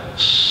have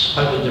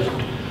slightly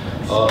different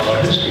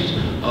histories.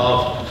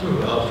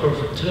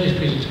 For today's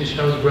presentation,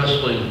 I was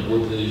wrestling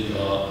with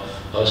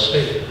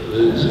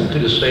exactly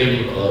the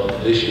same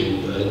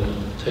issue and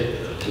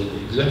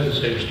exactly the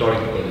same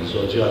starting point as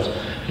John's.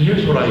 And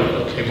here's what I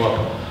came up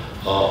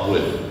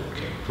with.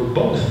 Okay. for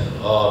both,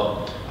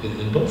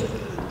 in both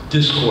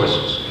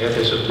discourses,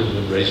 anti-Semitism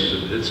and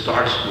racism. It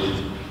starts with,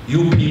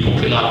 you people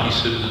cannot be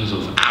citizens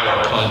of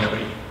our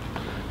country.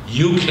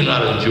 You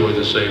cannot enjoy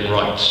the same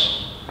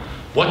rights.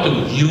 What do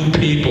you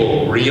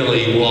people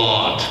really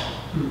want?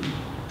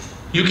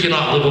 You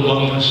cannot live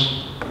among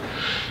us.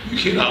 You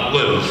cannot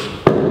live.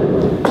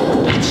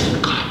 That's the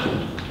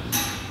common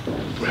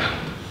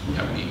ground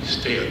that we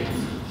stand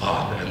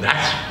on, and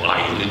that's why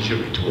an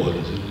injury to one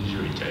is an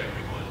injury to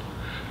everyone.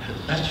 And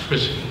that's the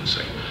first thing to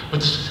say. But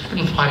the second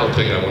and final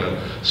thing I want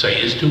to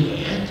say is to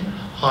end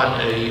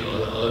on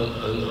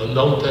a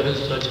note that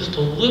is just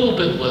a little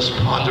bit less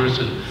ponderous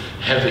and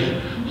heavy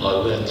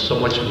than so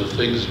much of the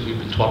things we've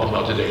been talking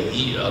about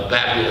today,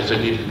 badly as they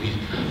need to be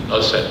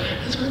said.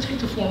 It's going to take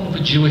the form of a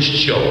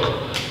Jewish joke,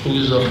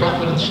 whose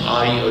provenance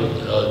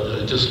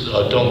I just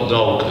don't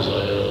know, because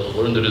I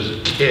learned it as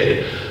a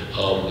kid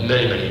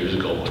many, many years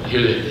ago.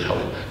 Here's how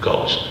it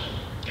goes.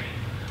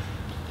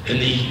 In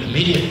the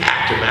immediate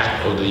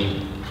aftermath of the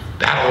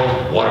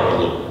Battle of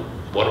Waterloo,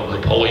 one of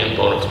Napoleon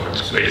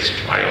Bonaparte's greatest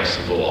triumphs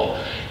of all,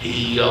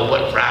 he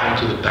went round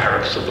to the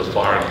barracks of the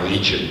Foreign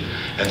Legion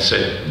and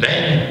said,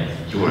 "Men,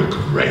 you are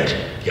great.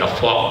 You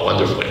fought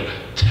wonderfully.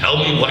 Tell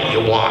me what you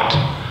want."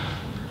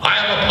 "I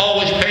am a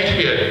Polish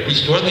patriot.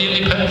 Restore the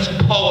independence of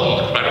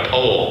Poland," cried a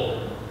Pole.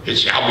 "It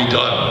shall be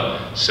done,"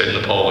 said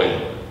Napoleon.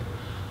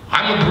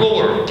 "I'm a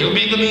brewer. Give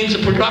me the means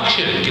of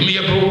production. Give me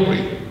a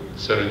brewery,"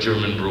 said a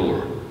German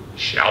brewer.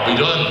 "Shall be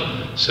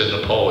done," said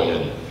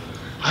Napoleon.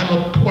 "I'm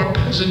a poor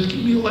peasant. Give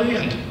me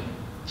land,"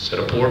 said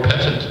a poor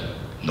peasant.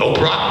 "No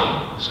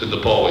problem," said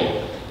Napoleon.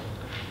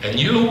 "And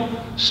you,"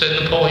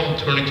 said Napoleon,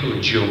 turning to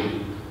a Jew,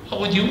 "what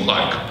would you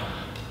like?"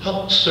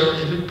 "Well, sir,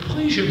 if it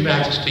please your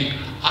majesty,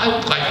 I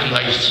would like a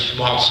nice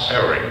schmaltz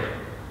herring."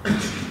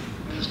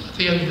 That's not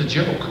the end of the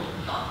joke.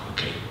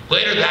 Okay.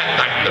 Later that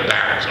night in the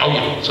barracks,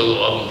 so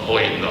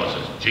Napoleon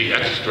says, "Gee,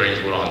 that's a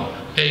strange one on.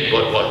 Hey,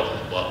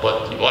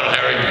 but you want a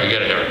herring? You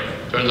get a herring."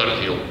 Turns on his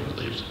heel,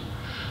 leaves.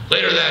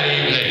 Later that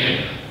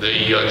evening, the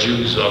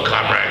Jews'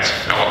 comrades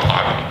fell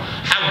upon him.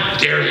 "How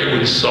dare you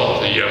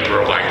insult the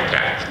emperor like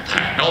that? What the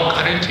hell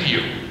got into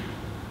you?"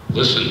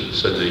 "Listen,"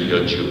 said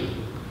the Jew.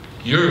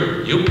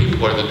 You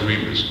people are the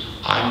dreamers.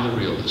 I'm the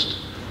realist.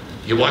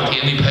 You want the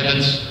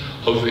independence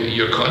of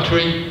your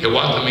country? You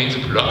want the means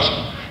of production?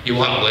 You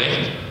want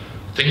land?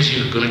 Things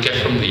you're going to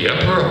get from the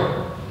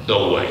emperor?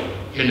 No way.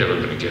 You're never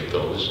going to get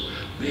those.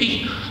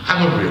 Me,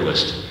 I'm a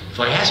realist. If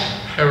I ask for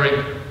a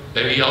herring,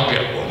 maybe I'll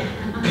get one.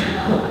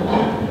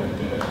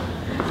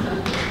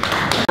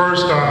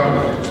 First,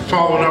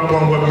 following up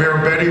on what Mayor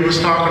Betty was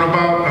talking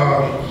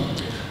about,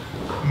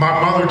 my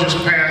mother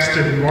just passed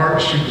in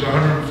March. She was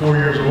 104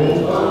 years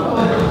old.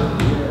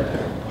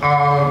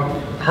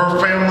 Her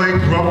family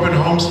grew up in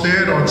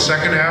Homestead on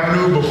 2nd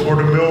Avenue before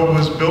the mill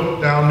was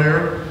built down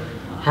there.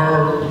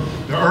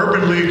 The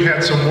Urban League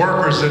had some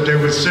workers that they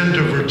would send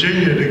to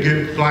Virginia to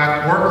get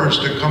black workers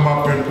to come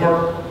up and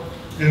work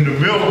in the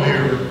mill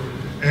here.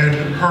 And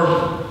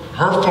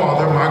her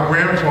father, my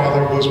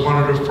grandfather, was one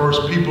of the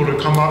first people to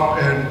come up,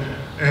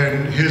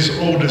 and his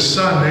oldest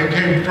son, they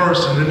came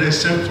first, and then they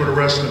sent for the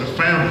rest of the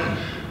family.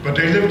 But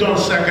they lived on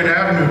 2nd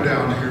Avenue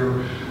down here,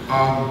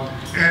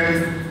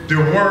 and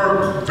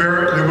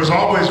there was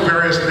always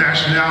various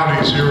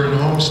nationalities here in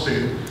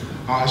Homestead.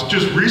 It's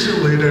just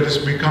recently that it's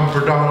become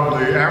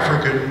predominantly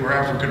African or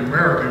African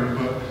American,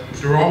 but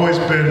there have always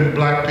been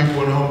black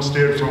people in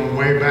Homestead from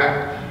way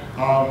back.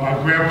 My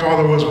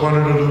grandfather was one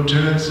of the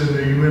lieutenants in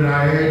the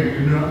UNIA,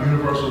 the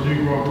Universal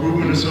Negro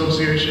Improvement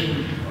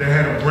Association. They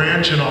had a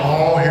branch in a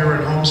hall here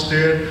in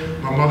Homestead.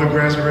 My mother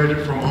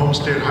graduated from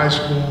Homestead High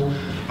School,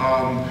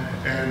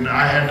 and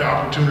I had the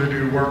opportunity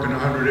to work in a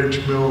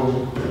 100-inch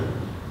mill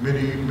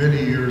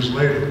many years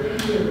later.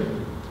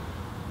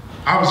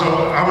 I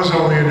was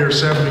only in there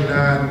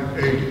 79,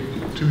 80,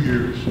 2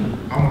 years.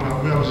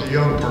 I was a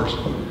young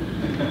person.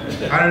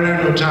 I didn't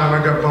have no time.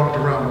 I got bumped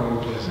around all over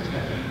the place.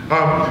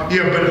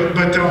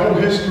 But the whole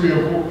history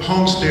of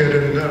Homestead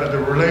and the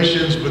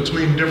relations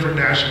between different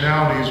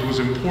nationalities was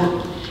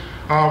important.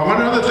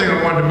 One other thing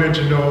I wanted to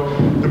mention, though,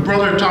 the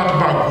brother talked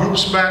about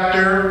groups back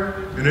there,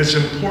 and it's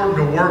important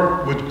to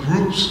work with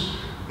groups.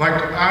 Like,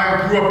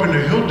 I grew up in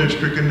the Hill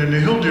District, and in the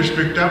Hill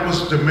District, that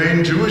was the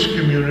main Jewish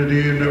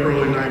community in the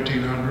early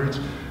 1900s,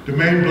 the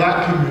main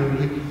black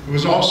community. It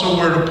was also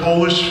where the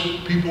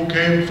Polish people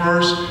came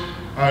first,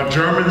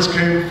 Germans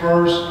came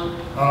first,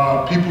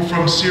 people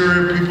from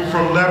Syria, people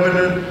from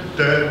Lebanon.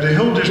 The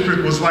Hill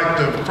District was like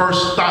the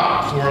first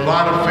stop for a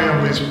lot of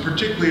families,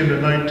 particularly in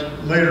the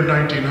later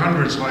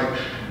 1900s, like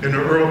in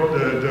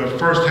the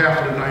first half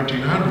of the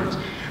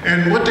 1900s.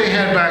 And what they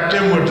had back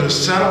then were the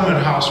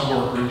settlement house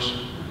workers,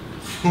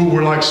 who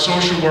were like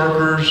social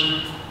workers,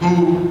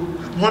 who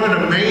one of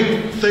the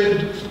main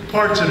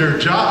parts of their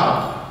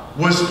job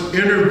was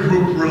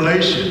intergroup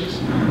relations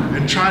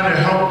and trying to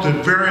help the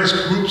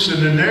various groups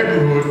in the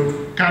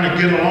neighborhood kind of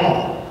get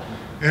along.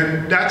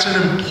 And that's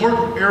an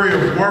important area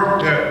of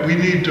work that we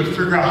need to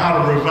figure out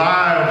how to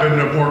revive in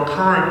the more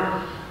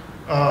current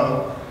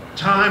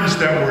times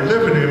that we're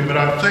living in. But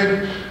I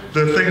think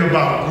the thing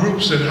about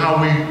groups and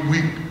how we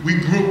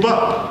group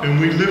up, and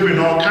we live in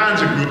all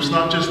kinds of groups,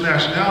 not just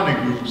nationality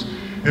groups,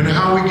 and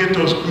how we get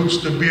those groups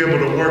to be able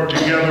to work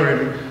together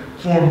and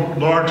form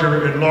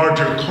larger and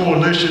larger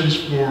coalitions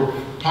for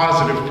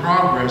positive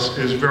progress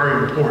is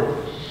very important.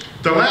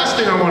 The last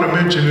thing I want to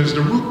mention is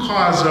the root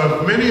cause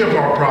of many of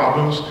our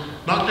problems,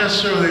 not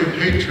necessarily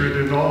hatred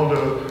and all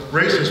the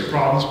racist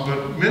problems,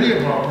 but many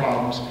of our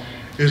problems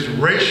is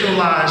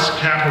racialized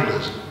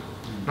capitalism.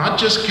 Not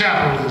just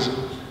capitalism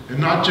and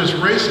not just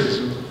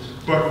racism,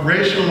 but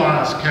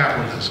racialized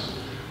capitalism.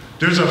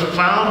 There's a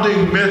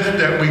founding myth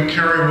that we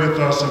carry with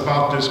us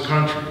about this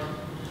country,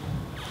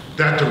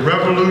 that the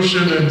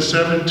revolution in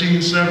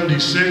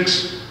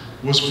 1776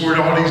 was for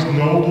all these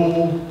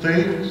noble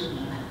things.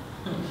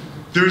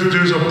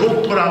 There's a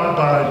book put out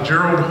by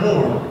Gerald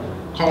Horne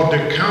called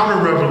The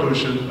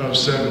Counter-Revolution of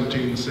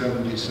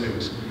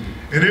 1776.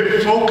 And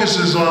it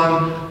focuses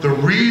on the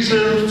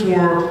reason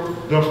for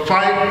the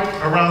fight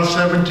around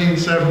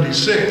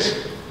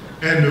 1776,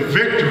 and the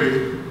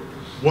victory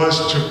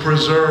was to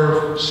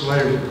preserve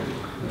slavery.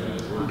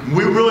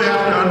 We really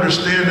have to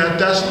understand that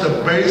that's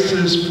the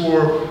basis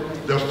for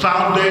the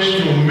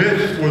foundational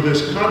myth for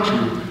this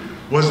country,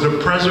 was the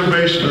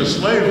preservation of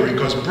slavery,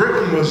 because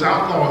Britain was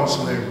outlawing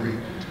slavery,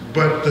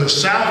 but the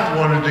South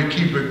wanted to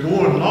keep it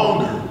going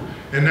longer,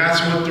 and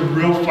that's what the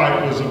real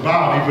fight was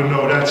about, even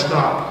though that's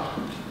not,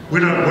 we're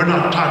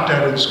not taught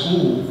that in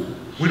school.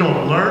 We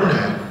don't learn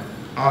that.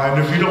 And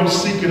if you don't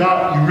seek it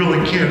out, you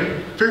really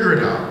can't figure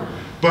it out.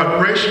 But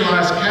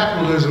racialized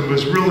capitalism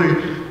is really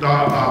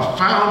the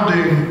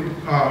founding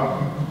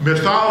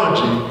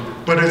mythology,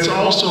 but it's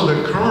also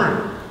the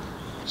current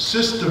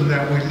system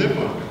that we live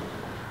under.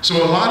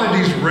 So a lot of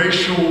these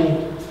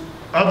racial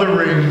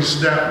otherings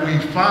that we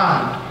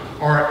find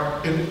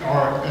are an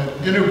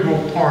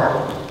integral part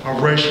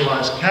of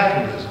racialized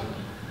capitalism.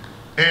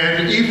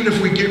 And even if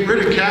we get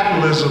rid of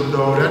capitalism,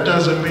 though, that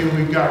doesn't mean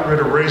we got rid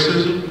of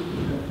racism.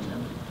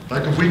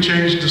 Like if we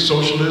change to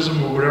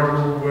socialism or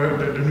whatever,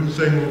 the new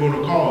thing we're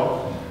going to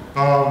call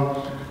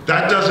it,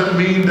 that doesn't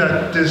mean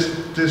that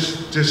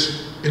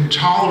this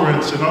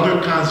intolerance and other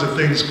kinds of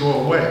things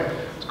go away.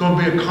 It's going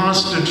to be a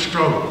constant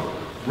struggle.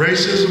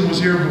 Racism was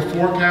here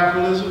before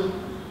capitalism.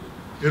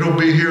 It'll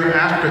be here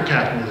after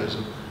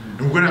capitalism.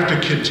 And we're going to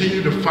have to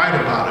continue to fight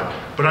about it.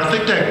 But I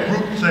think that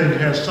group thing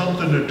has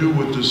something to do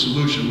with the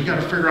solution. We got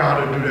to figure out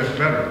how to do that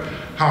better.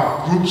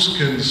 How groups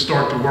can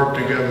start to work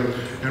together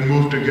and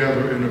move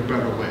together in a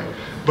better way.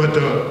 But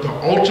the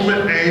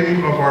ultimate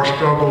aim of our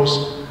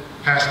struggles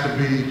has to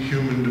be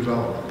human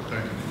development.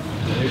 Thank you.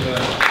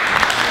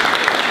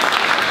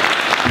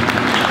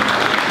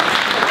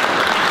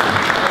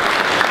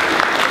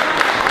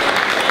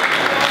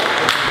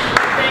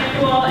 Thank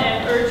you all,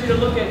 and urge you to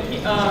look at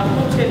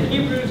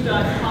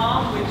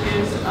homesteadhebrews.com, which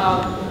is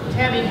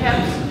Tammy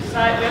Kemp's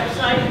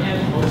website, and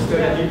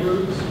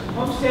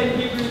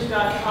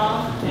homesteadhebrews.com,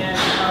 and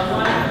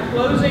one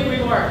closing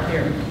remark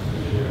here.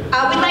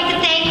 We'd like to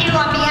thank you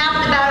on behalf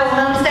of the Battle of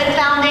Homestead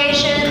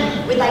Foundation.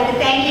 We'd like to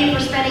thank you for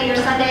spending your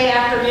Sunday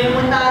afternoon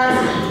with us.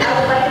 I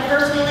would like to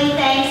personally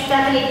thank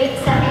Steffi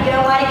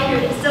Domike, who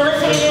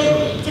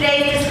facilitated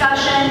today's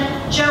discussion,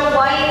 Joe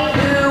White,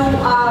 who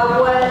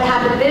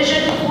had the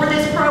vision for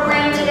this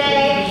program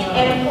today,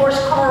 and of course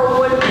Carl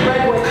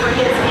Redwood for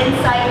his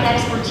insight and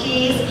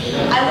expertise.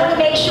 I want to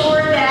make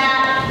sure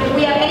that if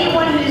we have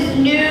anyone who's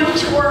new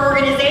to our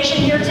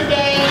organization here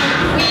today,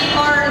 we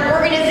are an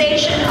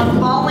organization of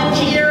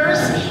volunteers,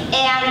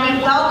 and we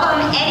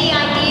welcome any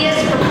ideas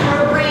for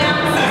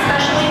programs,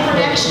 especially for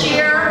next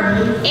year.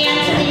 And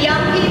to the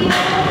young people,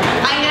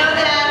 I know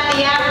that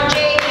the average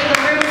age in the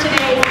room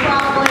today is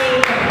probably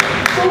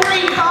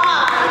 45.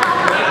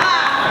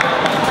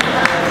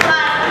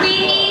 But we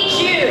need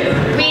you.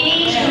 We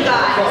need you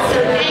guys. So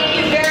thank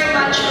you very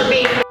much for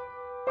being here.